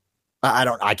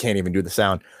 I can't even do the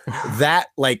sound. That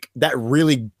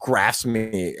really grasps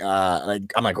me.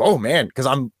 I'm like, oh man, because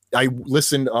I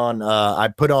listened on I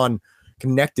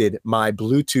connected my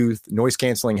Bluetooth noise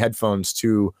canceling headphones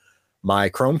to my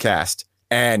Chromecast,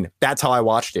 and that's how I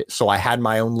watched it. So I had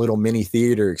my own little mini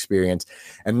theater experience,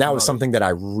 and that was something that I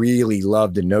really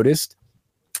loved and noticed.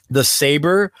 The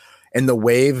saber and the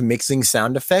wave mixing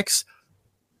sound effects.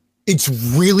 It's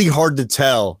really hard to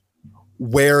tell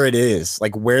where it is,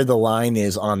 like where the line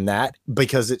is on that,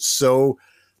 because it's so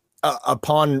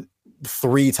upon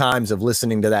 3 times of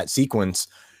listening to that sequence,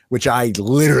 which I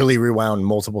literally rewound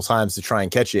multiple times to try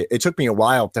and catch it. It took me a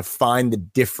while to find the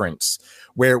difference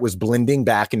where it was blending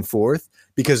back and forth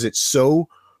because it's so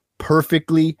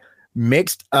perfectly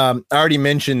mixed. I already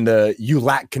mentioned the "you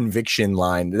lack conviction"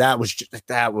 line. That was just,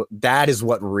 that is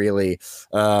what really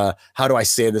how do I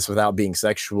say this without being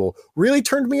sexual, really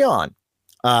turned me on.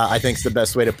 I think it's the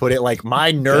best way to put it. Like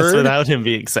my nerd, that's without him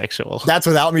being sexual. That's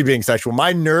without me being sexual.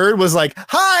 My nerd was like,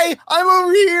 "Hi, I'm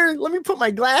over here. Let me put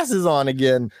my glasses on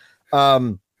again."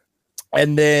 And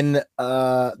then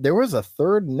there was a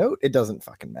third note. It doesn't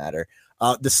fucking matter.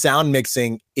 The sound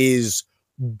mixing is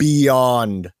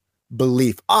beyond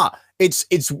belief.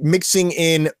 It's mixing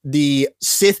in the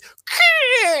Sith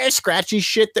scratchy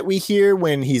shit that we hear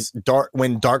when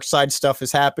dark side stuff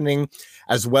is happening,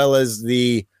 as well as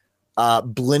the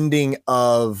blending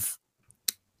of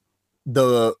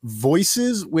the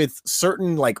voices with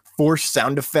certain like forced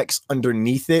sound effects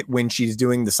underneath it when she's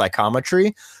doing the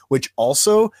psychometry, which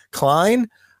also Klein,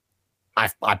 I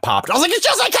popped. I was like, it's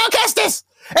just like Cal Kestis.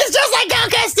 It's just like Cal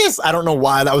Kestis. I don't know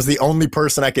why that was the only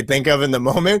person I could think of in the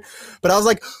moment, but I was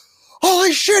like,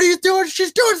 holy shit,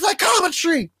 she's doing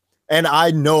psychometry. And I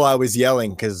know I was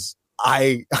yelling because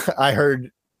I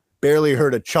barely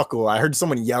heard a chuckle. I heard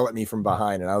someone yell at me from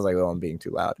behind, and I was like, oh, I'm being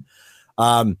too loud.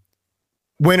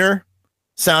 Winner,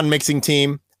 sound mixing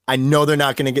team. I know they're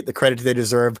not going to get the credit they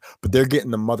deserve, but they're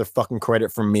getting the motherfucking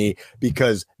credit from me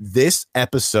because this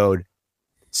episode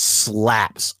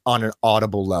slaps on an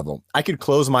audible level. I could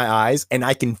close my eyes and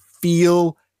I can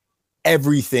feel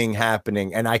everything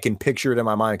happening, and I can picture it in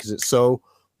my mind because it's so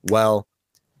well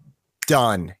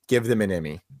done. Give them an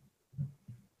Emmy.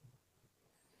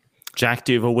 Jack,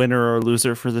 do you have a winner or a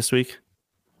loser for this week?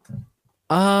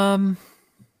 I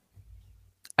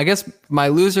guess my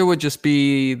loser would just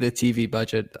be the TV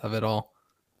budget of it all,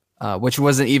 which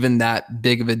wasn't even that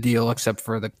big of a deal except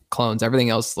for the clones. Everything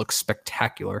else looks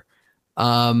spectacular.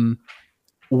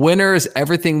 Winners,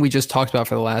 everything we just talked about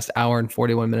for the last hour and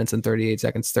 41 minutes and 38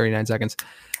 seconds, 39 seconds.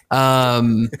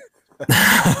 I'm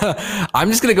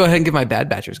just going to go ahead and give my bad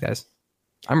batchers, guys.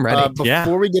 I'm ready.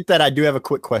 Before we get that, I do have a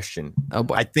quick question. Oh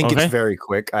boy. I think it's very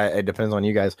quick. It depends on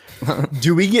you guys.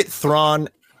 Do we get Thrawn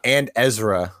and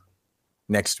Ezra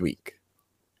next week?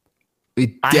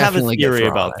 I have a theory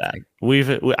about that.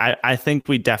 I think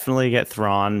we definitely get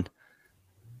Thrawn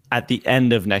at the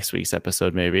end of next week's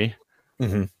episode, maybe.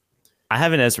 Mm-hmm. I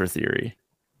have an Ezra theory.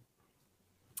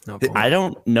 Oh, boy. I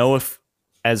don't know if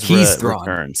Ezra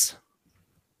returns.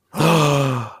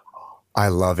 I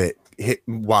love it.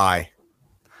 Why?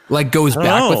 Like goes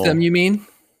back with them, you mean?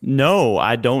 No,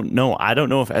 I don't know. I don't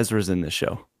know if Ezra's in this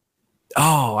show.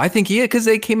 Oh, I think he is, because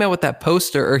they came out with that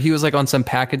poster, or he was like on some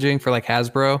packaging for like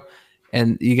Hasbro,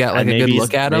 and you got like a good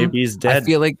look at him. Maybe he's dead. I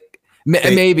feel like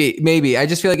maybe. I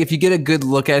just feel like if you get a good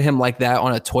look at him like that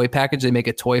on a toy package, they make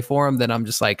a toy for him, then I'm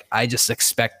just like, I just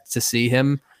expect to see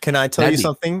him. Can I tell you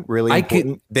something really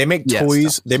important? They make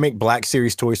toys. They make Black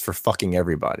Series toys for fucking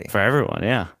everybody. For everyone,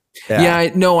 yeah. Yeah, I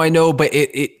know, but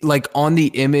it like on the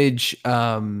image,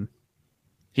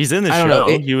 he's in the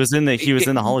show. He was in the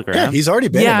hologram. Yeah, he's already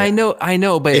been. Yeah, in it. I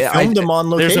know, but they filmed him on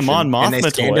location. There's a Mon Mothma and they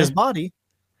scanned toy. his body.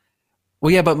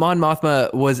 Well, yeah, but Mon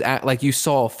Mothma was at like you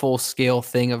saw a full scale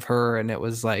thing of her, and it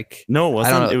was like no, it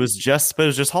wasn't. It was just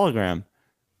hologram.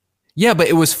 Yeah, but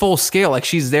it was full scale. Like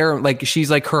she's there, like she's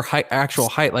like her actual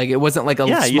height. Like it wasn't like a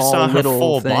small you saw her little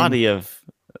full thing. body of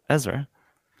Ezra.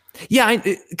 Yeah,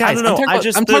 guys, I don't know.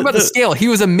 I'm talking about the scale. He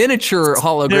was a miniature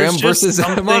hologram versus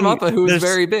Mon Mothma, who was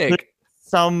very big.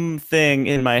 Something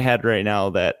in my head right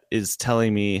now that is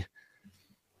telling me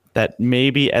that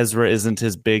maybe Ezra isn't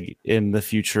as big in the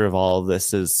future of all of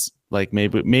this as like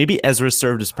maybe Ezra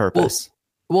served his purpose.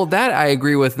 Well, that I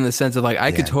agree with in the sense of like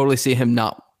I could totally see him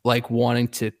not like wanting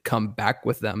to come back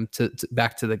with them to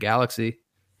back to the galaxy.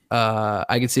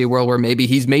 I could see a world where maybe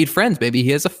he's made friends, maybe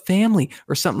he has a family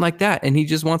or something like that, and he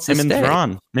just wants to stay.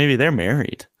 Thrawn, maybe they're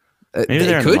married. Maybe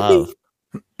they're in love.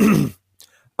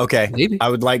 Okay, maybe. I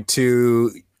would like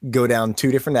to go down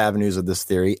two different avenues of this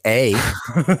theory. A,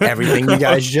 everything you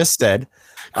guys just said.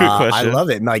 I love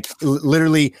it. Like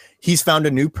literally, he's found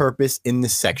a new purpose in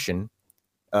this section,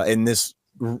 in this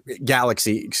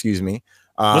galaxy. Excuse me.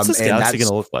 What's this galaxy going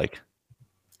to look like?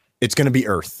 It's going to be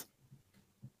Earth.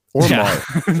 Or Mars.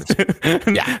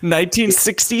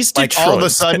 1960s Detroit. Like all of a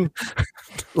sudden,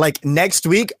 like next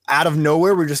week, out of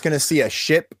nowhere, we're just gonna see a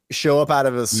ship show up out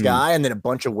of the sky, and then a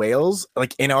bunch of whales,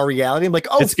 like in our reality. I'm like,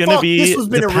 oh, it's gonna be this has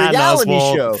been a Patton reality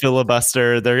Oswalt show.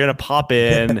 Filibuster. They're gonna pop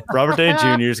in. Robert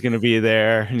Downey Jr. is gonna be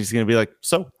there, and he's gonna be like,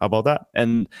 so how about that?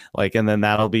 And then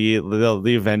that'll be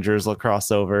the Avengers will cross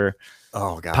over.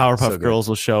 Oh god, Powerpuff Girls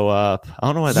will show up. I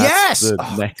don't know why that's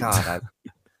God,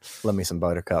 love me some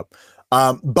Buttercup.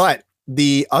 But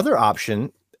the other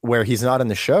option where he's not in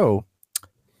the show,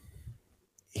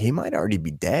 he might already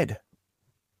be dead.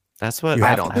 That's what you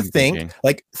have to think. Thinking.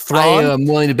 Like Thrawn, I am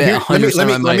willing to bet 100%.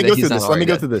 Let me go through this. Let me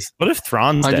go through this. What if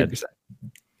Thrawn's 100%. Dead?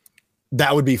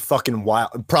 That would be fucking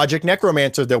wild. Project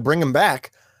Necromancer, they'll bring him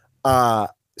back.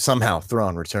 Somehow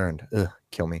Thrawn returned. Ugh,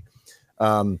 kill me.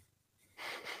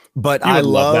 But I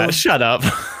love that. Shut up.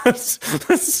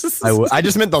 I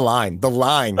just meant the line. The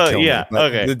line. Oh, yeah.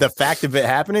 Okay. The fact of it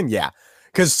happening. Yeah.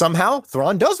 Because somehow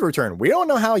Thrawn does return. We don't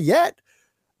know how yet.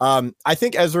 I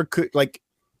think Ezra could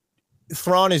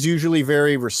Thrawn is usually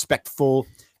very respectful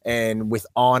and with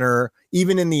honor.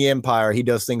 Even in the Empire, he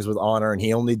does things with honor, and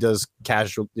he only does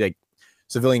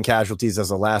civilian casualties as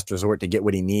a last resort to get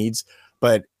what he needs.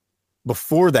 But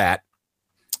before that,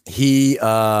 he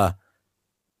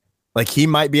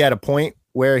might be at a point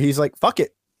where he's like, fuck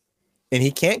it. And he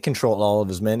can't control all of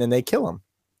his men and they kill him.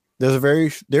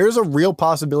 There's a real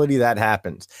possibility that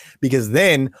happens because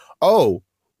then,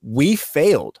 we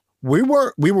failed. We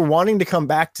were wanting to come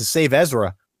back to save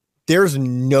Ezra. There's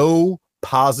no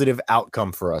positive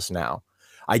outcome for us now.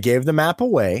 I gave the map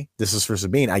away. This is for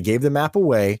Sabine. I gave the map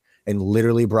away and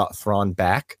literally brought Thrawn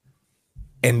back.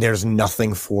 And there's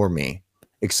nothing for me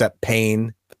except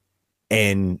pain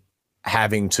and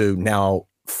having to now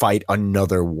fight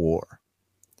another war.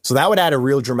 So that would add a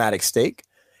real dramatic stake.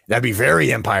 That'd be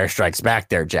very Empire Strikes Back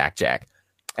there, Jack.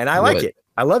 And I like it.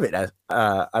 I love it.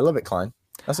 I love it, Klein.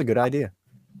 That's a good idea.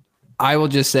 I will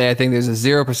just say I think there's a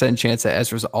 0% chance that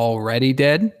Ezra's already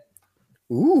dead.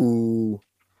 Ooh.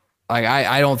 Like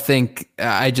I don't think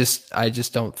I just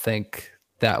don't think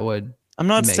that would. I'm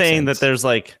not make saying sense. that there's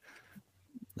like,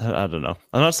 I don't know.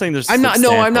 I'm not saying there's. I'm not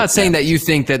substantial saying that damage. you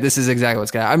think that this is exactly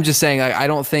what's going to. I'm just saying I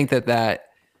don't think that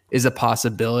is a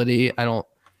possibility.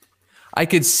 I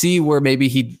could see where maybe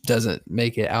he doesn't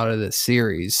make it out of the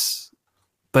series,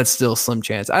 but still slim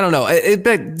chance. I don't know.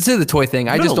 Back to the toy thing.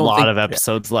 I There's just a don't lot think of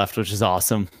episodes left, which is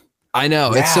awesome. I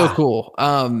know it's so cool.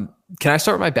 Can I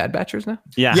start with my Bad Batchers now?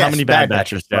 Yeah. Yes, How many Bad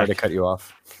Batchers? Sorry Jack? to cut you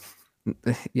off.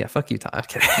 Yeah, fuck you, Tom. I'm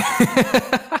kidding.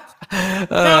 How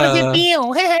does it feel?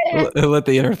 Let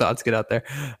the inner thoughts get out there.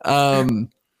 I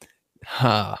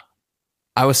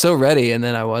was so ready, and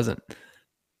then I wasn't.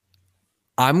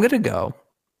 I'm gonna go.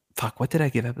 Fuck. What did I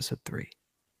give episode 3?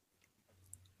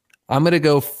 I'm gonna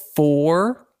go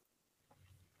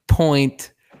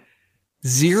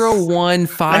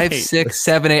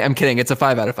 4.015678. I'm kidding. It's a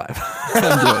 5 out of 5.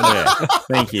 I'm doing it.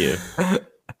 Thank you.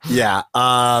 Yeah.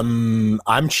 I'm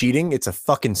cheating. It's a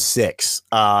fucking 6.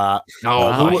 Yeah.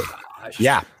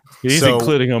 He's So-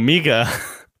 including Omega.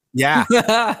 Yeah.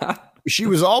 She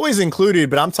was always included,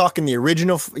 but I'm talking the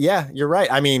original. Yeah, you're right.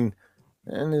 I mean,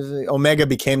 and Omega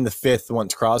became the 5th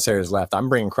once Crosshairs left. I'm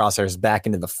bringing Crosshairs back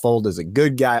into the fold as a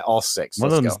good guy. All 6. One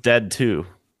of Let's them's go. dead too.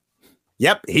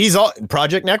 Yep, he's all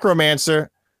Project Necromancer.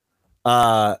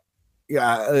 Goggles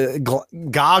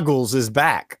is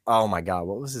back. Oh my god,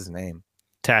 what was his name?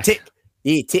 Tech. Tick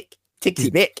is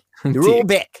back. They're all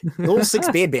back. They're all 6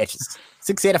 bad batches.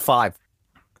 6 out of 5.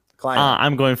 Climb.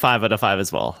 I'm going 5 out of 5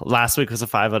 as well. Last week was a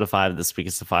 5 out of 5. This week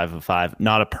is a 5 out of 5.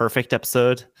 Not a perfect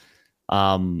episode.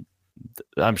 I'm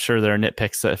sure there are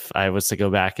nitpicks if I was to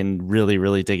go back and really,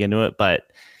 really dig into it, but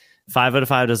 5 out of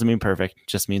 5 doesn't mean perfect. It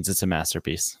just means it's a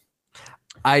masterpiece.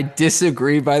 I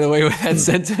disagree, by the way, with that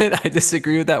sentiment. I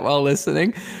disagree with that while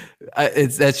listening.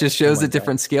 That just shows the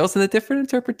different scales and the different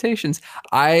interpretations.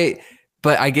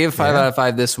 But I gave 5 out of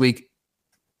 5 this week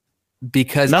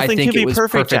because Nothing I think can it be was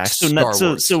perfect, perfect Jack. Star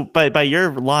Wars. So by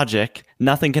your logic,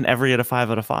 nothing can ever get a 5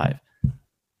 out of 5.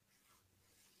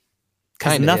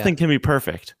 Because nothing can be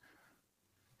perfect.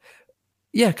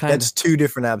 Yeah, kind of. That's 2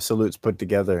 different absolutes put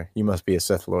together. You must be a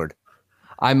Sith Lord.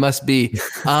 I must be.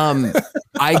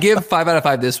 I give 5 out of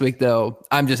 5 this week, though.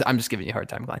 I'm just giving you a hard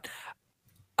time, Glenn.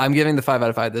 I'm giving the 5 out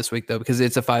of 5 this week, though, because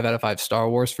it's a 5 out of 5 Star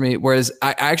Wars for me. Whereas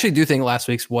I actually do think last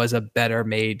week's was a better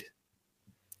made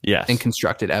and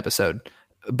constructed episode.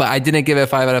 But I didn't give it a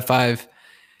 5 out of 5.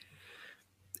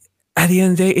 At the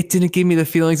end of the day, it didn't give me the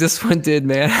feelings this one did,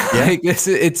 man. Yeah. This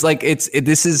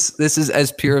is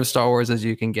as pure of Star Wars as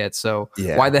you can get. So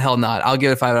why the hell not? I'll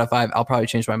give it 5 out of 5. I'll probably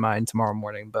change my mind tomorrow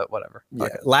morning, but whatever. Yeah.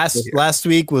 Okay. Last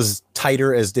week was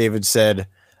tighter, as David said.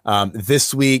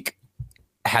 This week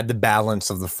had the balance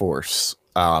of the Force.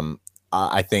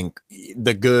 I think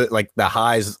the good, like the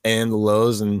highs and the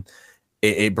lows, and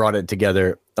it brought it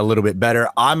together a little bit better.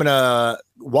 I'm gonna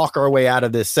walk our way out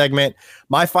of this segment.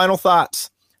 My final thoughts.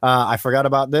 I forgot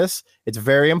about this. It's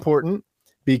very important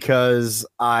because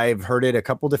I've heard it a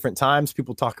couple different times.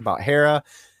 People talk about Hera.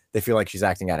 They feel like she's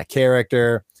acting out of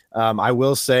character. I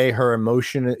will say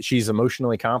she's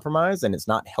emotionally compromised, and it's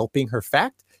not helping her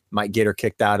fact. Might get her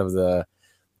kicked out of the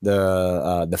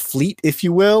fleet, if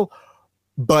you will.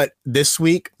 But this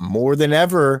week, more than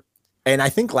ever, and I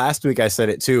think last week I said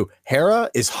it too, Hera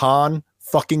is Han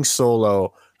fucking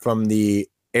Solo from the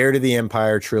Heir to the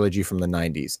Empire trilogy from the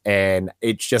 90s. And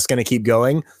it's just going to keep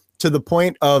going to the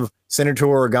point of Senator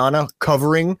Organa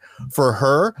covering for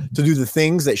her to do the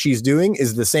things that she's doing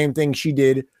is the same thing she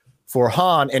did for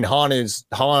Han. And Han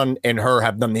and her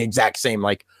have done the exact same,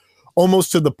 like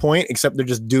almost to the point, except they're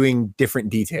just doing different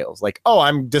details. Like, oh,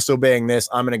 I'm disobeying this.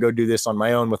 I'm going to go do this on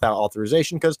my own without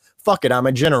authorization because fuck it, I'm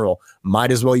a general.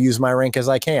 Might as well use my rank as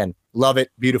I can. Love it.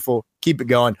 Beautiful. Keep it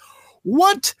going.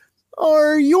 What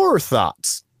are your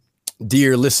thoughts,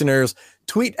 dear listeners?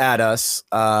 Tweet at us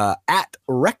at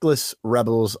Reckless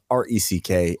Rebels,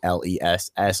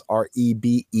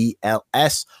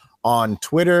 RECKLESSREBELS on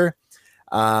Twitter.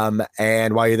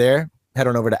 And while you're there, head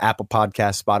on over to Apple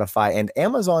Podcasts, Spotify, and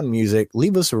Amazon Music.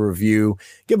 Leave us a review.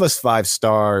 Give us 5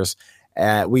 stars.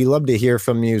 We love to hear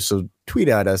from you, so tweet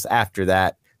at us after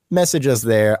that. Message us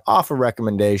there. Offer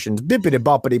recommendations. Bippity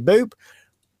boppity boop.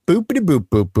 Boopity boop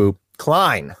boop boop.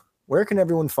 Klein, where can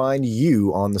everyone find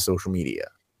you on the social media?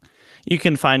 You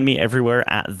can find me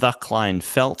everywhere at The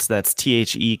Kleinfelt. That's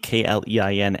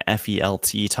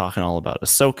TheKleinFelt, talking all about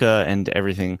Ahsoka and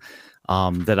everything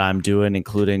that I'm doing,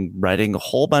 including writing a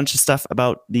whole bunch of stuff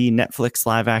about the Netflix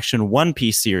live action One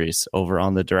Piece series over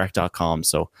on the direct.com.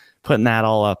 So putting that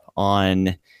all up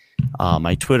on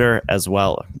my Twitter as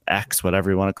well, X,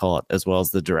 whatever you want to call it, as well as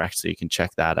the direct. So you can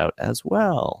check that out as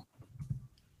well.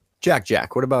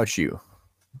 Jack, what about you?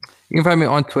 You can find me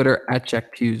on Twitter at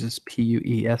Jack Pews, is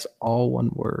P-U-E-S, all one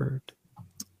word.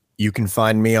 You can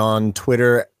find me on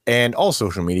Twitter and all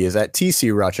social medias at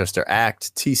TC Rochester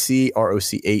Act,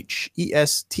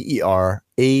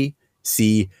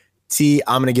 TCROCHESTERACT.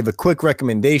 I'm going to give a quick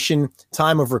recommendation.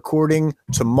 Time of recording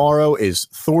tomorrow is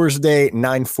Thursday,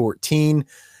 9/14.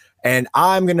 And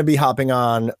I'm going to be hopping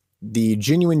on the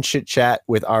Genuine Chit Chat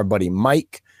with our buddy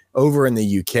Mike over in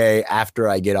the UK after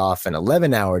I get off an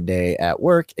 11-hour day at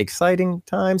work. Exciting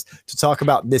times to talk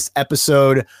about this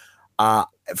episode.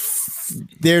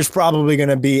 There's probably going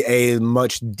to be a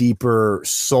much deeper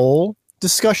soul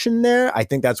discussion there. I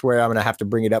think that's where I'm going to have to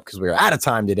bring it up because we're out of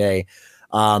time today.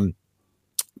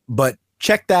 But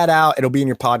check that out. It'll be in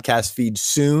your podcast feed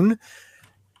soon.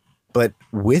 But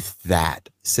with that,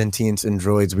 sentients and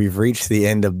droids, we've reached the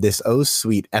end of this oh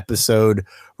sweet episode.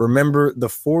 Remember, the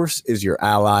Force is your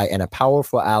ally, and a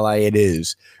powerful ally it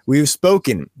is. We've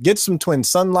spoken. Get some twin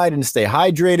sunlight and stay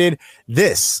hydrated.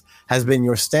 This has been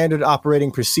your standard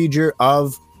operating procedure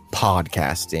of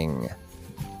podcasting.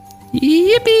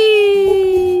 Yippee!